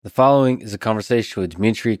The following is a conversation with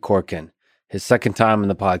Dmitry Korkin, his second time on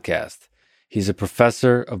the podcast. He's a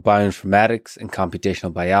professor of bioinformatics and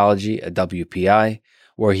computational biology at WPI,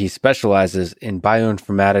 where he specializes in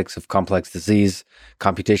bioinformatics of complex disease,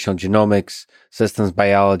 computational genomics, systems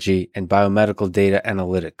biology, and biomedical data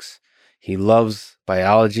analytics. He loves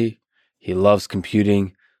biology, he loves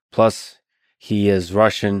computing, plus he is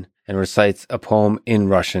Russian and recites a poem in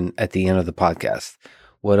Russian at the end of the podcast.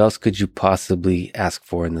 What else could you possibly ask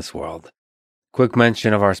for in this world? Quick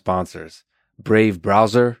mention of our sponsors: Brave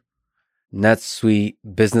Browser, NetSuite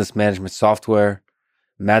Business Management Software,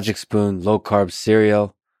 Magic Spoon Low Carb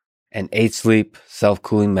Cereal, and 8 Sleep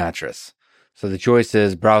Self-Cooling Mattress. So the choice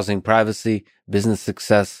is browsing privacy, business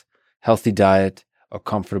success, healthy diet, or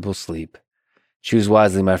comfortable sleep. Choose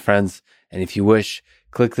wisely, my friends, and if you wish,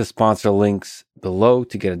 click the sponsor links below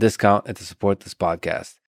to get a discount and to support this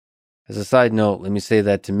podcast. As a side note, let me say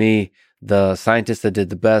that to me, the scientists that did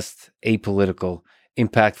the best, apolitical,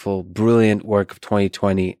 impactful, brilliant work of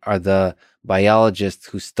 2020 are the biologists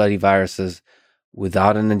who study viruses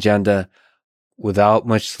without an agenda, without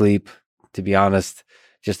much sleep, to be honest,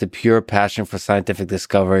 just a pure passion for scientific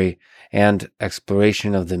discovery and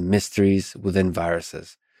exploration of the mysteries within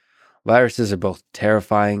viruses. Viruses are both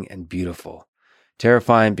terrifying and beautiful.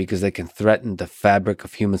 Terrifying because they can threaten the fabric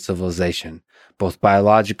of human civilization, both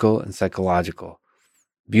biological and psychological.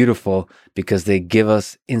 Beautiful because they give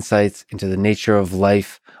us insights into the nature of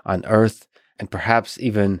life on Earth and perhaps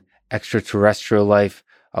even extraterrestrial life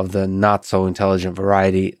of the not so intelligent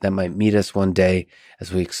variety that might meet us one day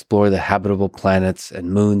as we explore the habitable planets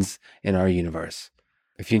and moons in our universe.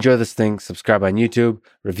 If you enjoy this thing, subscribe on YouTube,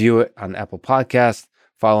 review it on Apple Podcasts,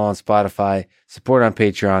 follow on Spotify, support on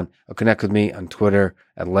Patreon, or connect with me on Twitter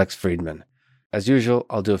at Lex Friedman. As usual,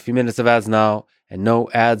 I'll do a few minutes of ads now and no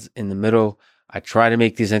ads in the middle. I try to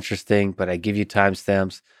make these interesting, but I give you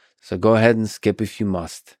timestamps, so go ahead and skip if you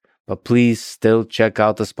must. But please still check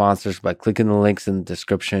out the sponsors by clicking the links in the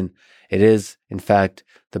description. It is, in fact,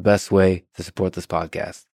 the best way to support this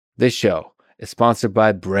podcast. This show is sponsored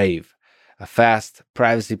by Brave, a fast,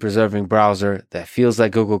 privacy-preserving browser that feels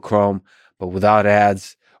like Google Chrome, but without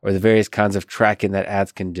ads or the various kinds of tracking that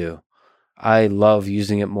ads can do. I love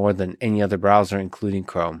using it more than any other browser, including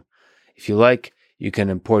Chrome. If you like, you can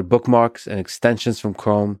import bookmarks and extensions from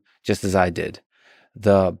Chrome, just as I did.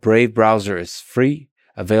 The Brave browser is free,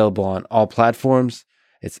 available on all platforms.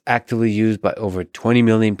 It's actively used by over 20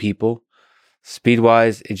 million people.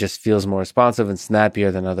 Speed-wise, it just feels more responsive and snappier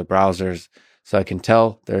than other browsers, so I can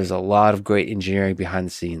tell there's a lot of great engineering behind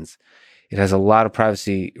the scenes. It has a lot of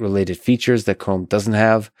privacy-related features that Chrome doesn't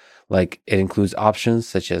have, like it includes options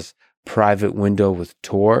such as private window with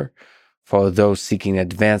Tor for those seeking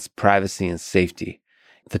advanced privacy and safety.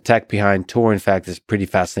 The tech behind Tor, in fact, is pretty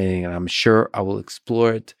fascinating, and I'm sure I will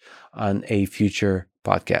explore it on a future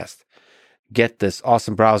podcast. Get this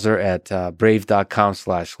awesome browser at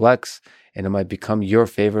brave.com/Lex, and it might become your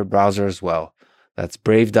favorite browser as well. That's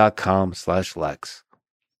brave.com/Lex.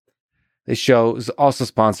 This show is also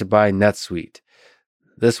sponsored by NetSuite.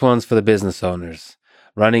 This one's for the business owners.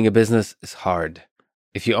 Running a business is hard.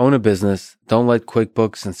 If you own a business, don't let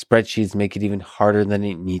QuickBooks and spreadsheets make it even harder than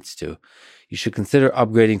it needs to. You should consider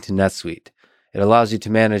upgrading to NetSuite. It allows you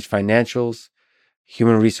to manage financials,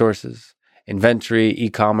 human resources, inventory,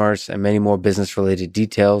 e-commerce, and many more business-related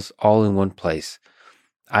details all in one place.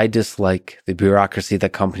 I dislike the bureaucracy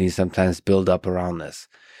that companies sometimes build up around this.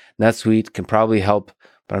 NetSuite can probably help,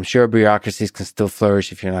 but I'm sure bureaucracies can still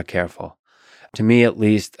flourish if you're not careful. To me, at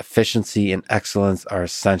least, efficiency and excellence are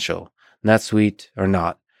essential, NetSuite or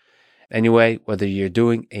not. Anyway, whether you're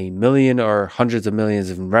doing $1 million or hundreds of millions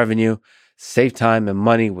in revenue, save time and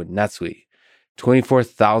money with NetSuite.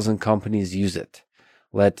 24,000 companies use it.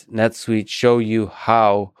 Let NetSuite show you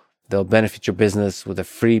how they'll benefit your business with a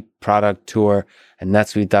free product tour at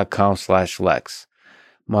netsuite.com/Lex.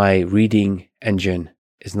 My reading engine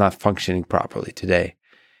is not functioning properly today.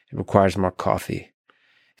 It requires more coffee.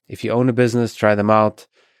 If you own a business, try them out.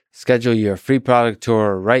 Schedule your free product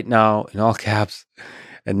tour right now in all caps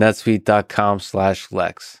at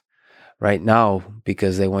netsuite.com/Lex. Right now,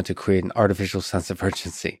 because they want to create an artificial sense of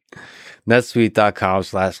urgency.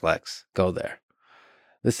 netsuite.com/Lex. Go there.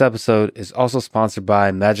 This episode is also sponsored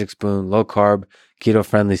by Magic Spoon Low Carb Keto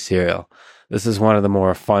Friendly Cereal. This is one of the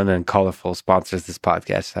more fun and colorful sponsors this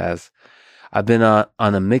podcast has. I've been on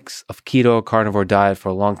a mix of keto carnivore diet for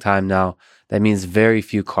a long time now. That means very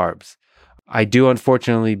few carbs. I do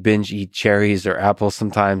unfortunately binge eat cherries or apples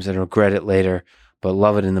sometimes and regret it later, but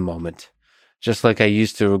love it in the moment. Just like I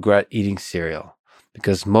used to regret eating cereal,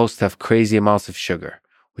 because most have crazy amounts of sugar,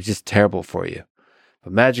 which is terrible for you.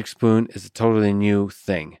 But Magic Spoon is a totally new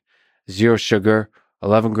thing. 0 sugar,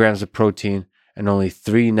 11 grams of protein, and only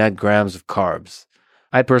 3 net grams of carbs.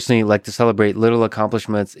 I personally like to celebrate little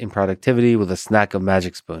accomplishments in productivity with a snack of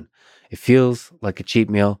Magic Spoon. It feels like a cheap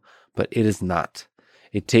meal, but it is not.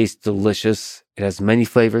 It tastes delicious. It has many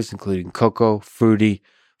flavors, including cocoa, fruity,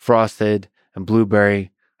 frosted, and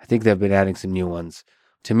blueberry. I think they've been adding some new ones.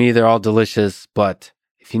 To me, they're all delicious, but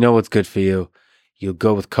if you know what's good for you, you'll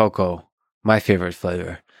go with cocoa, my favorite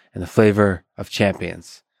flavor, and the flavor of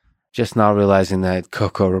champions. Just now realizing that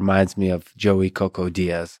cocoa reminds me of Joey Coco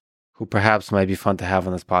Diaz, who perhaps might be fun to have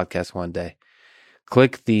on this podcast one day.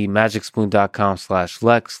 Click the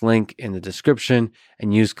magicspoon.com/Lex link in the description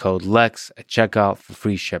and use code LEX at checkout for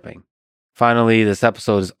free shipping. Finally, this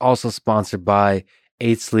episode is also sponsored by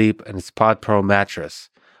 8 Sleep and its Pod Pro mattress,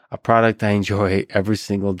 a product I enjoy every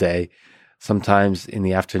single day, sometimes in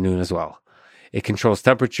the afternoon as well. It controls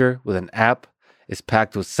temperature with an app, is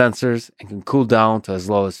packed with sensors, and can cool down to as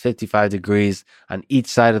low as 55 degrees on each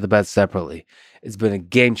side of the bed separately. It's been a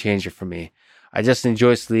game changer for me. I just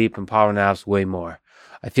enjoy sleep and power naps way more.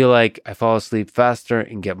 I feel like I fall asleep faster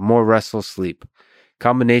and get more restful sleep.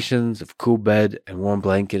 Combinations of cool bed and warm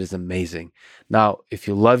blanket is amazing. Now, if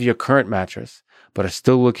you love your current mattress, but are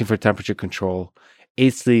still looking for temperature control,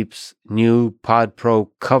 8 Sleep's new Pod Pro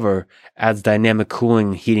cover adds dynamic cooling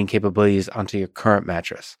and heating capabilities onto your current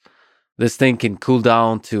mattress. This thing can cool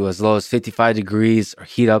down to as low as 55 degrees or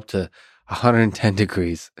heat up to 110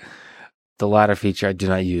 degrees. The latter feature I do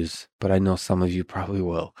not use, but I know some of you probably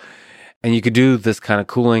will. And you could do this kind of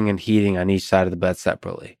cooling and heating on each side of the bed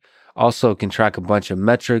separately. Also, can track a bunch of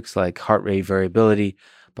metrics like heart rate variability,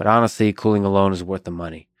 but honestly, cooling alone is worth the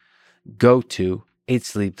money. Go to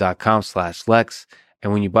 8sleep.com/Lex,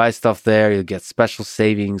 and when you buy stuff there, you'll get special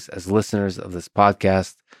savings as listeners of this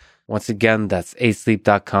podcast. Once again, that's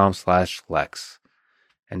 8sleep.com/Lex.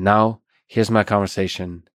 And now, here's my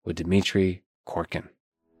conversation with Dmitry Korkin.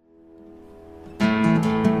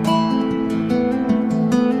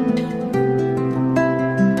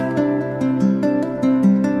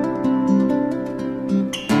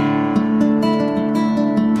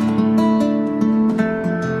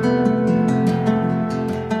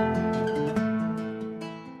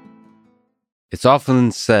 It's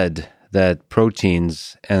often said that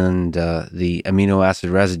proteins and the amino acid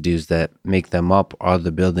residues that make them up are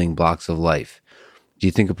the building blocks of life. Do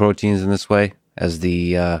you think of proteins in this way as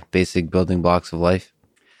the basic building blocks of life?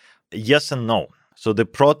 Yes and no. So the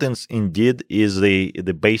proteins indeed is the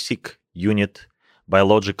basic unit,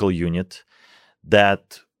 biological unit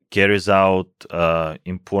that carries out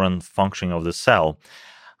important functioning of the cell.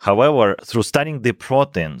 However, through studying the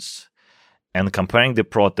proteins and comparing the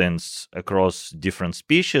proteins across different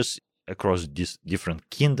species, across different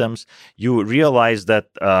kingdoms, you realize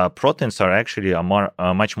that proteins are actually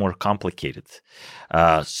much more complicated.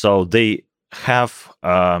 So they have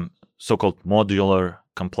so-called modular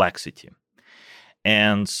complexity.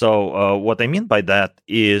 And so what I mean by that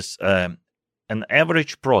is an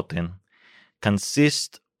average protein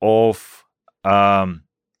consists of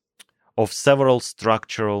several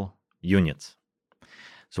structural units.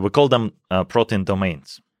 So we call them protein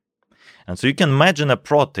domains. And so you can imagine a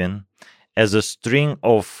protein as a string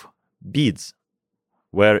of beads,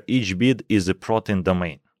 where each bead is a protein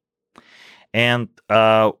domain. And,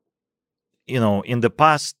 in the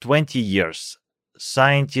past 20 years,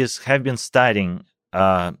 scientists have been studying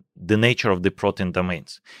the nature of the protein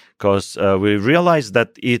domains, because we realize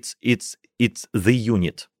that it's the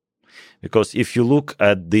unit. Because if you look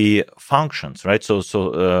at the functions, right, so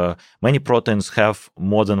many proteins have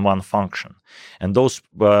more than one function. And those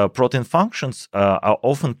protein functions are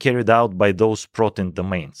often carried out by those protein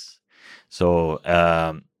domains. So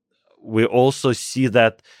we also see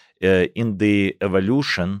that in the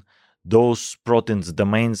evolution, those proteins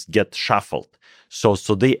domains get shuffled. So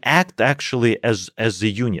they act actually as a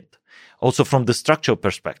unit. Also from the structural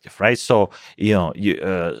perspective, right? So,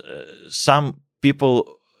 some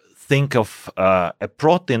people think of a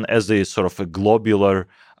protein as a sort of a globular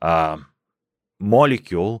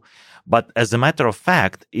molecule, but as a matter of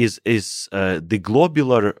fact, is the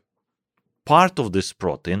globular part of this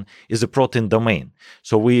protein is a protein domain.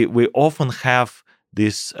 So we often have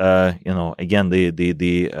this, again,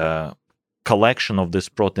 the collection of these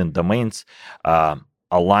protein domains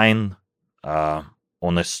aligned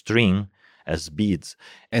on a string as beads.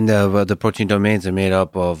 And the protein domains are made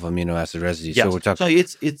up of amino acid residues. Yes. So we're talking. So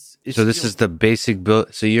it's so this is the basic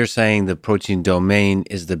build. So you're saying the protein domain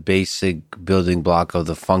is the basic building block of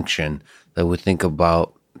the function that we think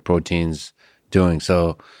about proteins doing.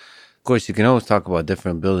 So course, you can always talk about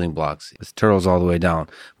different building blocks. It's turtles all the way down.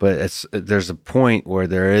 But there's a point where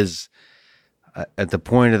there is, at the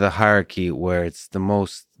point of the hierarchy, where it's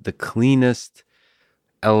the cleanest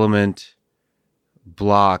element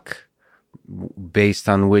block based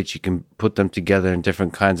on which you can put them together in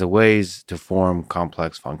different kinds of ways to form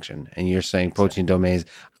complex function. And you're saying protein domains.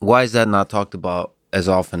 Why is that not talked about as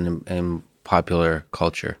often in popular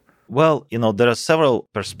culture? Well, there are several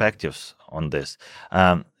perspectives on this.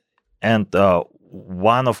 And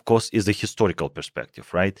one, of course, is the historical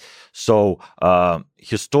perspective, right? So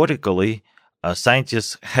historically,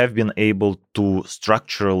 scientists have been able to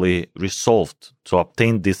structurally resolve to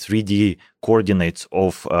obtain the 3D coordinates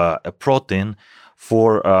of a protein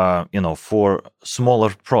for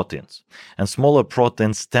smaller proteins, and smaller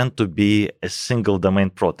proteins tend to be a single domain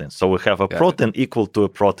protein. So we have a protein equal to a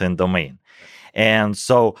protein domain. And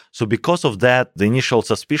so because of that, the initial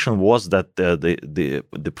suspicion was that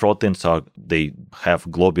the proteins they have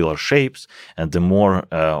globular shapes, and the more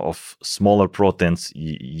of smaller proteins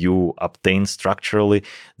you obtain structurally,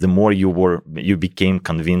 the more you became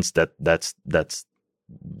convinced that that's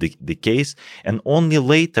the case. And only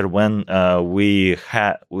later, when we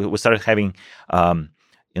started having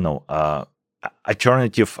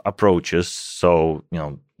alternative approaches, so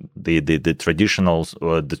the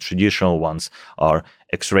traditional ones are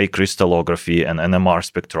X-ray crystallography and NMR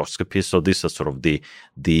spectroscopy. So these are sort of the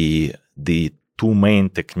two main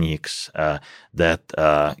techniques that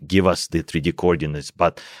give us the 3D coordinates.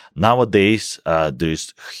 But nowadays there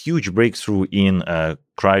is huge breakthrough in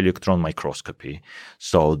cryo-electron microscopy.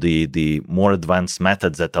 So the more advanced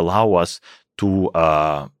methods that allow us to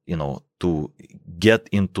get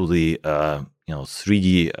into the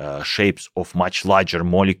 3D shapes of much larger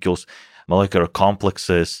molecules, molecular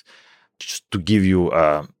complexes. Just to give you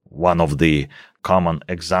one of the common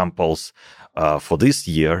examples for this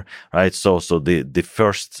year, right? So the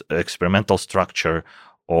first experimental structure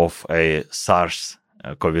of a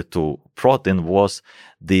SARS-CoV-2 protein was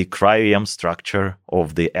the cryo-EM structure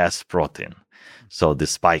of the S protein, so the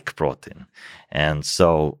spike protein. And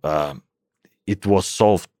so it was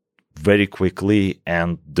solved very quickly,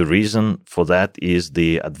 and the reason for that is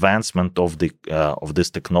the advancement of this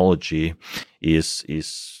technology is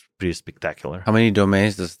pretty spectacular. How many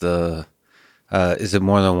domains does is it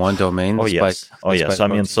more than one domain? Oh yes. I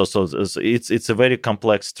mean, so it's a very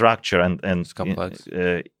complex structure, and it's complex.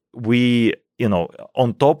 We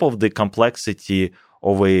on top of the complexity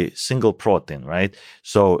of a single protein, right?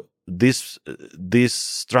 So this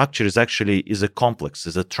structure is a complex,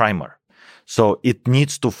 is a trimer. So it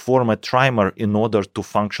needs to form a trimer in order to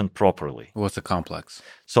function properly. What's a complex?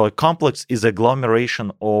 So a complex is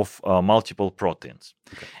agglomeration of multiple proteins.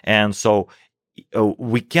 Okay. And so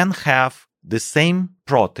we can have the same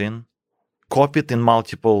protein copied in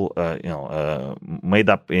multiple, made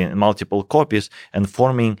up in multiple copies and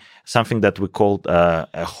forming something that we call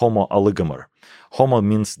a homooligomer. Homo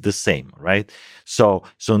means the same, right? So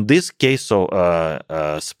in this case,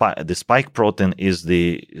 the spike protein is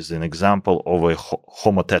an example of a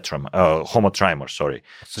homotrimer. Sorry.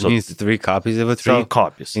 So it needs 3 copies of itself. 3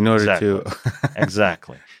 copies in order to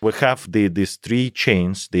exactly. We have these 3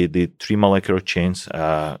 chains, the 3 molecular chains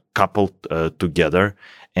coupled together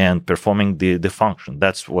and performing the function.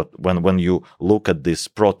 That's what when you look at this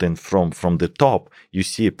protein from the top, you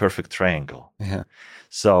see a perfect triangle. Yeah.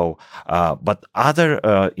 So, but other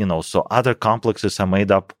complexes are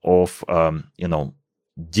made up of,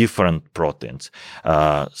 different proteins.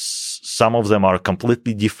 Some of them are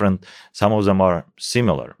completely different. Some of them are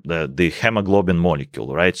similar. The hemoglobin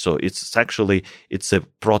molecule, right? So it's a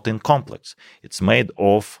protein complex. It's made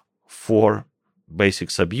of 4 basic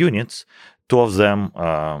subunits. 2 of them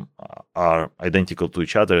are identical to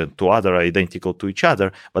each other, and 2 other are identical to each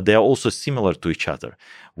other, but they are also similar to each other,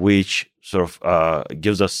 which sort of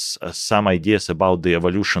gives us some ideas about the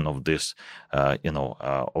evolution of this,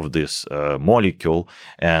 molecule.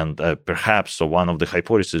 And perhaps one of the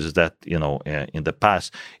hypotheses is that in the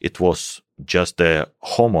past it was just a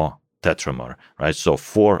homo tetramer, right? So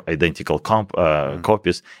 4 identical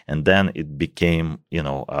copies, and then it became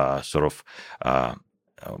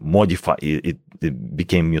modified. It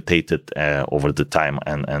became mutated over the time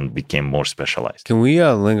and became more specialized. Can we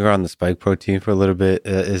linger on the spike protein for a little bit?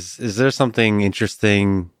 Is there something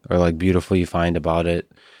interesting or beautiful you find about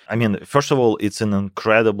it? I mean, first of all, it's an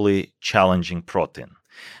incredibly challenging protein,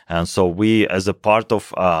 and so we, as a part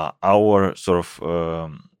of our sort of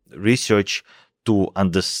research to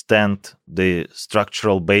understand the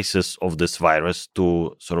structural basis of this virus,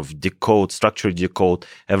 to sort of structurally decode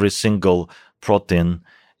every single protein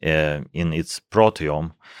in its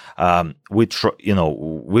proteome.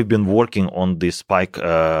 We've been working on this spike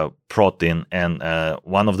protein, and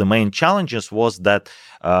one of the main challenges was that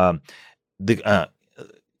the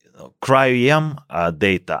cryo-EM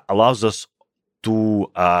data allows us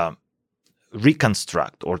to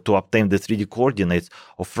reconstruct or to obtain the 3D coordinates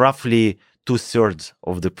of roughly 2/3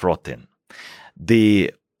 of the protein.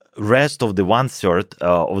 The rest of the 1/3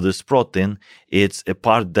 of this protein, it's a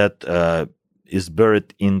part that is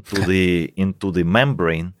buried into the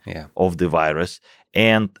membrane of the virus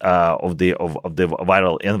and of the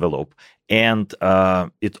viral envelope, and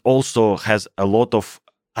it also has a lot of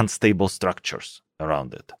unstable structures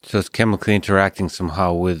around it. So it's chemically interacting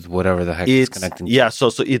somehow with whatever the heck it's connecting to. Yeah,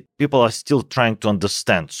 so people are still trying to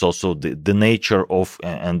understand the nature of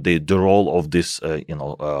and the role of this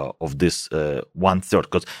of this 1/3,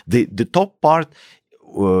 because the top part,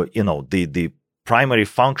 the primary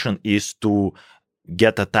function is to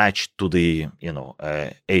get attached to the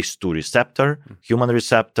ACE2 receptor, human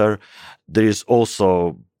receptor. There is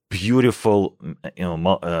also beautiful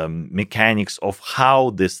mechanics of how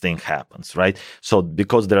this thing happens, right? So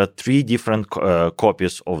because there are 3 different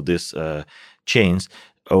copies of this chains,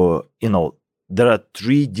 there are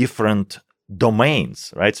 3 different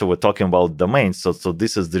domains, right? So we're talking about domains. So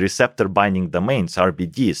this is the receptor binding domains,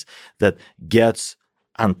 RBDs, that gets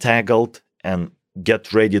untangled and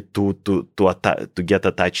get ready to get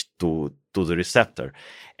attached to the receptor.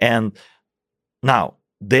 And now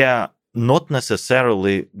they are not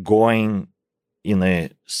necessarily going in a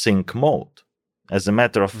sync mode. As a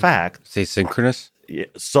matter of fact, say synchronous.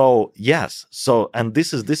 So yes. So and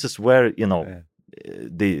this is where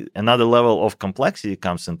the another level of complexity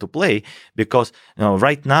comes into play, because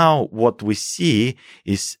right now what we see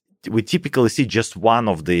is we typically see just one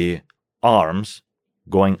of the arms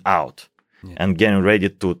going out. And getting ready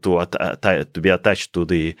to be attached to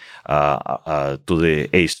the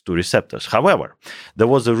ACE2 receptors. However, there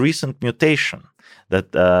was a recent mutation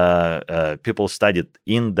that people studied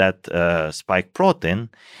in that spike protein,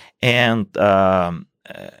 and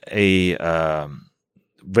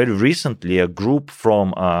very recently a group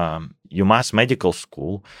from UMass Medical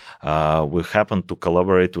School, we happen to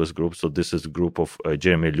collaborate with groups. So this is a group of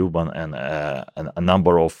Jeremy Lubin and a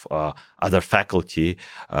number of other faculty.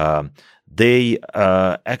 They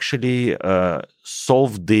actually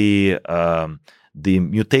solved the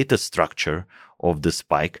mutated structure of the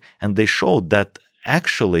spike, and they showed that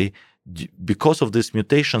actually, because of these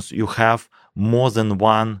mutations, you have more than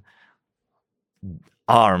one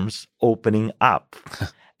arms opening up,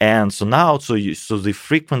 and so now, so the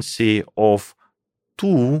frequency of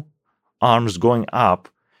 2 arms going up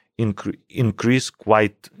increase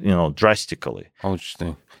quite drastically. Oh,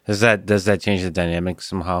 interesting. Does that change the dynamics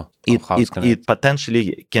somehow? It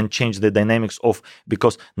potentially can change the dynamics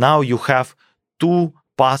because now you have 2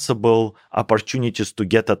 possible opportunities to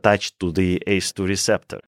get attached to the ACE2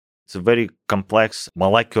 receptor. It's a very complex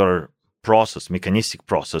molecular process, mechanistic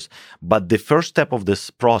process. But the first step of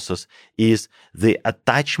this process is the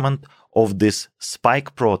attachment of this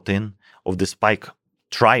spike protein, of the spike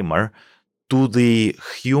trimer, to the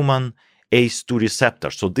human ACE2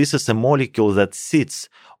 receptor. So this is a molecule that sits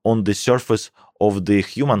on the surface of the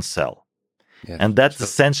human cell. Yes. And that's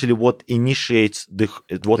essentially what initiates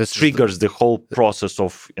triggers the whole process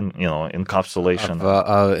of encapsulation.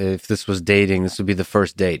 If this was dating, this would be the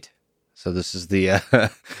first date. So this is the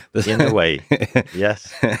in a way,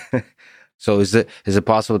 yes. So is it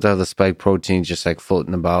possible to have the spike protein just like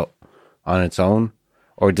floating about on its own,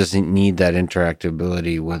 or does it need that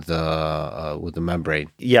interactability with the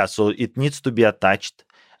membrane? Yeah, so it needs to be attached,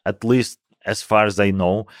 at least as far as I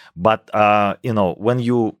know. But when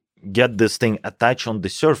you get this thing attached on the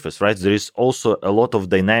surface, right, there is also a lot of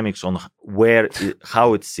dynamics on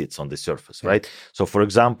how it sits on the surface, right? So, for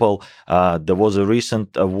example, there was a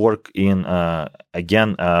recent work in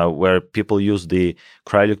where people use the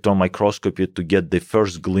cryo-electron microscopy to get the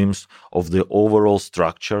first glimpse of the overall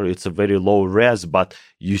structure. It's a very low res, but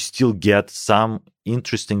you still get some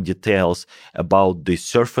interesting details about the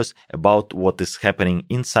surface, about what is happening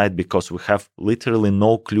inside, because we have literally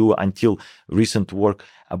no clue until recent work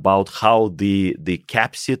about how the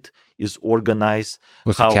capsid is organized.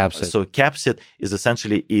 What's the capsid? So capsid is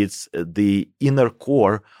essentially the inner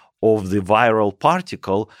core of the viral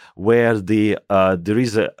particle, where there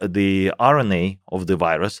is the RNA of the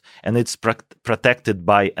virus, and it's protected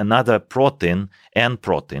by another protein, N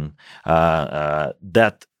protein,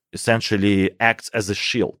 that essentially acts as a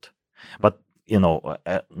shield. But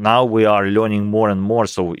now we are learning more and more.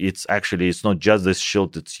 So it's not just this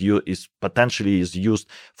shield. It's potentially is used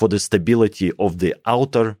for the stability of the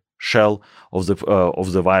outer shell of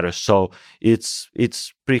the virus. So it's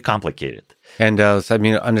pretty complicated. And so, I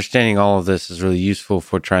mean, understanding all of this is really useful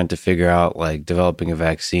for trying to figure out, like, developing a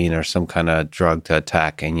vaccine or some kind of drug to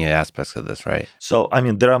attack any aspects of this, right? So, I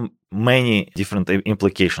mean, there are many different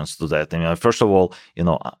implications to that. I mean, first of all,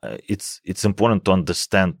 it's important to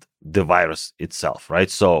understand the virus itself,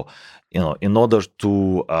 right? So, in order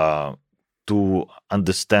to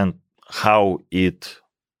understand how it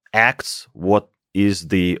acts, what is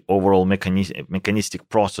the overall mechanistic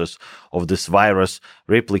process of this virus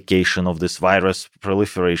replication, of this virus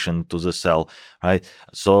proliferation to the cell, right?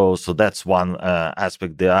 So that's one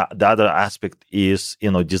aspect. The other aspect is,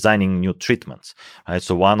 designing new treatments, right?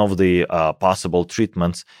 So one of the possible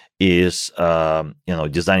treatments is,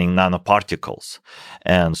 designing nanoparticles.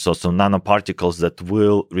 And so nanoparticles that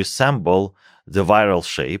will resemble the viral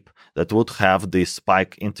shape, that would have the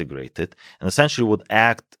spike integrated and essentially would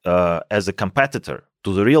act as a competitor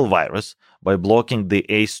to the real virus by blocking the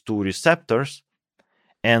ACE2 receptors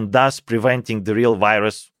and thus preventing the real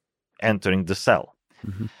virus entering the cell.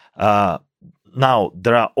 Mm-hmm. Now,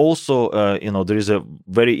 there are also, there is a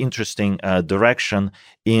very interesting direction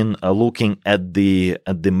in looking at the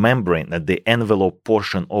membrane, at the envelope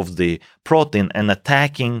portion of the protein and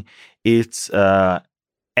attacking its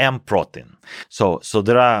M protein. So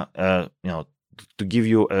there are, to give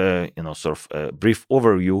you a, sort of a brief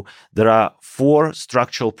overview, there are 4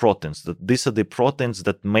 structural proteins. These are the proteins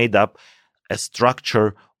that made up a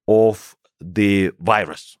structure of the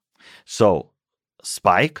virus. So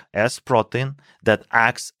spike, S protein, that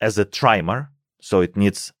acts as a trimer, so it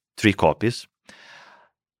needs 3 copies.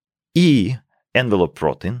 E, envelope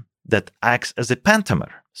protein, that acts as a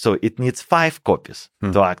pentamer, so it needs 5 copies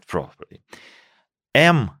to act properly.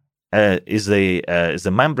 M is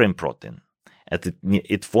a membrane protein.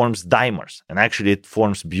 It forms dimers, and actually it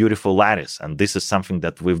forms beautiful lattice. And this is something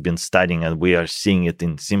that we've been studying, and we are seeing it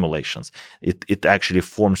in simulations. It actually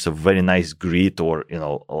forms a very nice grid or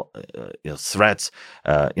threads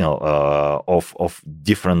of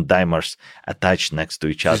different dimers attached next to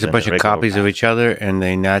each other. There's a bunch of copies of each other, and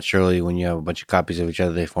they naturally, when you have a bunch of copies of each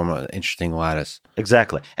other, they form an interesting lattice.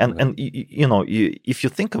 Exactly, and if you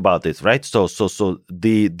think about it, right? So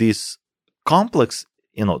this complex.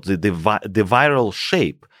 The viral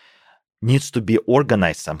shape needs to be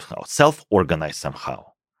organized somehow, self-organized somehow,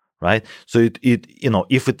 right? So it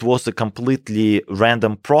if it was a completely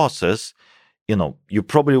random process, you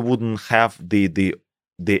probably wouldn't have the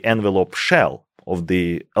envelope shell of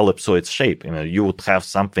the ellipsoid shape. You would have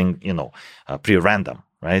something, pre-random,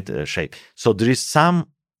 right, shape. So there is some,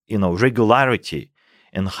 regularity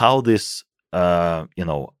in how this, how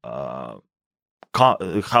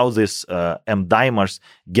these M dimers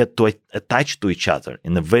get to attach to each other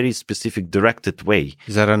in a very specific directed way.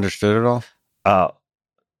 Is that understood at all?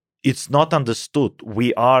 It's not understood.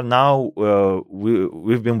 We are now,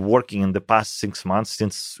 we've been working in the past 6 months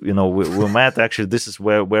since, we met. Actually, this is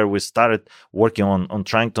where we started working on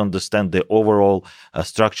trying to understand the overall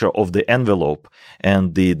structure of the envelope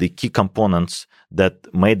and the key components that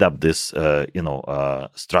made up this,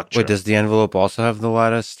 structure. Wait, does the envelope also have the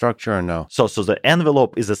lattice structure or no? So the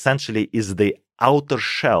envelope is essentially the outer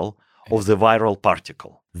shell of the viral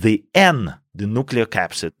particle. The N, the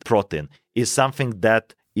nucleocapsid protein, is something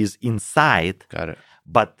that is inside. Got it.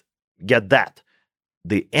 But get that,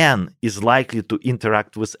 the N is likely to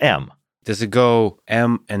interact with M. Does it go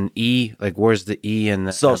M and E? Like, where's the E and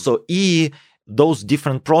the So E, those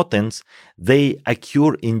different proteins, they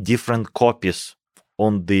occur in different copies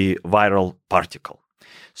on the viral particle.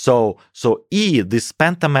 So E, this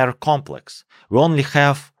pentamer complex, we only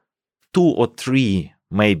have 2 or 3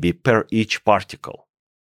 maybe per each particle.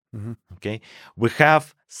 Mm-hmm. Okay, we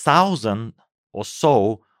have 1,000 or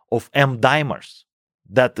so of M dimers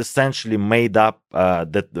that essentially makes up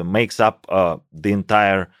the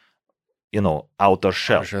entire, outer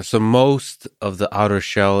shell. So most of the outer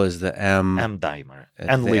shell is the M dimer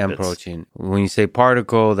and the lipids. M protein. When you say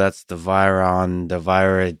particle, that's the viron, the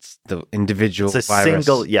virus, the individual it's a virus.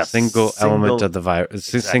 single element of the virus.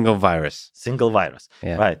 It's exactly. a single virus. Single virus,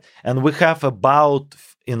 yeah. Right? And we have about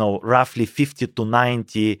roughly 50 to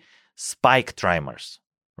 90 spike trimers.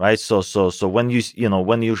 Right, so when you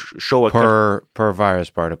show a per virus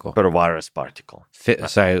particle.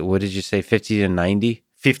 Sorry, what did you say? 50 to 90.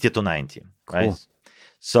 50 to 90. Cool. Right.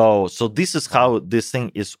 So this is how this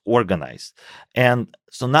thing is organized, and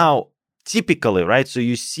so now typically, right. So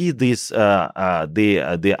you see these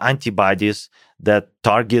the antibodies that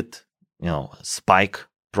target spike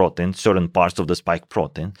protein, certain parts of the spike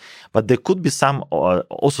protein, but there could be some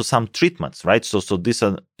also some treatments, right? So these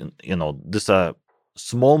are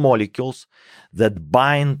small molecules that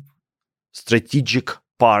bind strategic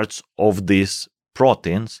parts of these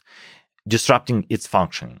proteins, disrupting its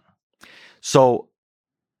functioning. So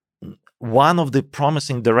one of the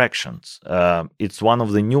promising directions, it's one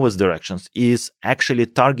of the newest directions, is actually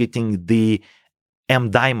targeting the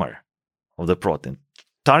M dimer of the protein,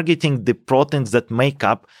 targeting the proteins that make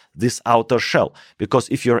up this outer shell. Because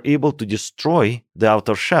if you're able to destroy the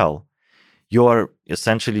outer shell, you're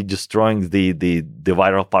essentially destroying the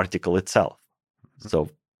viral particle itself. So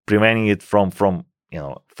preventing it from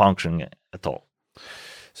functioning at all.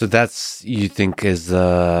 So that's, you think, is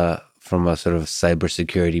from a sort of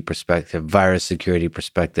cybersecurity perspective, virus security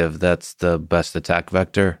perspective, that's the best attack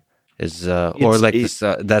vector?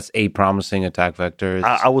 That's a promising attack vector?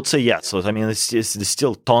 I would say yes. So I mean, there's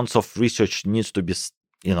still tons of research needs to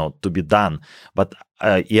be done. But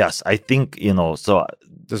yes, I think, so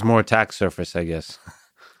there's more attack surface, I guess.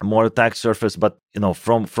 More attack surface, but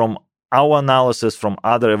from our analysis, from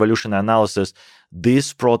other evolutionary analysis,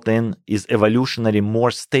 this protein is evolutionarily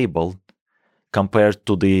more stable compared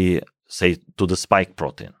to the spike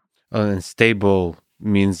protein. And stable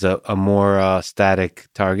means a more static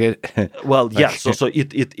target. Well, yeah. So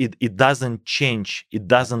it doesn't change. It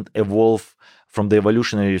doesn't evolve from the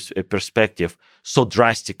evolutionary perspective so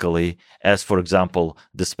drastically as, for example,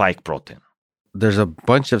 the spike protein. There's a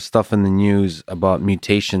bunch of stuff in the news about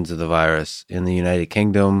mutations of the virus in the United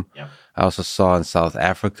Kingdom. Yeah. I also saw in South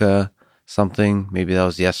Africa something, maybe that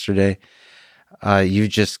was yesterday. You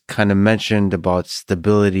just kind of mentioned about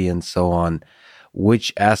stability and so on.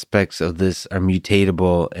 Which aspects of this are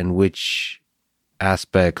mutatable and which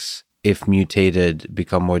aspects, if mutated,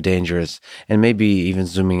 become more dangerous? And maybe even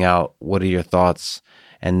zooming out, what are your thoughts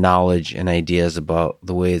and knowledge and ideas about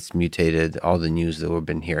the way it's mutated, all the news that we've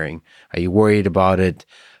been hearing? Are you worried about it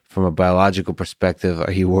from a biological perspective?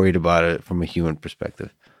 Are you worried about it from a human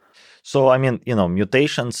perspective? So, I mean,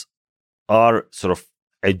 mutations are sort of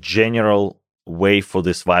a general way for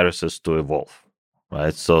these viruses to evolve,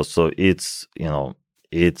 right? So it's,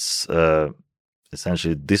 it's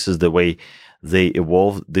essentially, this is the way they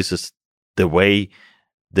evolved. This is the way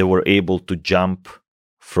they were able to jump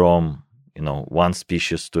from, one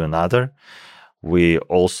species to another. We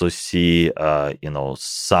also see,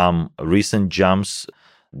 some recent jumps.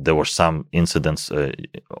 There were some incidents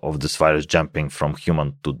of this virus jumping from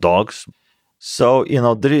human to dogs. So,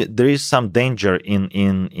 there is some danger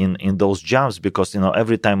in those jumps because,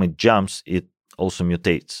 every time it jumps, it also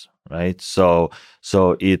mutates, right? So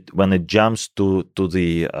when it jumps to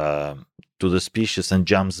the species and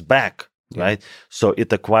jumps back, yeah, right? So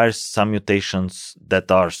it acquires some mutations that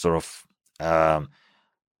are sort of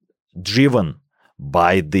driven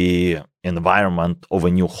by the environment of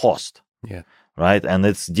a new host, yeah, right? And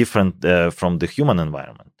it's different from the human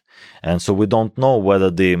environment. And so we don't know whether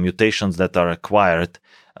the mutations that are acquired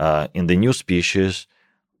in the new species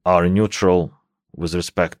are neutral with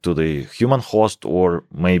respect to the human host or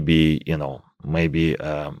maybe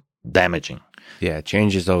damaging. Yeah,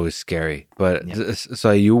 change is always scary. But yeah. So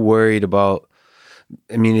are you worried about,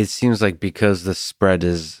 I mean, it seems like because the spread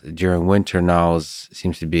is during winter now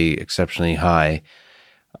seems to be exceptionally high,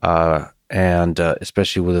 and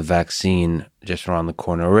especially with a vaccine just around the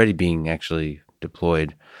corner already being actually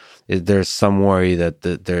deployed, there's some worry that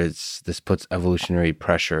this puts evolutionary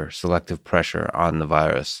pressure, selective pressure on the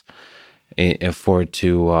virus for it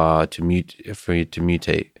to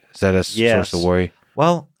mutate. Is that a source of worry?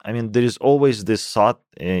 Well, I mean, there is always this thought,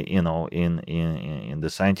 in the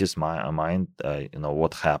scientist's mind,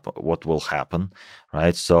 what will happen,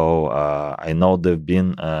 right? So I know there've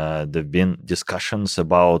been discussions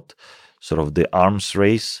about sort of the arms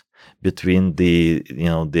race between the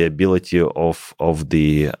ability of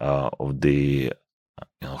the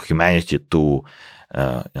humanity to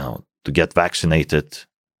get vaccinated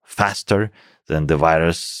faster than the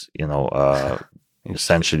virus,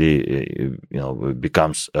 essentially,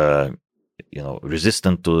 becomes,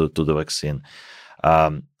 resistant to the vaccine.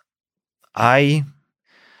 I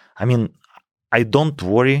mean, I don't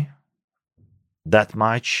worry that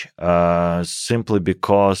much, simply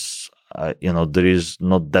because, there is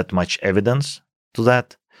not that much evidence to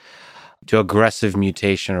that. To aggressive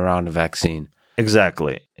mutation around a vaccine.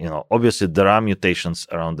 Exactly. Obviously there are mutations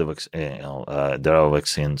around the vaccine, there are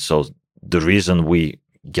vaccines. So the reason we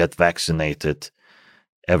get vaccinated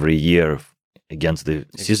every year against the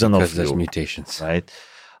seasonal flu, there's mutations, right?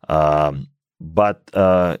 But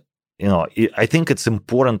I think it's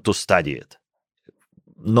important to study it,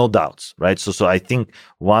 no doubts, right? So I think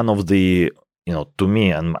one of the to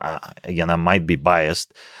me, and again, I might be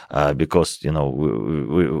biased because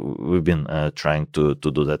we've been trying to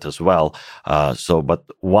do that as well. But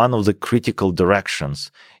one of the critical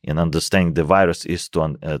directions in understanding the virus is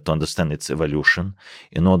to understand its evolution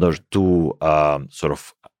in order to sort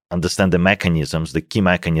of understand the key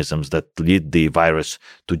mechanisms that lead the virus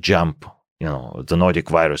to jump. The Nordic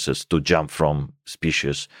viruses to jump from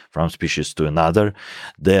species to another,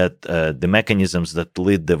 that the mechanisms that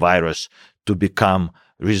lead the virus to become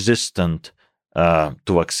resistant to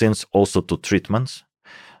vaccines, also to treatments,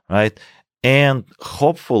 right? And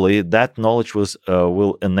hopefully that knowledge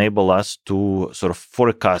will enable us to sort of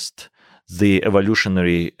forecast the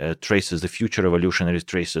future evolutionary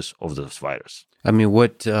traces of this virus. I mean,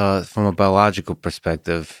 what, from a biological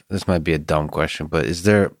perspective, this might be a dumb question, but is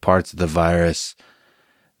there parts of the virus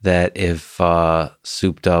that if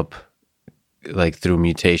souped up, like through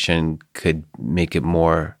mutation, could make it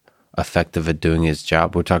more effective at doing its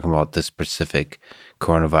job? We're talking about this specific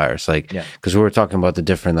coronavirus, because we were talking about the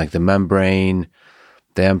different, like the membrane,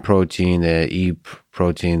 the M protein, the E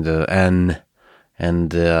protein, the N, and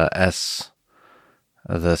the S,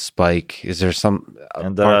 the spike. Is there some?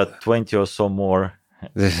 And there are 20 or so more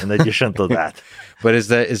in addition to that. But is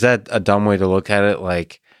that a dumb way to look at it?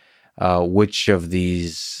 Like, which of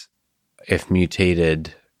these, if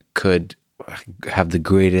mutated, could have the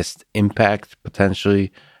greatest impact,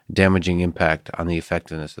 potentially damaging impact on the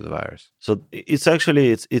effectiveness of the virus? So it's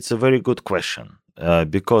actually it's a very good question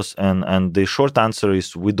because and the short answer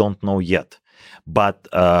is we don't know yet, but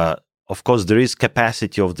of course there is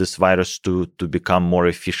capacity of this virus to become more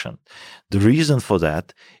efficient. The reason for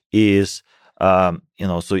that is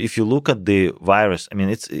so if you look at the virus, I mean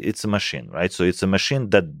it's a machine, right? So it's a machine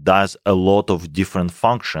that does a lot of different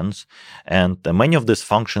functions, and many of these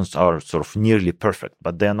functions are sort of nearly perfect,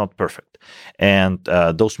 but they are not perfect. And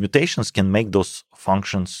those mutations can make those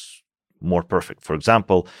functions more perfect. For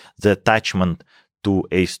example, the attachment to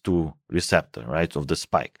ACE2 receptor, right, of the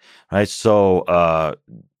spike, right? So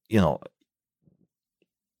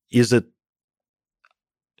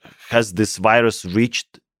has this virus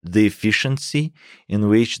reached the efficiency in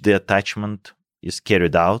which the attachment is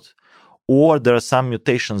carried out, or there are some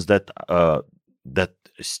mutations that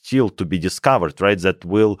still to be discovered, right? That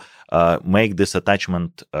will make this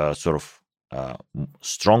attachment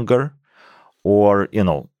stronger, or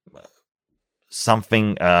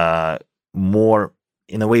something more,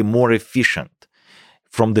 in a way, more efficient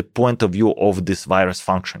from the point of view of this virus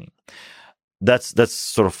functioning. That's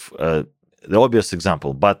sort of the obvious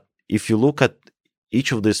example. But if you look at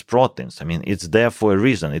each of these proteins, I mean, it's there for a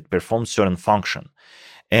reason. It performs certain function.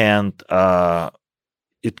 And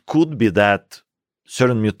it could be that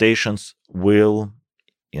certain mutations will,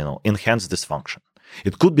 enhance this function.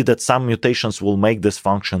 It could be that some mutations will make this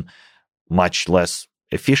function much less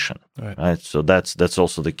efficient, right? So that's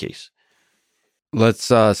also the case. Let's,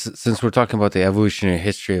 since we're talking about the evolutionary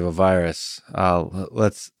history of a virus,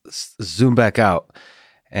 let's zoom back out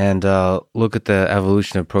and look at the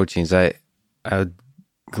evolution of proteins. I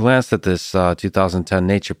glanced at this 2010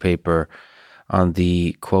 Nature paper on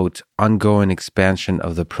the, quote, ongoing expansion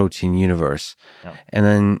of the protein universe. Yeah. And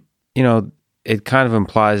then, it kind of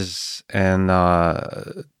implies and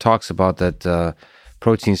talks about that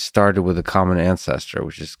proteins started with a common ancestor,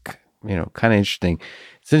 which is, kind of interesting.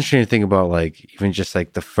 It's interesting to think about, like, even just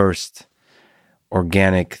like the first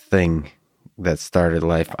organic thing that started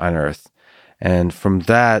life on Earth. And from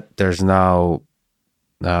that, there's now,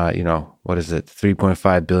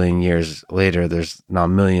 3.5 billion years later, there's now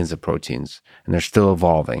millions of proteins, and they're still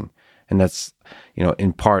evolving. And that's,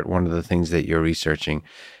 in part, one of the things that you're researching.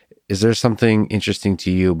 Is there something interesting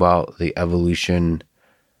to you about the evolution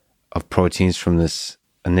of proteins from this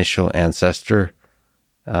initial ancestor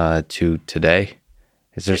to today?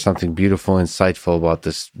 Is there something beautiful, insightful about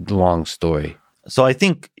this long story? So I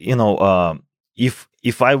think,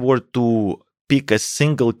 if I were to pick a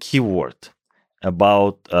single keyword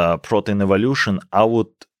about protein evolution, I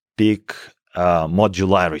would pick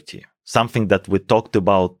modularity, something that we talked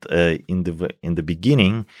about in the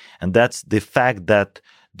beginning, and that's the fact that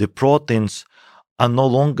the proteins are no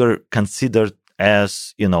longer considered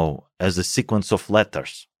as a sequence of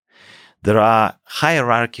letters. There are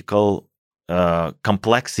hierarchical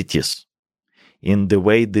complexities in the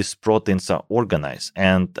way these proteins are organized,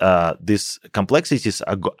 and these complexities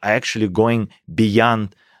are actually going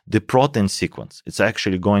beyond the protein sequence. It's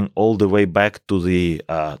actually going all the way back to the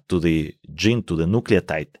gene, to the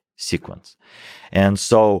nucleotide sequence. And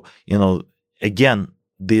so, again,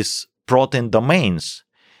 these protein domains,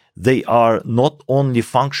 they are not only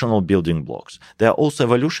functional building blocks, they are also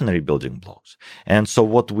evolutionary building blocks. And so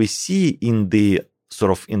what we see in the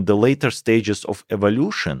later stages of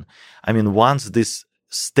evolution, I mean, once these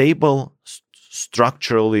stable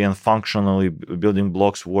structurally and functionally building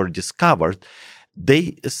blocks were discovered,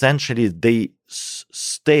 they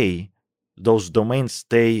stay, those domains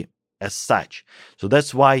stay as such. So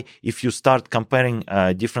that's why if you start comparing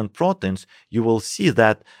different proteins, you will see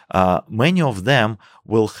that many of them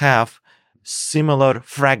will have similar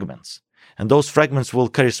fragments. And those fragments will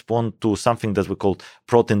correspond to something that we call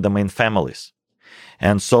protein domain families.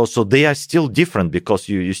 And so they are still different because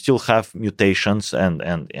you still have mutations and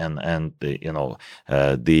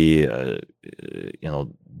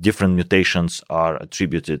different mutations are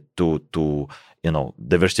attributed to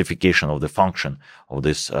diversification of the function of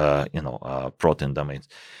this protein domains.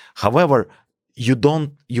 However, you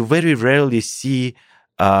very rarely see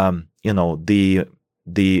the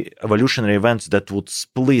evolutionary events that would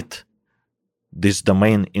split this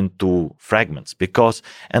domain into fragments, because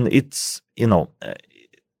it's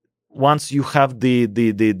once you have the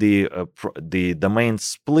domain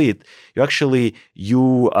split,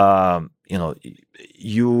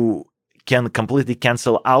 you can completely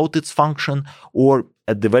cancel out its function, or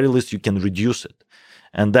at the very least you can reduce it,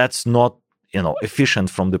 and that's not efficient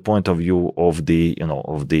from the point of view of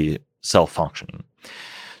the cell functioning.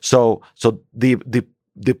 So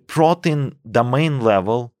the protein domain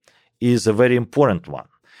level is a very important one.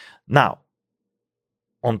 Now,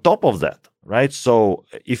 on top of that, right? So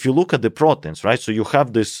if you look at the proteins, right? So you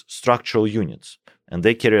have these structural units, and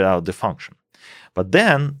they carry out the function. But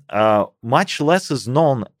then much less is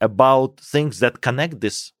known about things that connect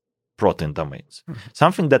these protein domains,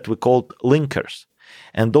 something that we call linkers.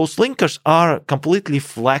 And those linkers are completely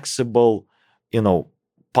flexible,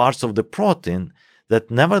 parts of the protein that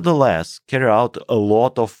nevertheless carry out a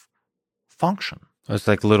lot of function. It's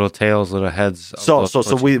like little tails, little heads. So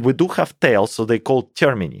we do have tails, so they call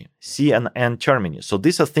termini, C and N termini. So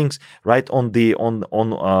these are things right on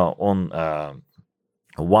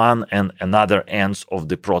one and another ends of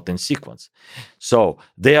the protein sequence. So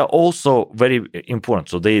they are also very important.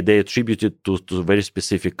 So they attributed to very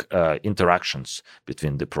specific interactions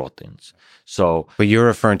between the proteins. So, but you're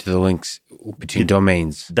referring to the links between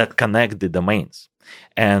domains that connect the domains,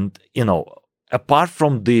 and apart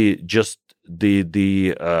from the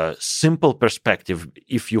simple perspective,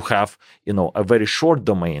 if you have a very short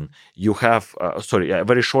domain, you have a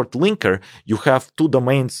very short linker, you have two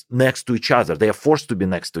domains next to each other. They are forced to be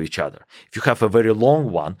next to each other. If you have a very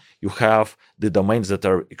long one, you have the domains that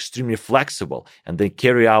are extremely flexible, and they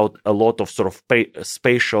carry out a lot of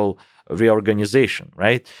spatial reorganization,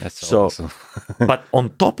 right? That's so awesome. But on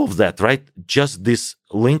top of that, right, just this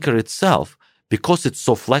linker itself, because it's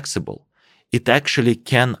so flexible, it actually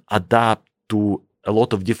can adapt to a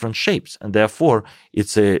lot of different shapes, and therefore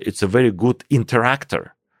it's a very good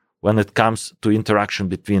interactor when it comes to interaction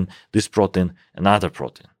between this protein and other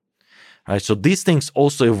protein, right? So these things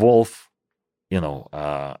also evolve,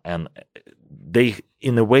 and they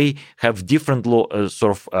in a way have different laws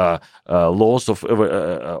of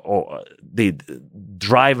the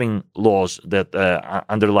driving laws that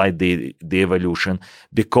underlie the evolution,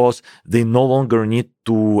 because they no longer need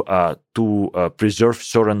to preserve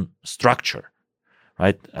certain structure,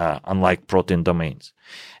 right? Unlike protein domains.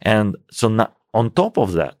 And so now, on top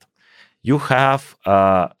of that, you have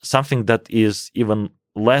something that is even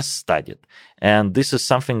less studied, and this is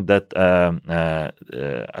something that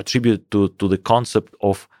attributed to the concept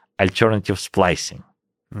of alternative splicing.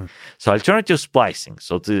 So alternative splicing,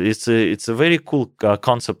 it's a very cool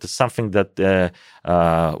concept. It's something that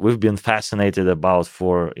we've been fascinated about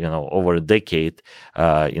for over a decade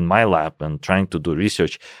in my lab, and trying to do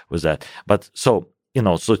research with that. But so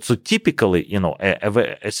typically,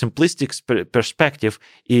 a simplistic perspective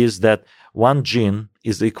is that one gene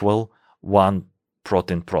is equal one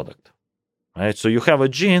protein product, right? So you have a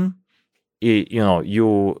gene,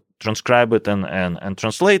 you transcribe it and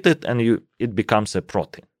translate it, and it becomes a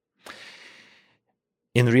protein.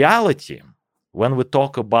 In reality, when we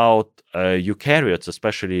talk about eukaryotes,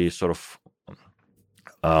 especially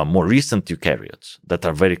more recent eukaryotes that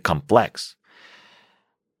are very complex,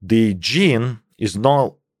 the gene is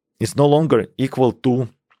no longer equal to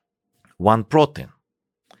one protein.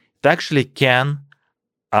 It actually can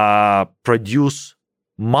produce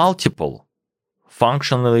multiple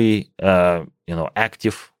functionally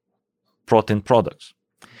active protein products,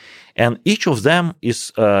 and each of them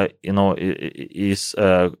is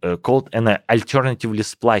called an alternatively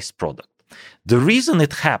spliced product. The reason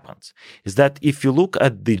it happens is that if you look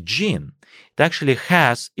at the gene,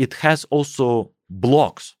 it has also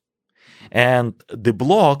blocks And the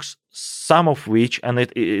blocks, some of which, and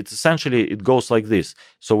it's essentially, it goes like this.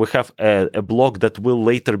 So we have a block that will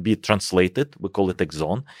later be translated. We call it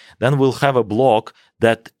exon. Then we'll have a block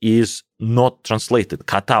that is not translated,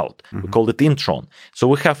 cut out. We call it intron. So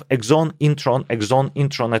we have exon,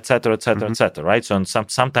 intron, et cetera, right? So and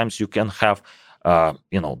sometimes you can have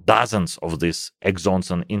dozens of these exons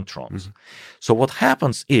and introns. So what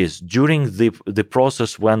happens is during the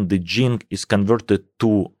process when the gene is converted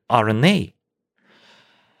to RNA,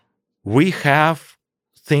 we have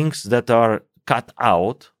things that are cut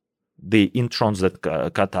out, the introns that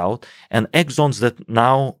cut out, and exons that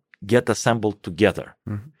now get assembled together.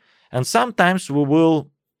 And sometimes we will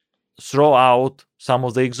throw out some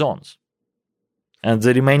of the exons. And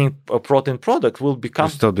the remaining protein product will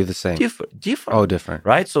still be the same. Different. Oh, different.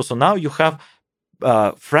 Right? So now you have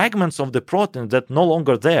fragments of the protein that no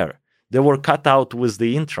longer there. They were cut out with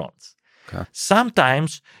the introns. Okay.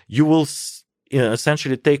 Sometimes you will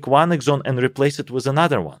essentially take one exon and replace it with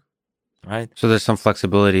another one. Right? So there's some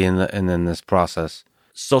flexibility in this process.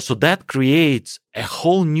 So that creates a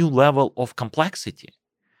whole new level of complexity.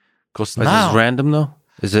 Because now, is this random though?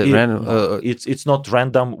 Is it random? It's not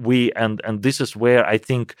random. And this is where I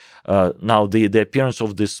think now the appearance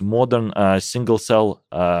of this modern single cell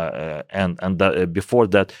and before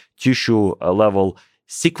that tissue level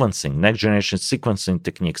sequencing, next generation sequencing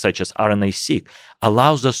techniques such as RNA-seq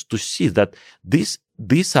allows us to see that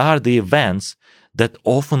these are the events that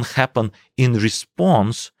often happen in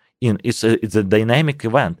response. It's a dynamic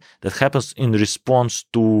event that happens in response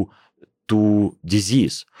to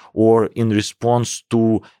disease or in response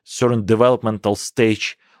to certain developmental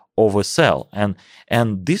stage of a cell.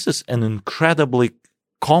 And this is an incredibly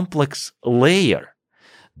complex layer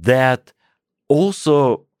that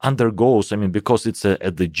also undergoes, because it's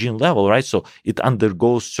at the gene level, right? So it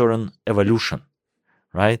undergoes certain evolution,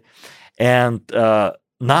 right? And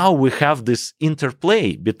now we have this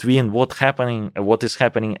interplay between what is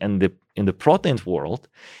happening in the protein world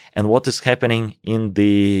and what is happening in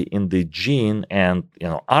the gene and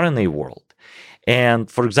RNA world. And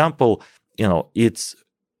for example, it's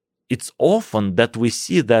often that we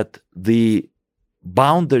see that the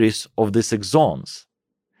boundaries of these exons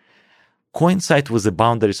coincide with the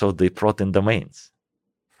boundaries of the protein domains.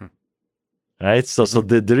 Right, so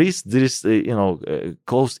there is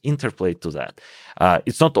close interplay to that.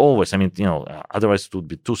 It's not always. Otherwise it would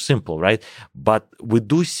be too simple, right? But we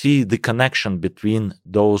do see the connection between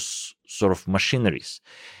those sort of machineries,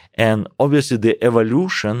 and obviously the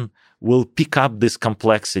evolution will pick up this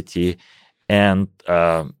complexity, and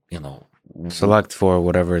select for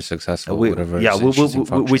whatever is successful,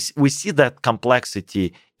 we see that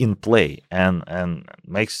complexity in play, and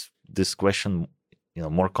makes this question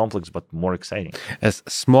more complex but more exciting. As a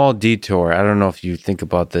small detour, I don't know if you think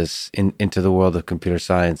about this into the world of computer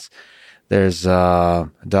science. There's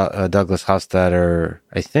Douglas Hofstadter,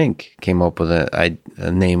 I think, came up with a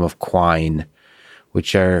name of Quine,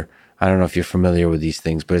 which are, I don't know if you're familiar with these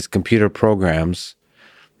things, but it's computer programs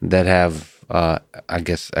that have, I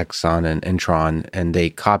guess, exon and intron, and they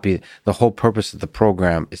copy. The whole purpose of the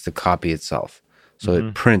program is to copy itself. So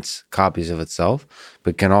it prints copies of itself,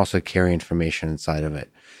 but can also carry information inside of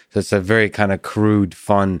it. So it's a very kind of crude,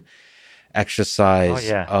 fun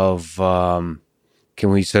exercise of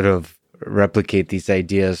can we sort of replicate these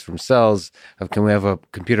ideas from cells of can we have a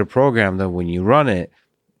computer program that when you run it,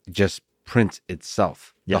 just prints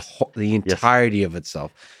itself, the entirety of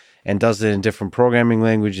itself, and does it in different programming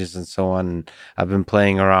languages and so on. And I've been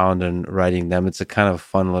playing around and writing them. It's a kind of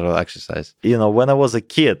fun little exercise. When I was a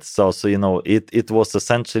kid, so it was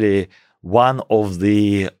essentially one of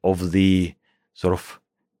the sort of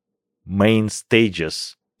main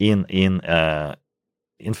stages in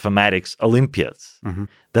informatics Olympiads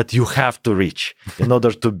that you have to reach in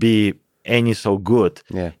order to be any so good.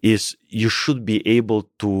 Is you should be able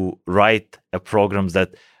to write a program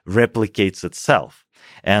that replicates itself.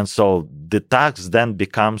 And so the task then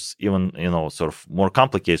becomes even, sort of more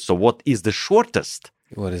complicated. So what is the shortest?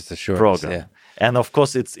 What is the shortest program? Yeah. And of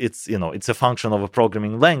course, it's a function of a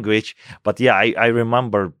programming language. But I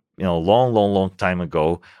remember, long time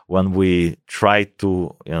ago when we tried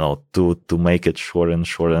to make it shorter and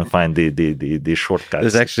shorter and find the shortcuts.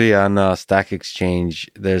 There's actually on Stack Exchange,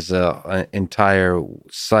 there's an entire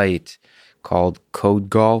site called Code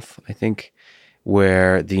Golf, I think,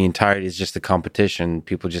 where the entirety is just a competition.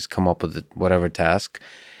 People just come up with whatever task.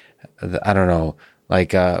 I don't know,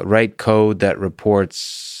 like write code that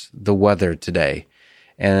reports the weather today.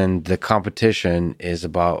 And the competition is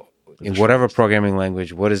about in whatever programming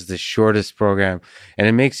language, what is the shortest program? And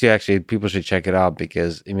it makes you actually, people should check it out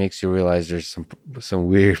because it makes you realize there's some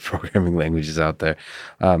weird programming languages out there.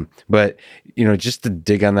 But, just to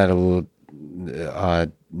dig on that a little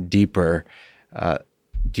deeper,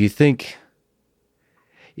 do you think,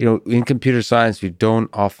 in computer science, we don't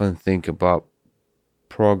often think about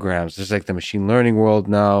programs. There's like the machine learning world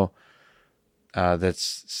now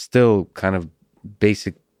that's still kind of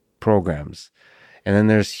basic programs. And then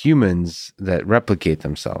there's humans that replicate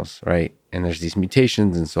themselves, right? And there's these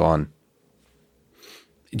mutations and so on.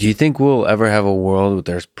 Do you think we'll ever have a world where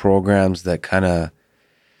there's programs that kind of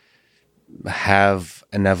have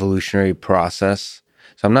an evolutionary process?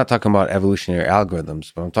 So I'm not talking about evolutionary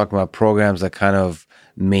algorithms, but I'm talking about programs that kind of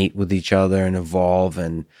mate with each other and evolve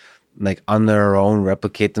and like on their own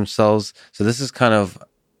replicate themselves. So this is kind of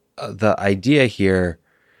the idea here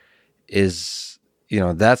is,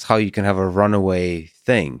 that's how you can have a runaway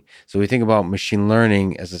thing. So we think about machine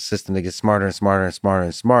learning as a system that gets smarter and smarter and smarter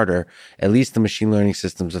and smarter. At least the machine learning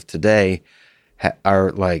systems of today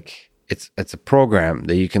are like, it's a program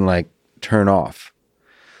that you can like turn off,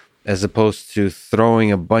 as opposed to throwing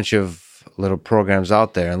a bunch of little programs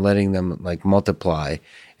out there and letting them like multiply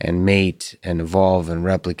and mate and evolve and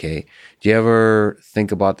replicate. Do you ever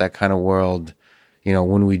think about that kind of world,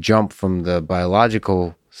 when we jump from the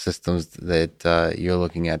biological systems that you're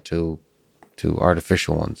looking at to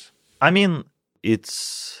artificial ones? I mean,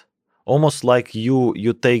 it's almost like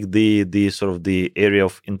you take the sort of the area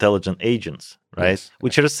of intelligent agents, right? Yes.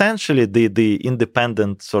 Which are essentially the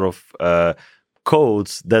independent sort of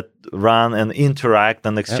codes that run and interact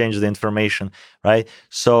and exchange the information, right?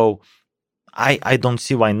 So I don't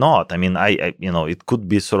see why not. I mean, I it could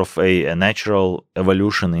be sort of a natural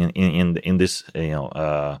evolution in this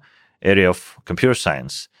area of computer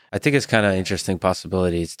science. I think it's kind of an interesting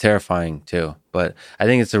possibility. It's terrifying too, but I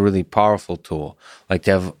think it's a really powerful tool. Like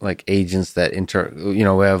to have like agents that we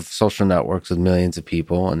have social networks with millions of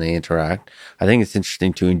people and they interact. I think it's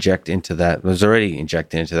interesting to inject into that. There's already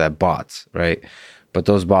injected into that bots, right? But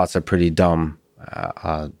those bots are pretty dumb.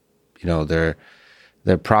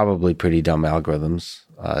 They're probably pretty dumb algorithms.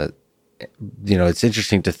 It's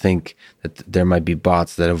interesting to think that there might be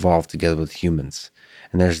bots that evolve together with humans.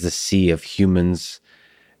 And there's the sea of humans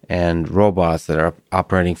and robots that are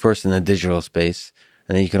operating first in the digital space.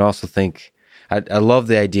 And then you can also think, I love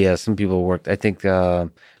the idea. Some people worked, I think at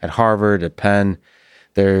Harvard, at Penn,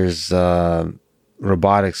 there's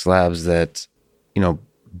robotics labs that,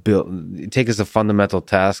 take as a fundamental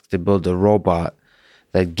task to build a robot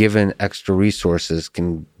that, given extra resources,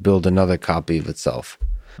 can build another copy of itself,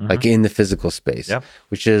 like in the physical space,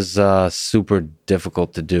 which is super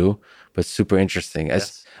difficult to do, but super interesting.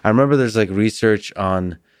 Yes. I remember there's like research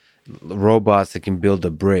on robots that can build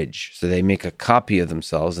a bridge. So they make a copy of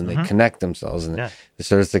themselves and they connect themselves. And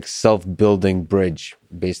so it's like self-building bridge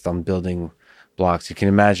based on building blocks. You can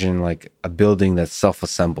imagine like a building that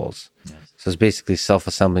self-assembles. Yes. So it's basically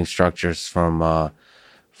self-assembling structures from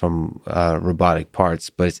robotic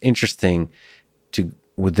parts. But it's interesting to,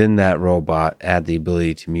 within that robot, add the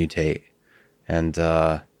ability to mutate and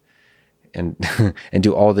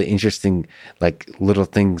do all the interesting like little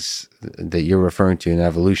things that you're referring to in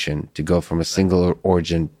evolution, to go from a single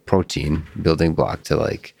origin protein building block to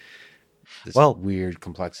like this weird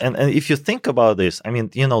complexity. And if you think about this, I mean,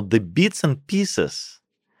 the bits and pieces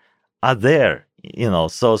are there,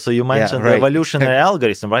 so you mentioned the evolutionary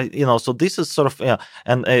algorithm, right? So this is sort of,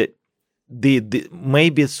 and the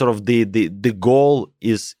maybe sort of the goal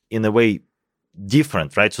is in a way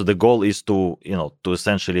different, right? So the goal is to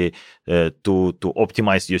essentially to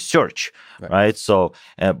optimize your search, right? So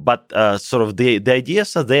but sort of the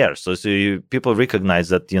ideas are there, so people recognize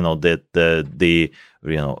that that the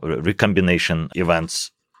recombination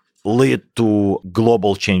events lead to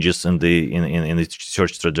global changes in the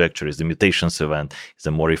search trajectories. The mutations event is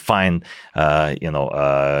a more refined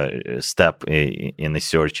step in the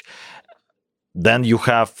search. Then you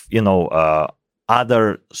have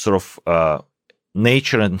other sort of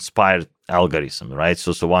nature-inspired algorithm, right?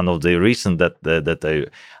 So one of the reasons that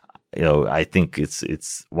I think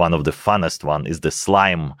it's one of the funnest one is the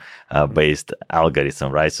slime based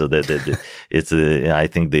algorithm, right? So it's I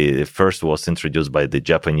think the first was introduced by the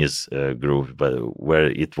Japanese group, but where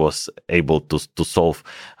it was able to solve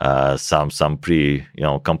some pretty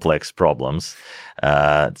complex problems.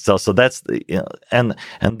 So that's and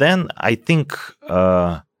then I think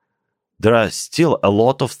there are still a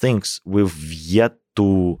lot of things we've yet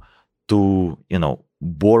to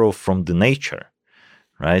borrow from the nature,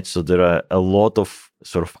 right? So there are a lot of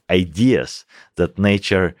sort of ideas that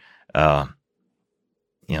nature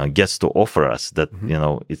gets to offer us, that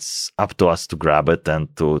it's up to us to grab it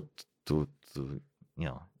and to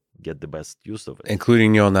get the best use of it,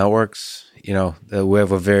 including neural networks. We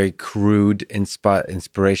have a very crude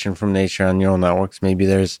inspiration from nature on neural networks. Maybe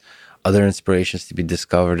there's other inspirations to be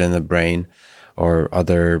discovered in the brain or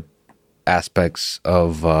other aspects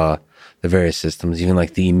of the various systems, even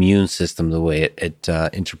like the immune system, the way it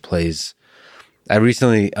interplays. I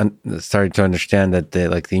recently started to understand that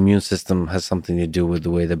the immune system has something to do with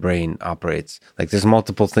the way the brain operates. Like there's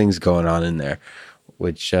multiple things going on in there,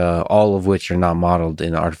 which all of which are not modeled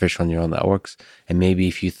in artificial neural networks. And maybe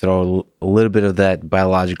if you throw a little bit of that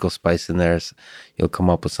biological spice in there, you'll come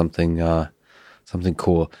up with something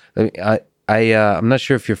cool. I'm not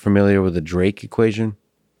sure if you're familiar with the Drake equation.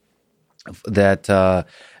 That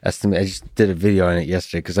estimate, I just did a video on it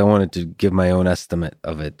yesterday because I wanted to give my own estimate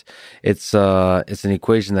of it. It's an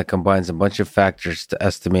equation that combines a bunch of factors to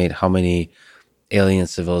estimate how many alien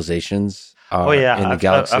civilizations are in the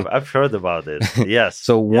galaxy. I've heard about it. Yes.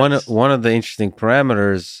 So one of the interesting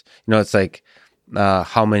parameters, it's like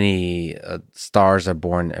how many stars are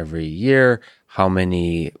born every year, how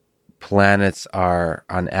many planets are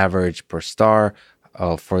on average per star.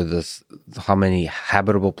 For this, how many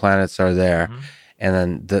habitable planets are there? Mm-hmm. And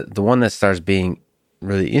then the one that starts being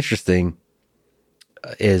really interesting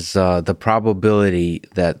is the probability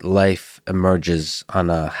that life emerges on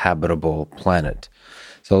a habitable planet.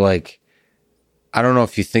 So like, I don't know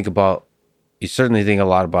if you certainly think a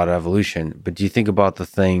lot about evolution, but do you think about the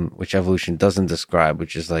thing which evolution doesn't describe,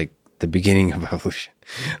 which is like the beginning of evolution,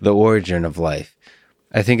 the origin of life?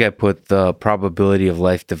 I think I put the probability of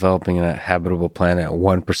life developing in a habitable planet at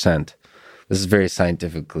 1%. This is very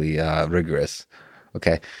scientifically rigorous.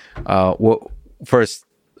 Okay. First,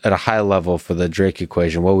 at a high level for the Drake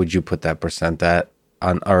equation, what would you put that percent at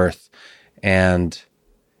on Earth? And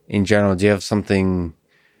in general, do you have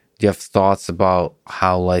thoughts about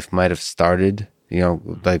how life might have started?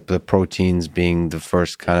 Like the proteins being the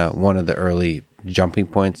first kind of one of the early jumping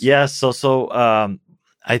points? Yeah. So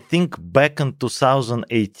I think back in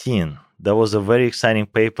 2018, there was a very exciting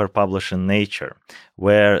paper published in Nature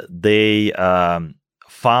where they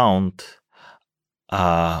found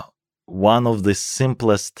one of the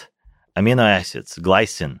simplest amino acids,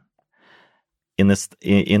 glycine,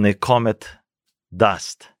 in a comet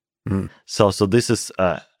dust. Mm. So this is,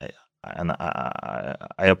 and I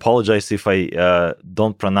apologize if I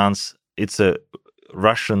don't pronounce. It's a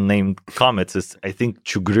Russian named comet. Is I think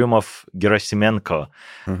Chugrumov-Gerasimenko.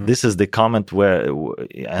 Mm-hmm. This is the comet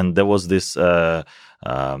and there was this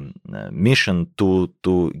mission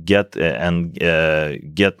to get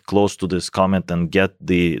get close to this comet and get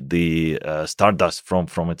the stardust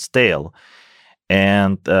from its tail.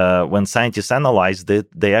 And when scientists analyzed it,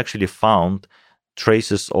 they actually found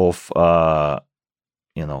traces of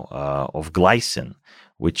glycine,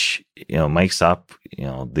 which makes up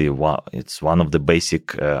it's one of the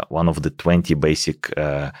 20 basic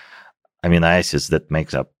amino acids that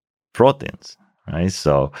makes up proteins, right?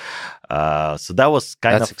 So that was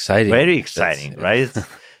kind of exciting. Very exciting, right?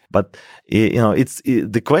 But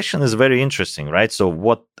the question is very interesting, right? So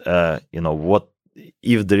what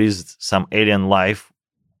if there is some alien life?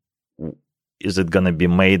 Is it going to be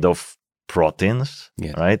made of proteins,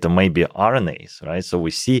 yes, right? Or maybe RNAs, right? So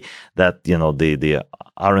we see that, the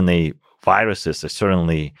RNA viruses are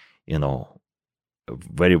certainly,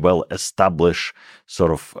 very well established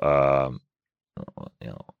sort of,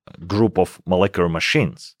 group of molecular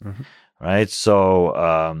machines, mm-hmm, right? So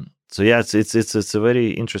yeah, it's a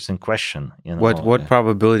very interesting question. What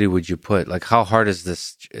probability would you put? Like, how hard is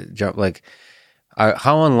this job? Like,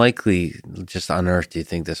 how unlikely just on Earth do you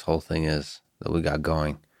think this whole thing is that we got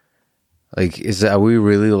going? Like, are we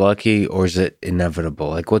really lucky, or is it inevitable?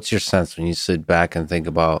 Like, what's your sense when you sit back and think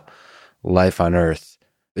about life on Earth?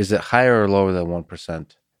 Is it higher or lower than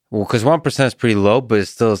 1%? Well, because 1% is pretty low, but it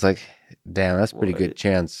still is like, damn, that's a pretty good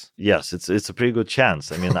chance. Yes, it's a pretty good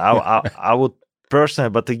chance. I mean, I would personally,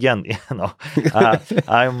 but again,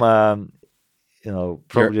 I'm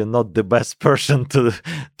probably not the best person to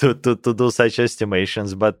do such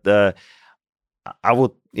estimations, but I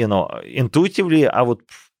would, intuitively, I would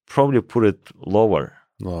probably put it lower.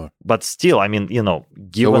 But still, I mean, given...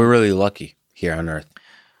 So we're really lucky here on Earth.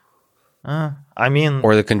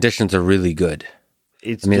 Or the conditions are really good.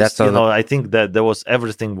 I think that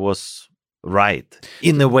everything was right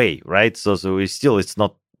in a way, right? So it's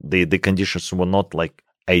not, the conditions were not like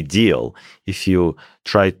ideal if you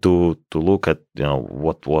try to look at,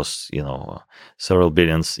 what was, several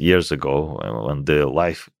billions years ago when the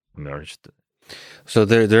life emerged. So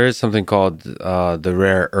there is something called the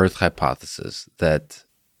rare Earth hypothesis that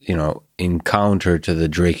in counter to the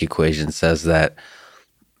Drake equation, says that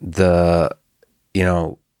the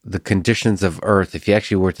conditions of Earth, if you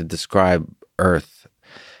actually were to describe Earth,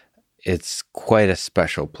 it's quite a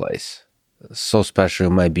special place. So special,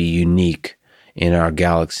 it might be unique in our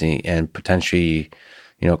galaxy and potentially,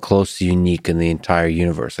 close to unique in the entire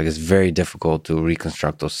universe. Like, it's very difficult to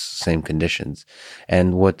reconstruct those same conditions.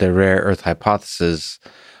 And what the rare Earth hypothesis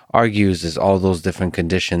argues is all those different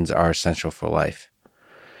conditions are essential for life.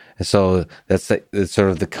 And so that's sort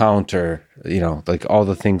of the counter, like all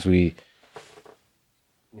the things we,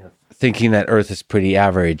 thinking that Earth is pretty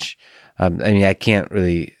average. I can't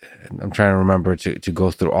really, I'm trying to remember to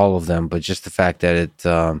go through all of them, but just the fact that it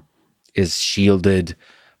is shielded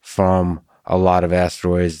from a lot of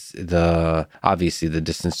asteroids, obviously the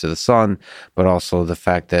distance to the sun, but also the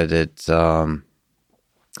fact that it's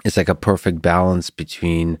like a perfect balance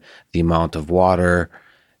between the amount of water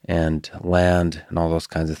and land and all those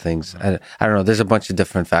kinds of things. I don't know. There's a bunch of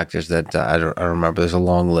different factors that I don't remember. There's a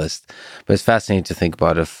long list, but it's fascinating to think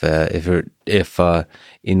about if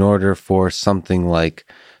in order for something like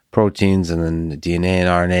proteins and then DNA and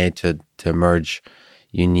RNA to emerge,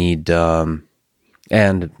 you need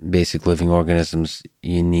and basic living organisms,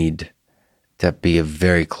 you need to be a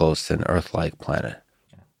very close to an Earth-like planet,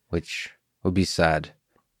 which would be sad.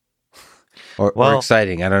 Or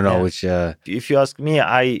exciting. I don't know which. If you ask me,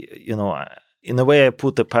 in a way, I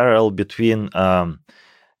put a parallel between,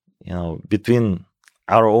 between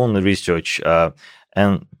our own research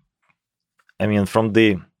and, I mean, from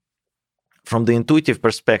the intuitive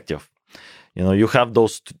perspective, you have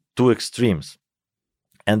those two extremes,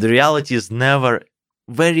 and the reality is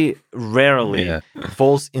very rarely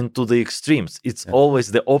falls into the extremes. It's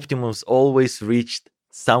always the optimum is always reached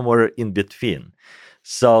somewhere in between.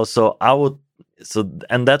 So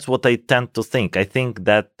and that's what I tend to think. I think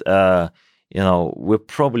that we're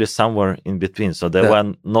probably somewhere in between. So they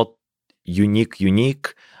were not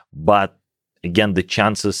unique, but again, the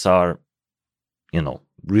chances are,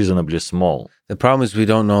 reasonably small. The problem is we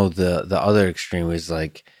don't know the other extreme. Is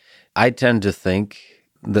like, I tend to think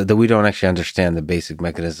that we don't actually understand the basic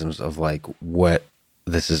mechanisms of like what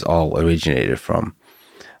this is all originated from.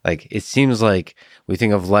 Like, it seems like we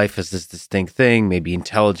think of life as this distinct thing. Maybe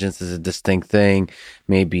intelligence is a distinct thing.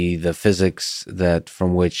 Maybe the physics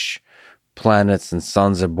from which planets and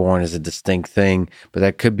suns are born is a distinct thing. But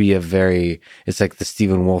that could be it's like the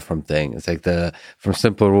Stephen Wolfram thing. It's like from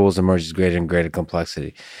simple rules emerges greater and greater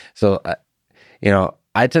complexity. So,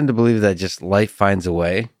 I tend to believe that just life finds a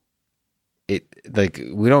way.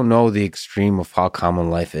 We don't know the extreme of how common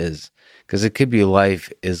life is, because it could be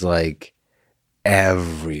life is like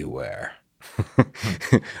everywhere.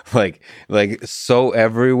 like so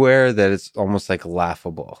everywhere that it's almost like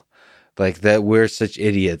laughable, like that we're such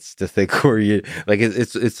idiots to think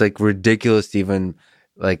it's like ridiculous to even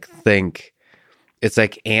like think. It's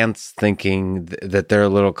like ants thinking that their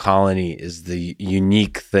little colony is the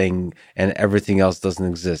unique thing and everything else doesn't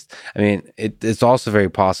exist. I mean, it's also very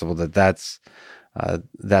possible that that's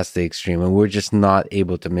the extreme, and we're just not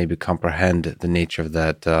able to maybe comprehend the nature of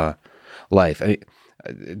that life. I mean,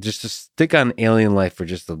 just to stick on alien life for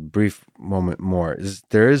just a brief moment more,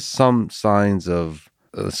 there is some signs of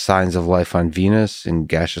life on Venus in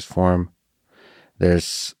gaseous form.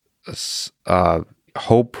 There's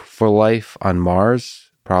hope for life on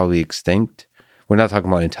Mars, probably extinct. We're not talking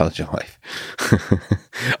about intelligent life,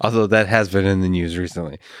 although that has been in the news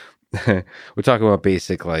recently. We're talking about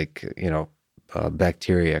basic, like,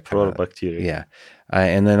 bacteria. Protobacteria. Yeah.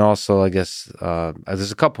 And then also, I guess,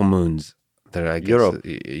 there's a couple moons that I guess. Europe.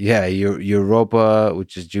 Yeah, Europa,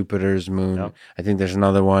 which is Jupiter's moon. Yep. I think there's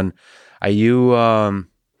another one. Are you,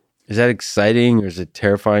 is that exciting or is it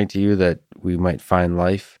terrifying to you that we might find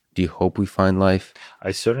life? Do you hope we find life?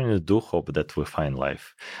 I certainly do hope that we find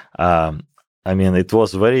life. I mean, it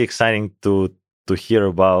was very exciting to hear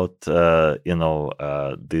about,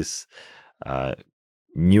 this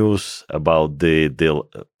news about the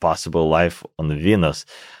possible life on Venus.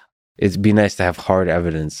 It'd be nice to have hard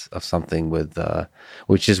evidence of something with,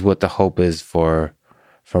 which is what the hope is for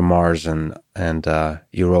Mars and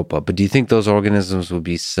Europa. But do you think those organisms would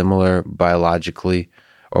be similar biologically,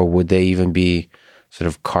 or would they even be sort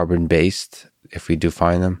of carbon-based if we do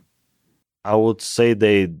find them? I would say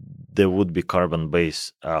they would be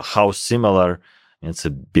carbon-based. How similar? It's a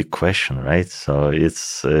big question, right? So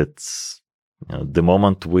it's the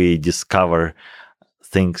moment we discover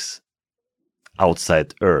things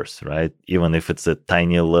outside Earth, right? Even if it's a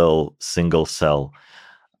tiny little single cell,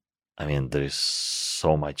 I mean, there is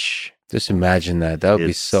so much Just imagine that. That would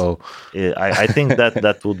be so. I think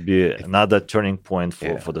that would be another turning point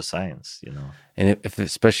for the science, you know. And if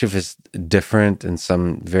especially if it's different in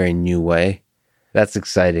some very new way, that's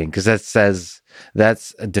exciting because that says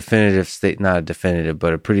that's a definitive not a definitive,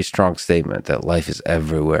 but a pretty strong statement that life is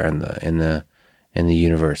everywhere in the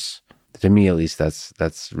universe. To me, at least,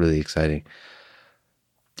 that's really exciting.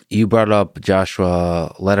 You brought up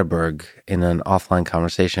Joshua Lederberg in an offline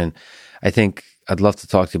conversation. I think I'd love to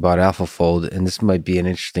talk to you about AlphaFold, and this might be an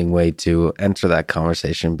interesting way to enter that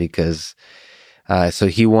conversation because so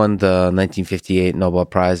he won the 1958 Nobel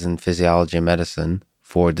Prize in Physiology and Medicine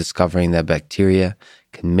for discovering that bacteria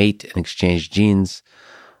can mate and exchange genes,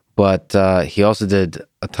 but he also did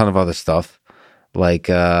a ton of other stuff, like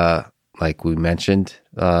we mentioned,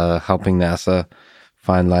 helping NASA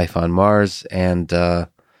find life on Mars and the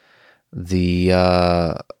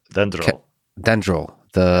Dendrol.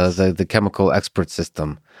 The chemical expert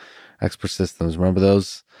systems. Remember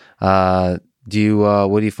those? What do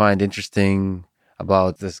you find interesting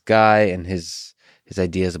about this guy and his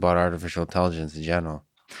ideas about artificial intelligence in general?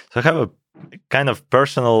 So I have a kind of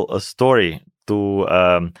personal story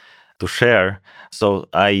to share. So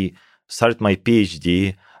I started my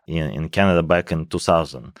PhD in Canada back in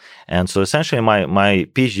 2000. And so essentially my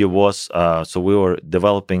PhD was, so we were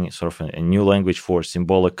developing sort of a new language for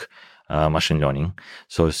symbolic machine learning.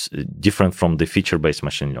 So it's different from the feature-based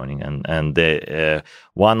machine learning. And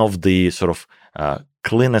one of the sort of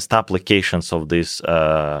cleanest applications of this,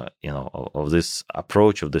 of this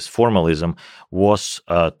approach, of this formalism was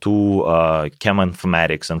to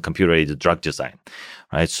cheminformatics and computer-aided drug design.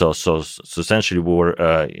 Right. So essentially we were,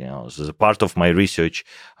 as a part of my research,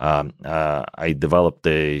 I developed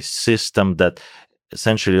a system that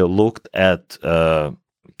essentially looked at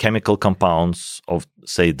chemical compounds of,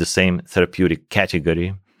 say, the same therapeutic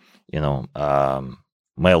category,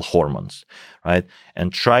 male hormones, right?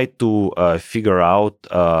 And try to figure out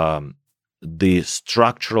the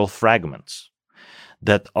structural fragments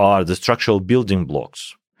that are the structural building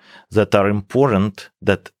blocks that are important,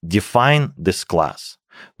 that define this class,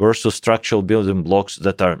 versus structural building blocks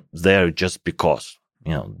that are there just because,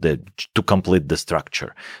 to complete the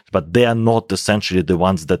structure. But they are not essentially the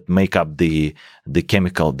ones that make up the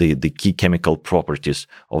key chemical properties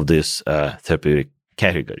of this therapeutic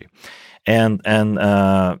category. And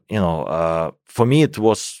for me, it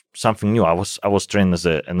was something new. I was trained as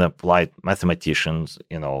an applied mathematician,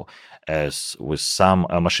 as with some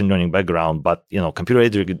machine learning background, but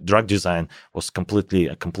computer-aided drug design was a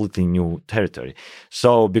completely new territory.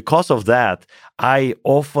 So because of that, I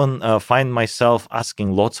often find myself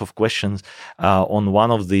asking lots of questions on one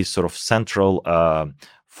of these sort of central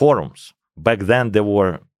forums. Back then, there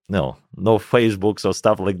were no Facebooks or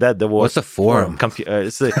stuff like that. There was What's a forum?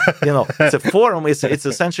 It's a forum. It's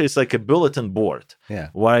essentially like a bulletin board. Yeah.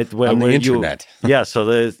 Right. On the internet.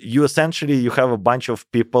 So you essentially have a bunch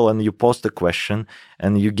of people and you post a question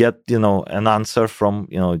and you get an answer from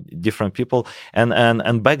different people.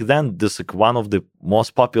 And back then, this one of the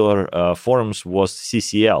most popular forums was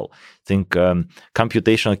CCL. I think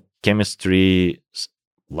computational chemistry.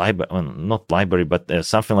 Not library, but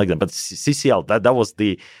something like that. But CCL, that was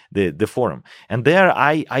the forum, and there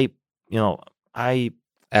I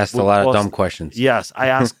asked a lot of dumb questions. Yes, I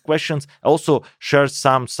asked questions. I also shared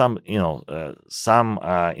some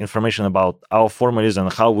information about our formalism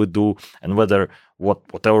and how we do, and whether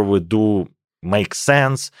whatever we do makes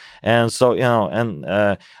sense. And so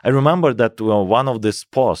I remember that one of these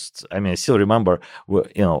posts. I mean, I still remember.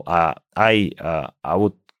 I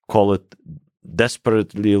would call it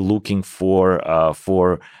desperately looking for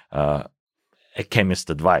a chemist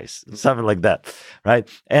advice, something like that, right?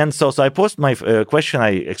 And so I posted my question.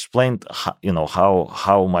 I explained how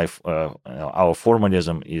my our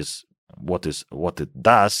formalism is, what it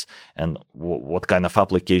does, and what kind of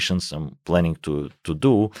applications I'm planning to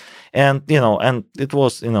do. And and it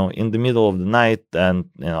was in the middle of the night, and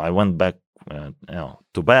I went back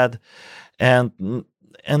to bed, and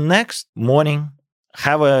next morning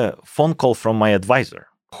have a phone call from my advisor,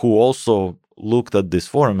 who also looked at this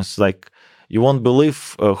forum. It's like, you won't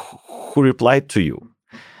believe who replied to you,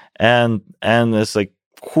 and it's like,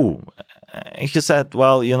 who? And he said,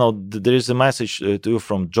 well, there is a message to you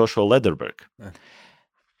from Joshua Lederberg.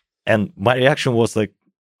 And my reaction was like,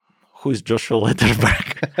 who is Joshua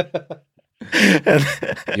Lederberg?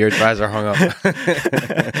 Your advisor hung up.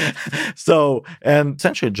 So, and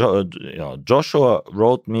essentially, Joshua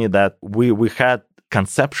wrote me that we had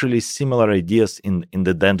conceptually similar ideas in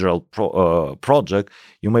the Dendrol project.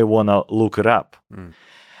 You may want to look it up.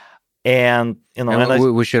 And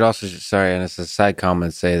we should also, sorry, and it's a side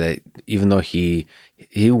comment, say that even though he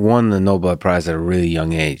he won the Nobel Prize at a really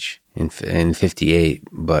young age in 58.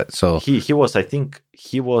 But so he was, I think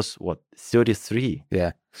he was 33.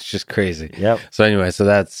 Yeah, it's just crazy. Yeah. So anyway,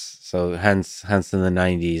 hence in the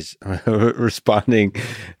 90s, responding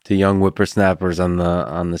to young whippersnappers on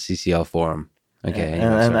the CCL forum. Okay.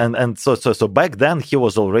 And so back then he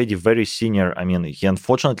was already very senior. I mean, he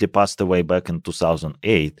unfortunately passed away back in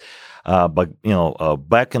 2008. But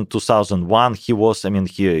back in 2001, he was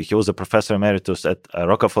a professor emeritus at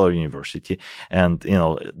Rockefeller University, and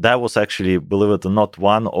that was actually, believe it or not,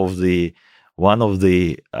 one of the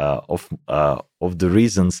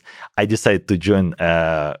reasons I decided to join.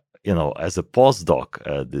 As a postdoc,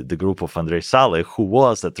 the group of Andrei Saleh, who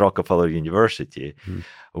was at Rockefeller University,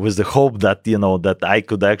 with the hope that that I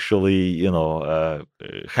could actually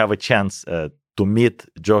have a chance to meet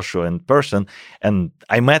Joshua in person, and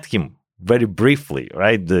I met him very briefly,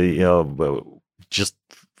 right? Just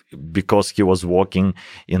because he was walking,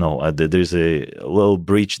 there's a little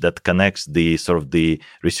bridge that connects the sort of the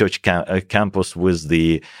research campus with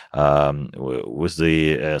the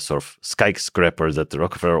sort of skyscraper that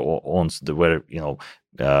Rockefeller owns, where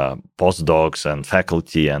postdocs and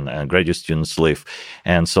faculty and graduate students live.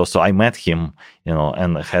 And so I met him,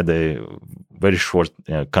 and had a very short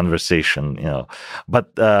conversation,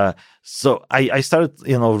 But so I started,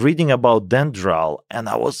 reading about Dendral, and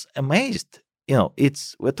I was amazed.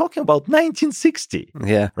 We're talking about 1960.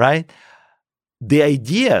 Yeah. Right? The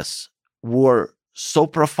ideas were so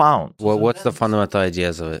profound. Well, what's the fundamental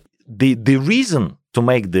ideas of it? The reason to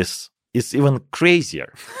make this is even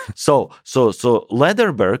crazier. So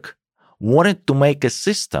Lederberg wanted to make a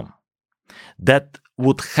system that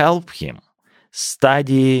would help him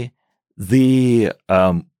study the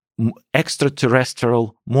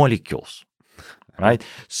extraterrestrial molecules. Right.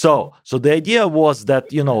 So the idea was that,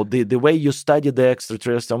 the way you study the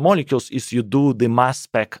extraterrestrial molecules is you do the mass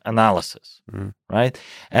spec analysis. Right.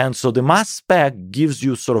 And so the mass spec gives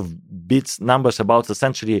you sort of bits, numbers about,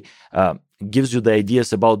 essentially gives you the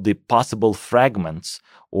ideas about the possible fragments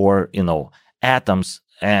or, atoms,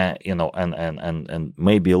 and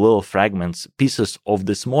maybe little fragments, pieces of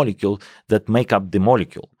this molecule that make up the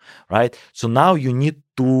molecule. Right. So now you need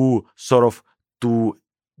to sort of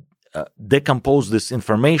decompose this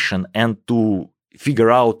information and to figure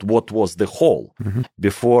out what was the whole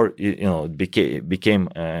before it became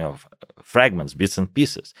fragments, bits and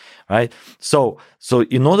pieces, right? So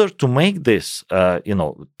in order to make this,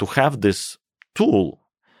 to have this tool,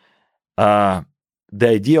 the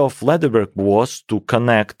idea of Lederberg was to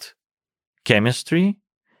connect chemistry,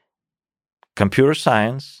 computer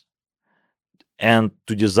science, and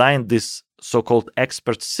to design this so-called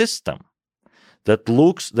expert system that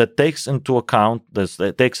takes into account,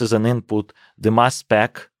 that takes as an input the mass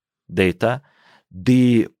spec data,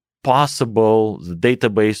 the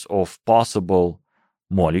database of possible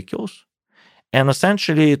molecules, and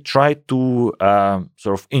essentially try to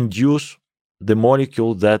sort of induce the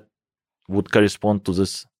molecule that would correspond to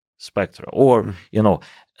this spectra. Or,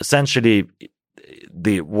 essentially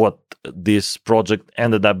what this project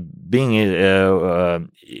ended up being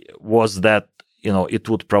was that it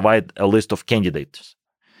would provide a list of candidates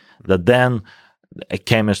that then a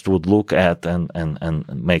chemist would look at and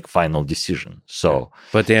make final decision. So,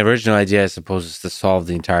 but the original idea, I suppose, is to solve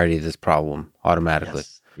the entirety of this problem automatically.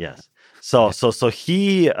 Yes. So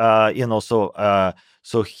he,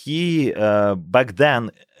 he back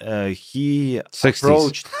then he 60s.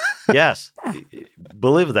 approached. Yes,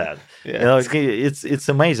 believe that. Yeah. It's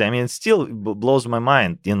amazing. I mean, it still blows my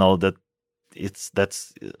mind. That.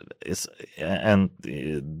 And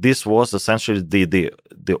this was essentially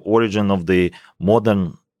the origin of the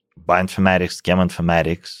modern bioinformatics,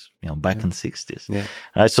 cheminformatics, back in the 60s.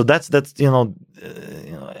 Yeah. So that's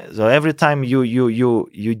so every time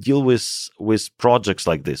you deal with projects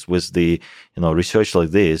like this, with the research like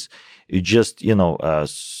this, you just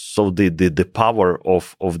so the power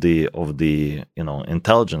of the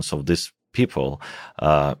intelligence of these people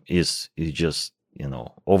is just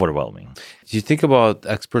overwhelming. Do you think about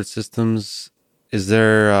expert systems? Is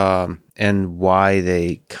there and why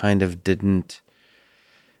they kind of didn't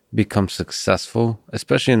become successful,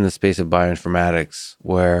 especially in the space of bioinformatics,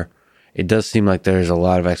 where it does seem like there's a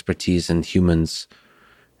lot of expertise in humans,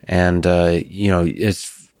 and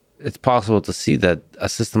it's possible to see that a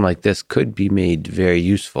system like this could be made very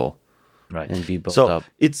useful, right, and be built up.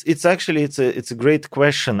 It's actually it's a great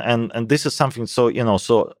question, and this is something.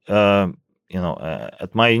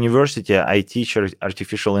 At my university, I teach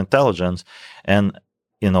artificial intelligence, and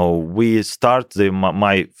we start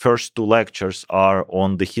my first two lectures are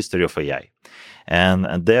on the history of AI,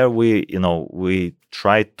 and there we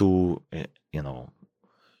try to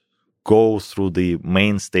go through the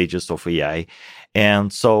main stages of AI.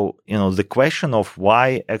 And so, the question of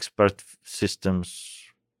why expert systems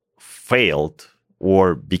failed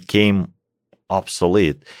or became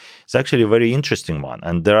obsolete is actually a very interesting one.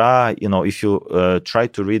 And there are, if you try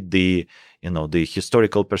to read the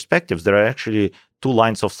historical perspectives, there are actually two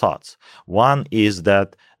lines of thoughts. One is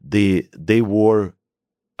that they were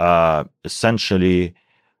essentially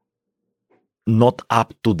not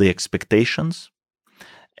up to the expectations,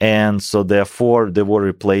 and so therefore they were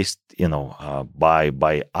replaced,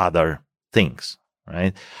 by other things,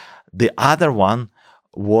 right? The other one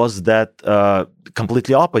was that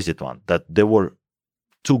completely opposite one, that they were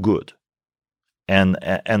too good. And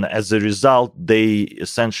as a result, they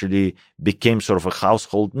essentially became sort of a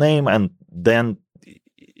household name, and then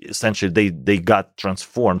essentially they got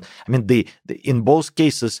transformed. I mean, in both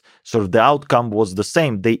cases, sort of the outcome was the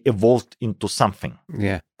same. They evolved into something.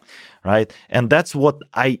 Yeah. Right. And that's what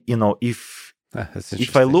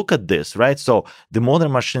if I look at this, right? So the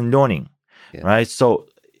modern machine learning, right? So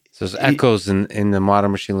there's echoes in the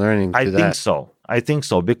modern machine learning. I think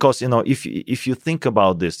so, because if you think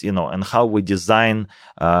about this, and how we design,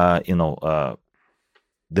 the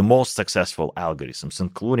most successful algorithms,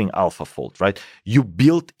 including AlphaFold, right? You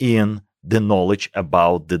build in the knowledge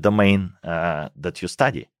about the domain that you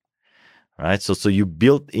study, right? So you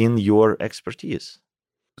build in your expertise.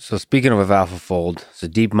 So speaking of AlphaFold, so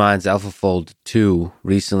DeepMind's AlphaFold 2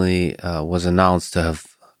 recently was announced to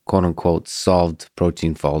have, quote unquote, solved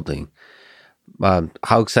protein folding.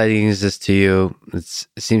 How exciting is this to you? It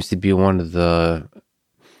seems to be one of the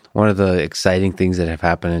exciting things that have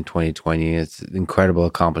happened in 2020. It's an incredible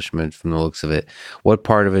accomplishment from the looks of it. What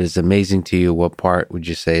part of it is amazing to you? What part would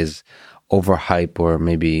you say is overhyped or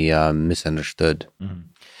maybe misunderstood? Mm-hmm.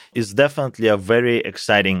 It's definitely a very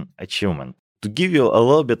exciting achievement. To give you a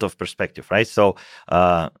little bit of perspective, right? So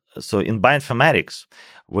in bioinformatics,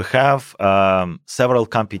 we have several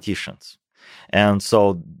competitions. And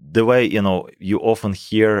so the way, you often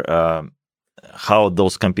hear how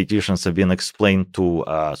those competitions have been explained to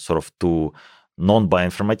to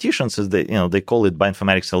non-bioinformaticians is they call it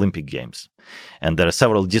bioinformatics Olympic Games. And there are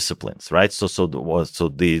several disciplines, right? So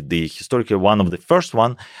the historically one of the first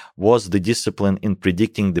one was the discipline in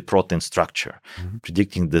predicting the protein structure,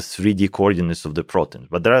 predicting the 3D coordinates of the protein.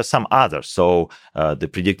 But there are some others. So the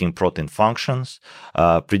predicting protein functions,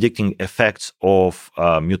 predicting effects of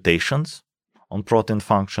mutations on protein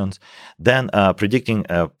functions, then predicting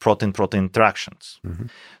protein-protein interactions. Mm-hmm.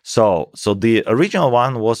 So the original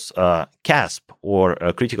one was CASP, or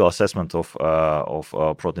critical assessment of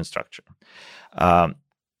protein structure,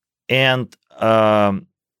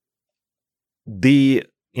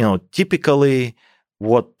 typically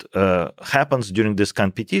what happens during these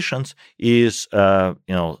competitions is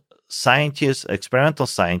experimental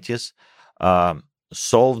scientists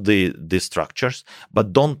solve the structures,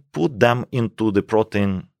 but don't put them into the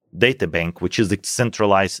protein data bank, which is the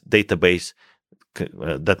centralized database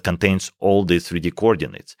that contains all the 3D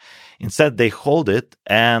coordinates. Instead, they hold it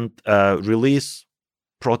and release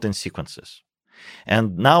protein sequences.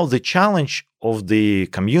 And now the challenge of the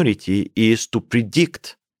community is to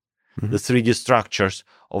predict the 3D structures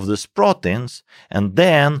of these proteins and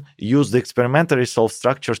then use the experimentally solved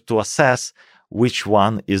structures to assess which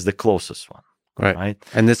one is the closest one. Right.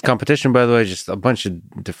 And this competition, by the way, just a bunch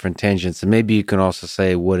of different tangents. And maybe you can also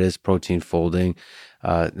say, what is protein folding?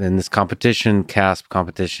 And this competition, CASP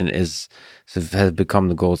competition, has become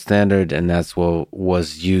the gold standard. And that's what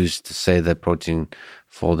was used to say that protein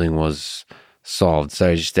folding was solved.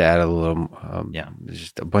 Sorry, just to add a little,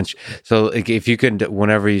 just a bunch. So if you could,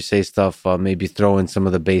 whenever you say stuff, maybe throw in some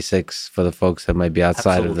of the basics for the folks that might be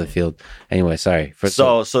outside of the field. Anyway, sorry.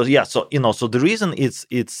 So the reason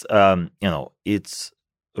it's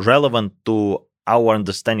relevant to our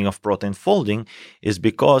understanding of protein folding is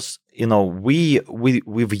because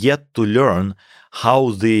we've yet to learn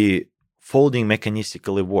how the folding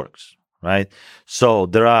mechanistically works, right? So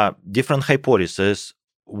there are different hypotheses.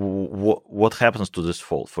 What happens to this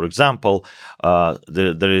fold? For example,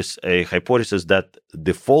 there is a hypothesis that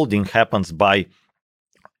the folding happens by,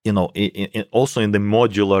 also in the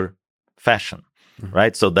modular fashion,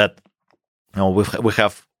 right? So that we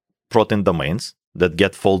have protein domains that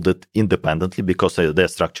get folded independently because their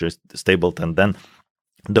structure is stable, and then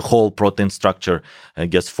the whole protein structure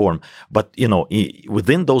gets formed. But,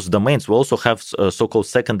 within those domains, we also have so-called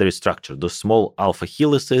secondary structure, the small alpha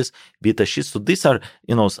helices, beta sheets. So these are,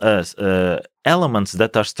 elements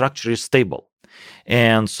that are structurally stable.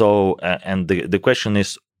 And so, and the question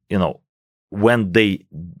is, when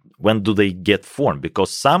when do they get formed?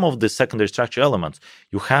 Because some of the secondary structure elements,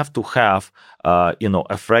 you have to have,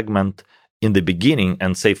 a fragment in the beginning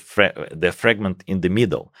and say the fragment in the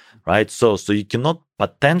middle, right? So you cannot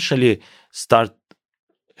potentially start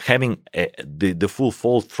having the full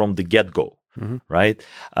fold from the get-go, right?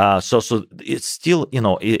 So it's still,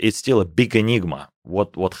 it's still a big enigma.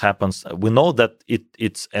 What happens? We know that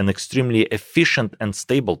it's an extremely efficient and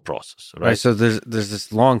stable process, right? So there's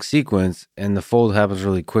this long sequence, and the fold happens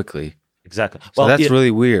really quickly. Exactly. So that's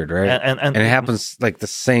really weird, right? And it happens like the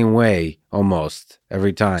same way almost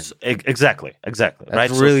every time. Exactly. That's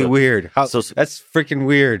right. really weird. That's freaking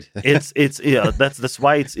weird. That's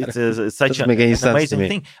why it's such an amazing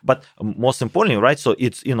thing. But most importantly, right? So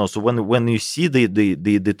it's so when you see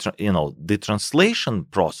the translation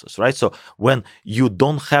process, right? So when you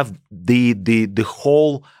don't have the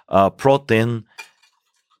whole protein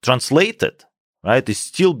translated. Right, it's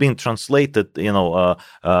still being translated. Getting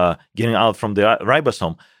out from the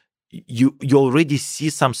ribosome, you already see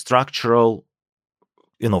some structural,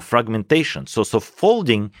 fragmentation. So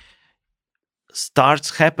folding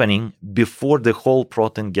starts happening before the whole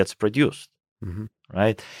protein gets produced.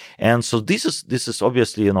 Right, and so this is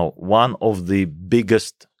obviously one of the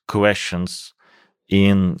biggest questions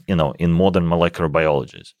in modern molecular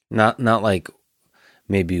biology. Not like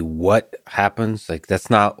maybe what happens. Like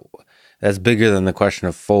that's bigger than the question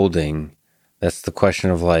of folding. That's the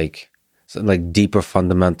question of like deeper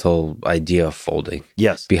fundamental idea of folding.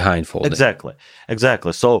 Yes. Behind folding. Exactly.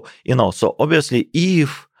 So, so obviously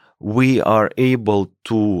if we are able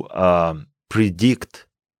to predict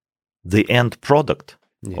the end product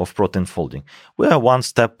of protein folding, we are one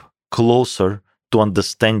step closer to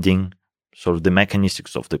understanding sort of the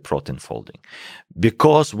mechanics of the protein folding,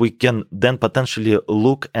 because we can then potentially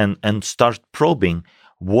look and start probing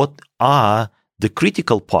what are the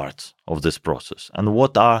critical parts of this process and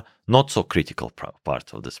what are not so critical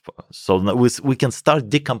parts of this process. So we can start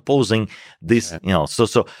decomposing this,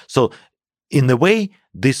 So in a way,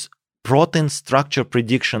 this protein structure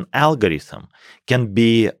prediction algorithm can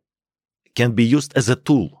be used as a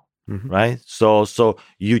tool, right? So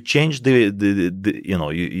you change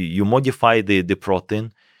you modify the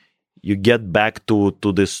protein, you get back to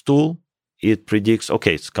this tool. It predicts,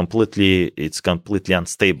 okay, it's completely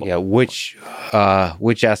unstable. Yeah, which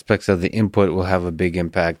aspects of the input will have a big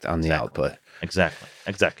impact on the output.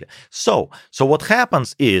 Exactly. So what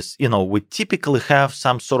happens is, we typically have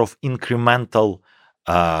some sort of incremental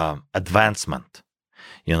advancement.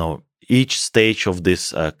 Each stage of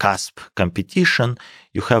this CASP competition,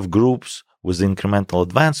 you have groups with incremental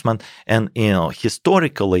advancement, and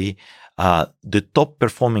historically, the top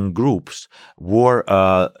performing groups were,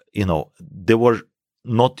 they were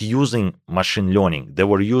not using machine learning. They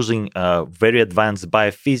were using very advanced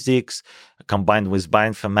biophysics combined with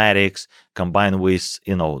bioinformatics, combined with,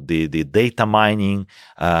 the data mining.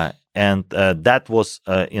 And that was,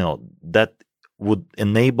 that would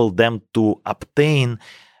enable them to obtain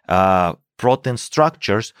protein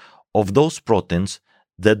structures of those proteins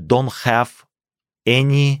that don't have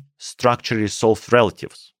any structurally solved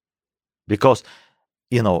relatives. Because,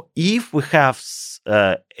 if we have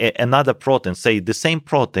another protein, say the same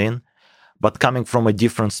protein, but coming from a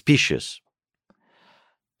different species,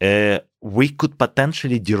 we could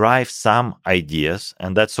potentially derive some ideas,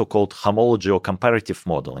 and that's so-called homology or comparative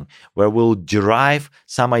modeling, where we'll derive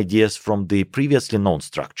some ideas from the previously known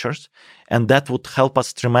structures, and that would help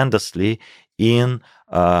us tremendously in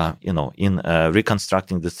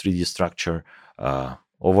reconstructing the 3D structure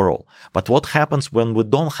overall. But what happens when we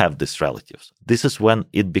don't have these relatives? This is when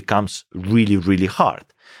it becomes really, really hard,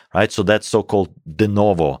 right? So that's so-called de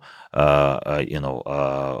novo, de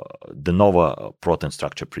novo protein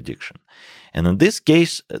structure prediction. And in this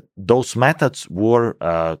case, those methods were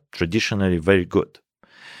traditionally very good.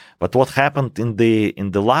 But what happened in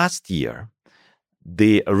the last year,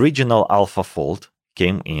 the original AlphaFold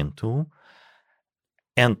came into,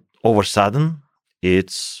 and over a sudden,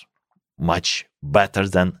 it's much better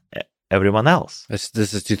than everyone else.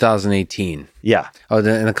 This is 2018. Yeah. Oh,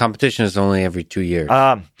 and the competition is only every 2 years.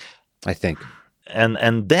 I think.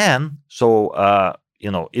 And then, so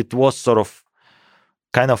it was sort of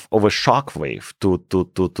kind of a shockwave to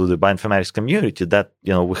the bioinformatics community that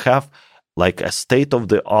we have like a state of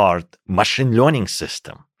the art machine learning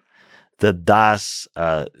system that does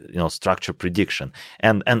structure prediction,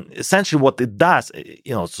 and essentially what it does,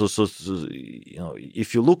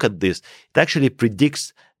 if you look at this, it actually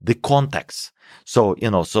predicts the context. So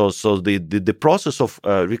the process of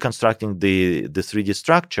reconstructing the 3D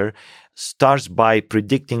structure starts by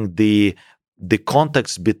predicting the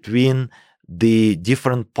context between the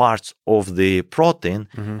different parts of the protein,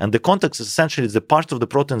 and the context is essentially the parts of the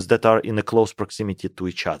proteins that are in a close proximity to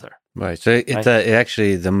each other. Right. So it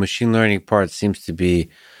actually, the machine learning part seems to be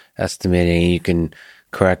estimating, you can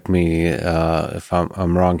correct me if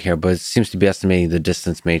I'm wrong here, but it seems to be estimating the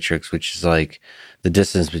distance matrix, which is like the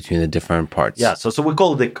distance between the different parts. Yeah, so we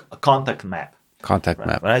call it the contact map.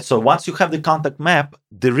 Map. Right. So once you have the contact map,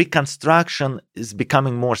 the reconstruction is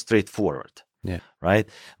becoming more straightforward. Yeah. Right.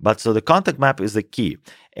 But so the contact map is the key.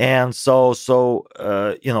 And so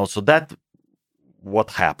that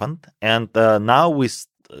what happened. And now we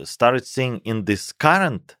started seeing in this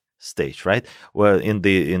current stage, right? Well, in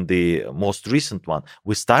the most recent one,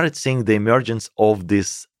 we started seeing the emergence of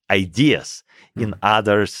these ideas in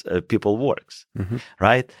others people works,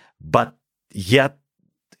 right? But yet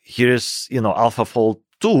here's AlphaFold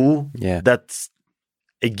 2 that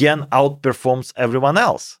again outperforms everyone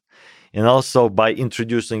else. So by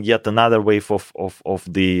introducing yet another wave of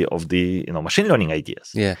the machine learning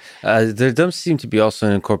ideas. Yeah, there does seem to be also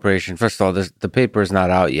an incorporation. First of all, the paper is not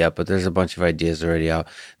out yet, but there's a bunch of ideas already out.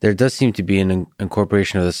 There does seem to be an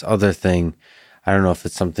incorporation of this other thing. I don't know if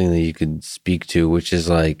it's something that you could speak to, which is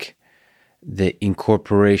like the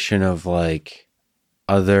incorporation of like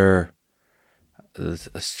other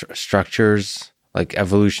structures, like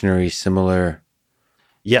evolutionary similar.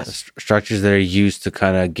 Yes, structures that are used to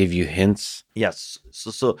kind of give you hints. Yes,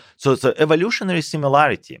 so the evolutionary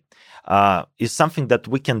similarity is something that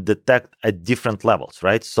we can detect at different levels,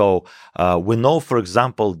 right? So we know, for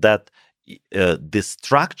example, that the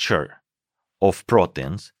structure of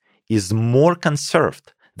proteins is more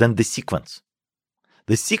conserved than the sequence.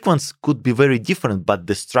 The sequence could be very different, but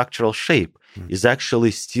the structural shape is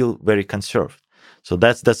actually still very conserved. So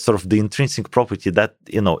that's sort of the intrinsic property that,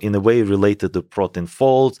 in a way related to protein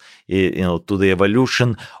folds, to the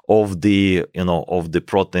evolution of the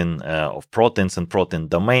protein, of proteins and protein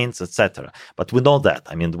domains, etc. But we know that.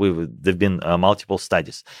 I mean, there've been multiple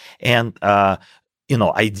studies. And,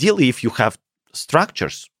 ideally, if you have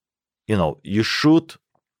structures, you should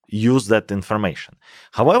use that information.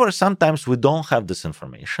 However, sometimes we don't have this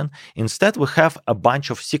information. Instead, we have a bunch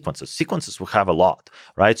of sequences. Sequences we have a lot,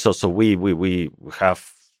 right? So we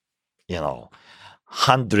have,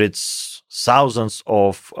 hundreds, thousands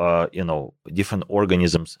of, different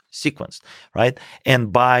organisms sequenced, right?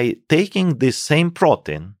 And by taking the same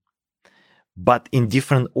protein, but in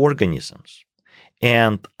different organisms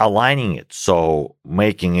and aligning it, so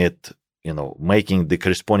making the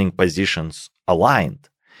corresponding positions aligned,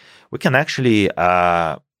 we can actually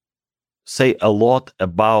say a lot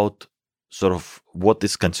about sort of what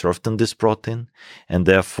is conserved in this protein, and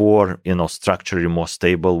therefore, structurally more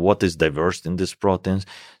stable, what is diverse in these proteins.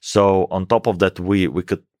 So on top of that, we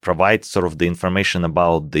could provide sort of the information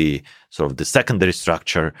about the sort of the secondary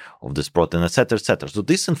structure of this protein, et cetera, et cetera. So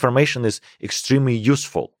this information is extremely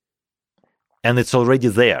useful. And it's already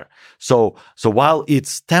there. So while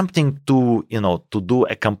it's tempting to do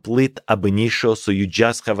a complete ab initio, so you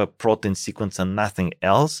just have a protein sequence and nothing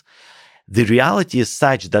else, the reality is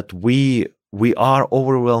such that we are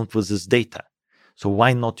overwhelmed with this data. So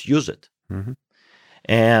why not use it?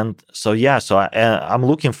 And so I'm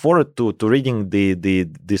looking forward to reading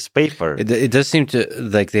this paper. It does seem to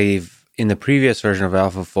like they've in the previous version of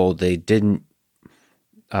AlphaFold they didn't.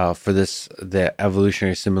 For the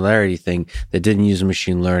evolutionary similarity thing, they didn't use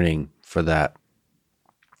machine learning for that.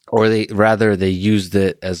 Or they used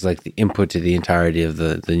it as like the input to the entirety of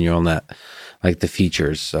the neural net, like the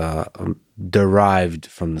features derived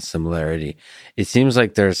from the similarity. It seems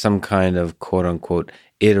like there's some kind of quote unquote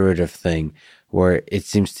iterative thing where it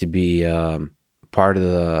seems to be part of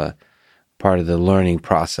the learning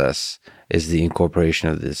process is the incorporation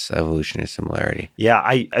of this evolutionary similarity. Yeah,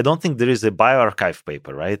 I don't think there is a bioRxiv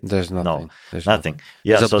paper, right? There's nothing. No, there's nothing.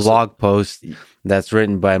 Yeah, there's a blog post that's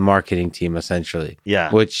written by a marketing team, essentially.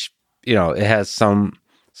 Yeah. Which, it has some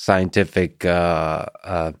scientific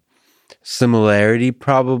similarity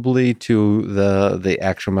probably to the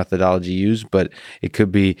actual methodology used, but it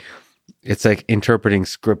could be, it's like interpreting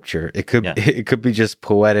scripture. It could be just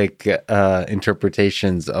poetic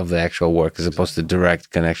interpretations of the actual work as opposed to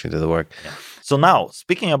direct connection to the work. Yeah. So now,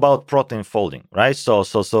 speaking about protein folding, right? So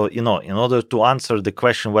in order to answer the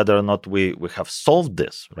question whether or not we have solved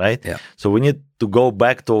this, right? Yeah. So we need to go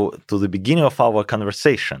back to the beginning of our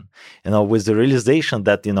conversation, with the realization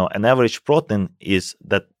that an average protein is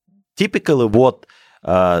that typically what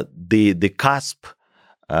the cusp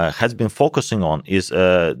has been focusing on is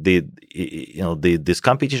this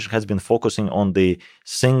competition has been focusing on the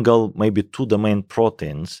single, maybe 2-domain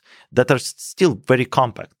proteins that are still very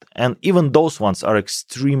compact, and even those ones are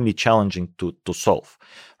extremely challenging to solve,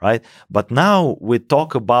 right? But now we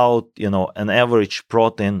talk about an average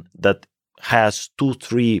protein that has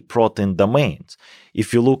 2-3 protein domains.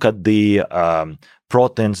 If you look at the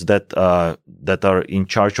proteins that are in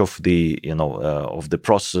charge of the of the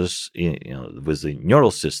process with the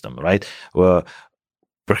neural system, right?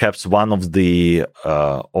 Perhaps one of the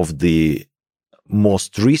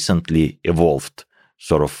most recently evolved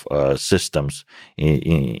sort of systems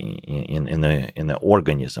in an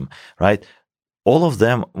organism, right? All of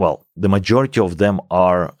them, well, the majority of them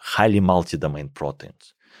are highly multi-domain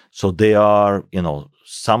proteins. So they are,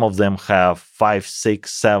 some of them have 5,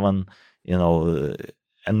 6, 7,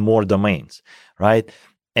 and more domains, right?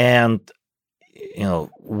 And,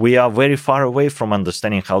 we are very far away from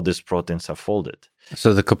understanding how these proteins are folded.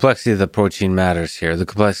 So the complexity of the protein matters here. The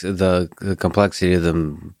complexity of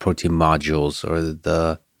the protein modules or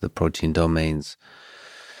the protein domains.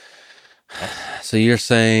 So you're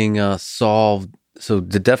saying solved. So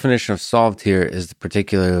the definition of solved here is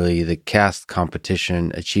particularly the CAST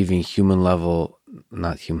competition, achieving experimental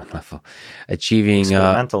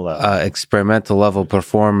level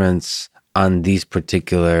performance on these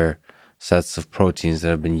particular sets of proteins that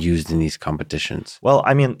have been used in these competitions. Well,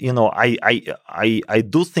 I mean, I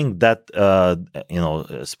do think that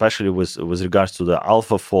especially with regards to the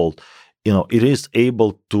AlphaFold, it is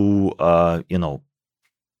able to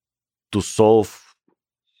to solve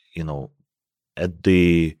at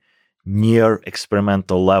the near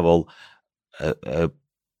experimental level a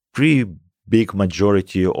pretty big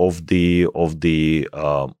majority of the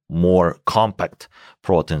more compact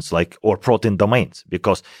proteins, or protein domains,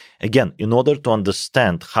 because again, in order to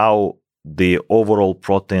understand how the overall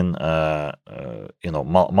protein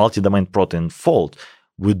multi-domain protein folds,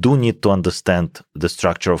 we do need to understand the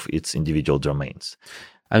structure of its individual domains.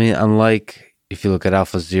 I mean, unlike if you look at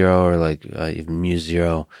AlphaZero or even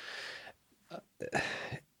Mu0,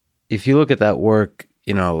 if you look at that work,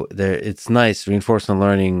 it's nice. Reinforcement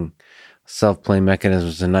learning, self-play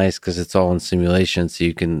mechanisms are nice because it's all in simulation, so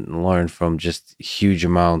you can learn from just huge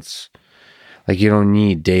amounts. You don't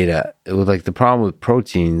need data. The problem with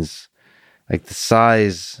proteins, the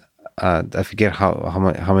size, I forget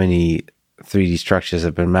how many 3D structures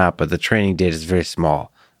have been mapped, but the training data is very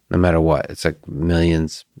small, no matter what. It's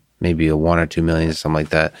millions, maybe 1 or 2 million, something like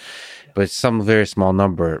that. But it's some very small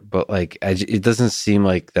number. But it doesn't seem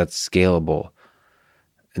like that's scalable.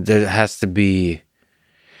 There has to be,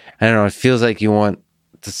 I don't know, it feels like you want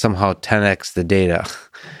to somehow 10x the data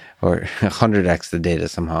or 100x the data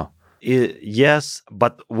somehow. Yes,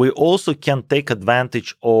 but we also can take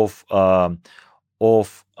advantage of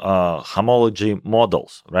homology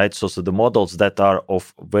models, right? So the models that are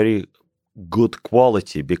of very good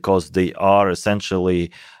quality because they are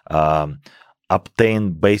essentially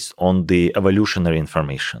obtained based on the evolutionary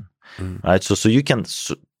information, right? So you can,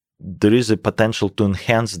 there is a potential to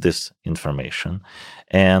enhance this information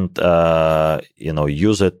and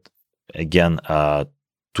use it again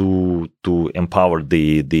to empower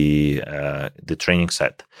the training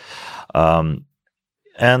set. And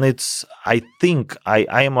I think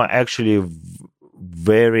I am actually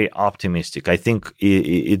very optimistic. I think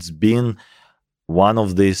it's been one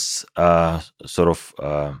of these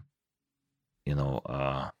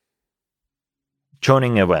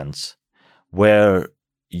churning events where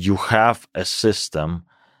you have a system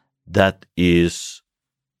that is,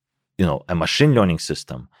 a machine learning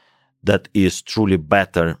system that is truly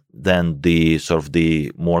better than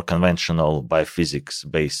the more conventional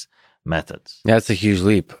biophysics-based methods. That's a huge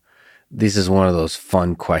leap. This is one of those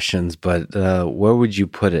fun questions, but where would you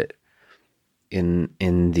put it in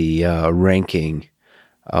the ranking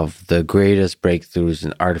of the greatest breakthroughs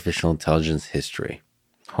in artificial intelligence history?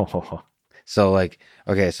 So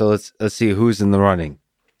okay, so let's see who's in the running.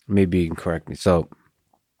 Maybe you can correct me. So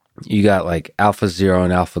you got AlphaZero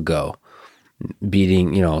and AlphaGo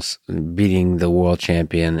beating the world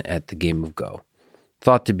champion at the game of Go.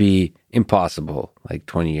 Thought to be impossible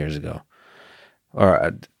 20 years ago. Or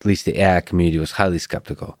at least the AI community was highly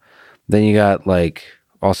skeptical. Then you got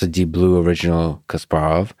also Deep Blue original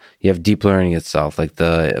Kasparov. You have deep learning itself,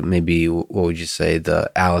 maybe what would you say,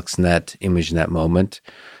 the AlexNet, ImageNet moment.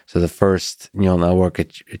 So the first neural network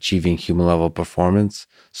achieving human level performance,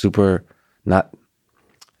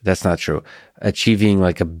 that's not true. Achieving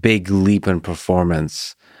a big leap in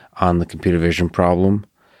performance on the computer vision problem.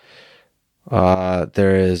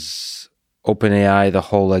 There is OpenAI, the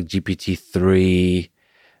whole GPT-3,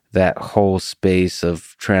 that whole space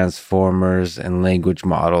of transformers and language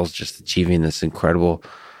models just achieving this incredible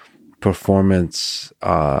performance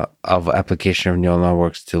of application of neural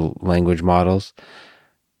networks to language models.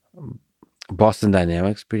 Boston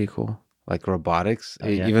Dynamics, pretty cool. Like robotics,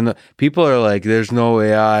 even though people are like, "There's no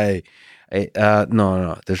AI."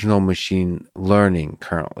 No, there's no machine learning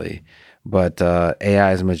currently, but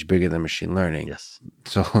AI is much bigger than machine learning. Yes.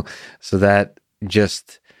 So that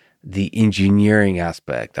just the engineering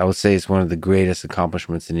aspect, I would say, is one of the greatest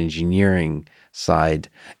accomplishments in engineering side.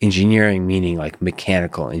 Engineering meaning like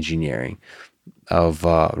mechanical engineering of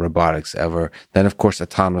robotics ever. Then, of course,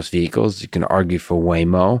 autonomous vehicles. You can argue for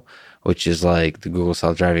Waymo, which is like the Google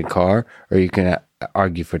self-driving car, or you can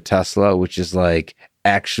argue for Tesla, which is like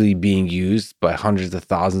actually being used by hundreds of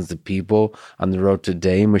thousands of people on the road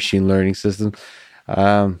today, machine learning system.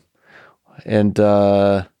 I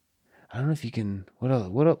don't know if you can.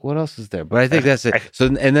 What else is there? But I think that's it. So,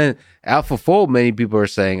 and then AlphaFold, many people are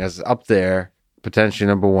saying is up there, potentially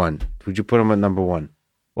number one. Would you put them at number one?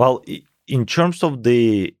 Well, in terms of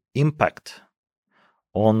the impact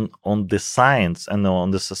on the science and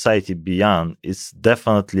on the society beyond, it's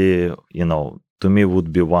definitely, to me,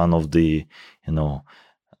 would be one of the,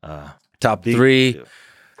 top three.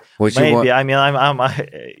 Maybe. I mean,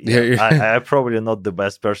 I'm probably not the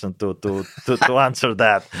best person to answer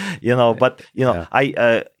that, But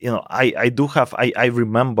I do have. I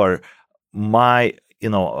remember my,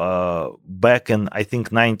 back in, I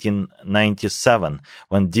think, 1997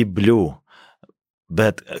 when Deep Blue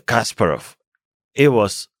bet Kasparov. It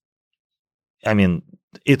was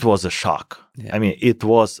a shock. Yeah. I mean, it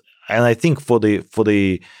was, and I think for the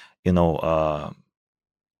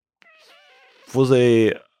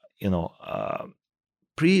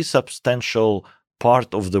pretty substantial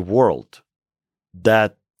part of the world,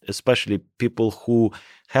 that especially people who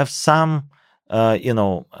have some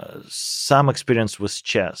experience with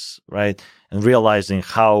chess, right, and realizing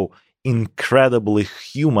how incredibly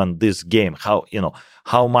human this game, how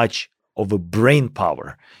much of a brain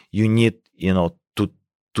power you need,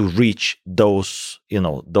 to reach those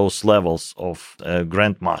levels of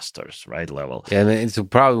grandmasters, right, level. Yeah, and it's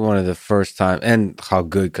probably one of the first time, and how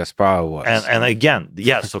good Kasparov was. And again,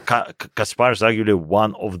 so Kasparov is arguably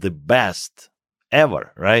one of the best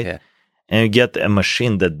ever, right? Yeah. And you get a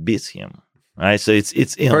machine that beats him, right? So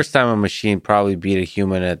it's first time a machine probably beat a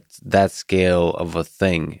human at that scale of a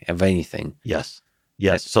thing, of anything. Yes.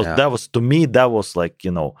 So that was, to me, that was like,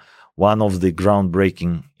 one of the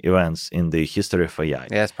groundbreaking events in the history of AI. Yeah,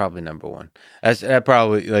 that's probably number one. That's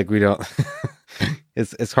probably, like, we don't.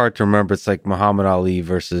 It's hard to remember. It's like Muhammad Ali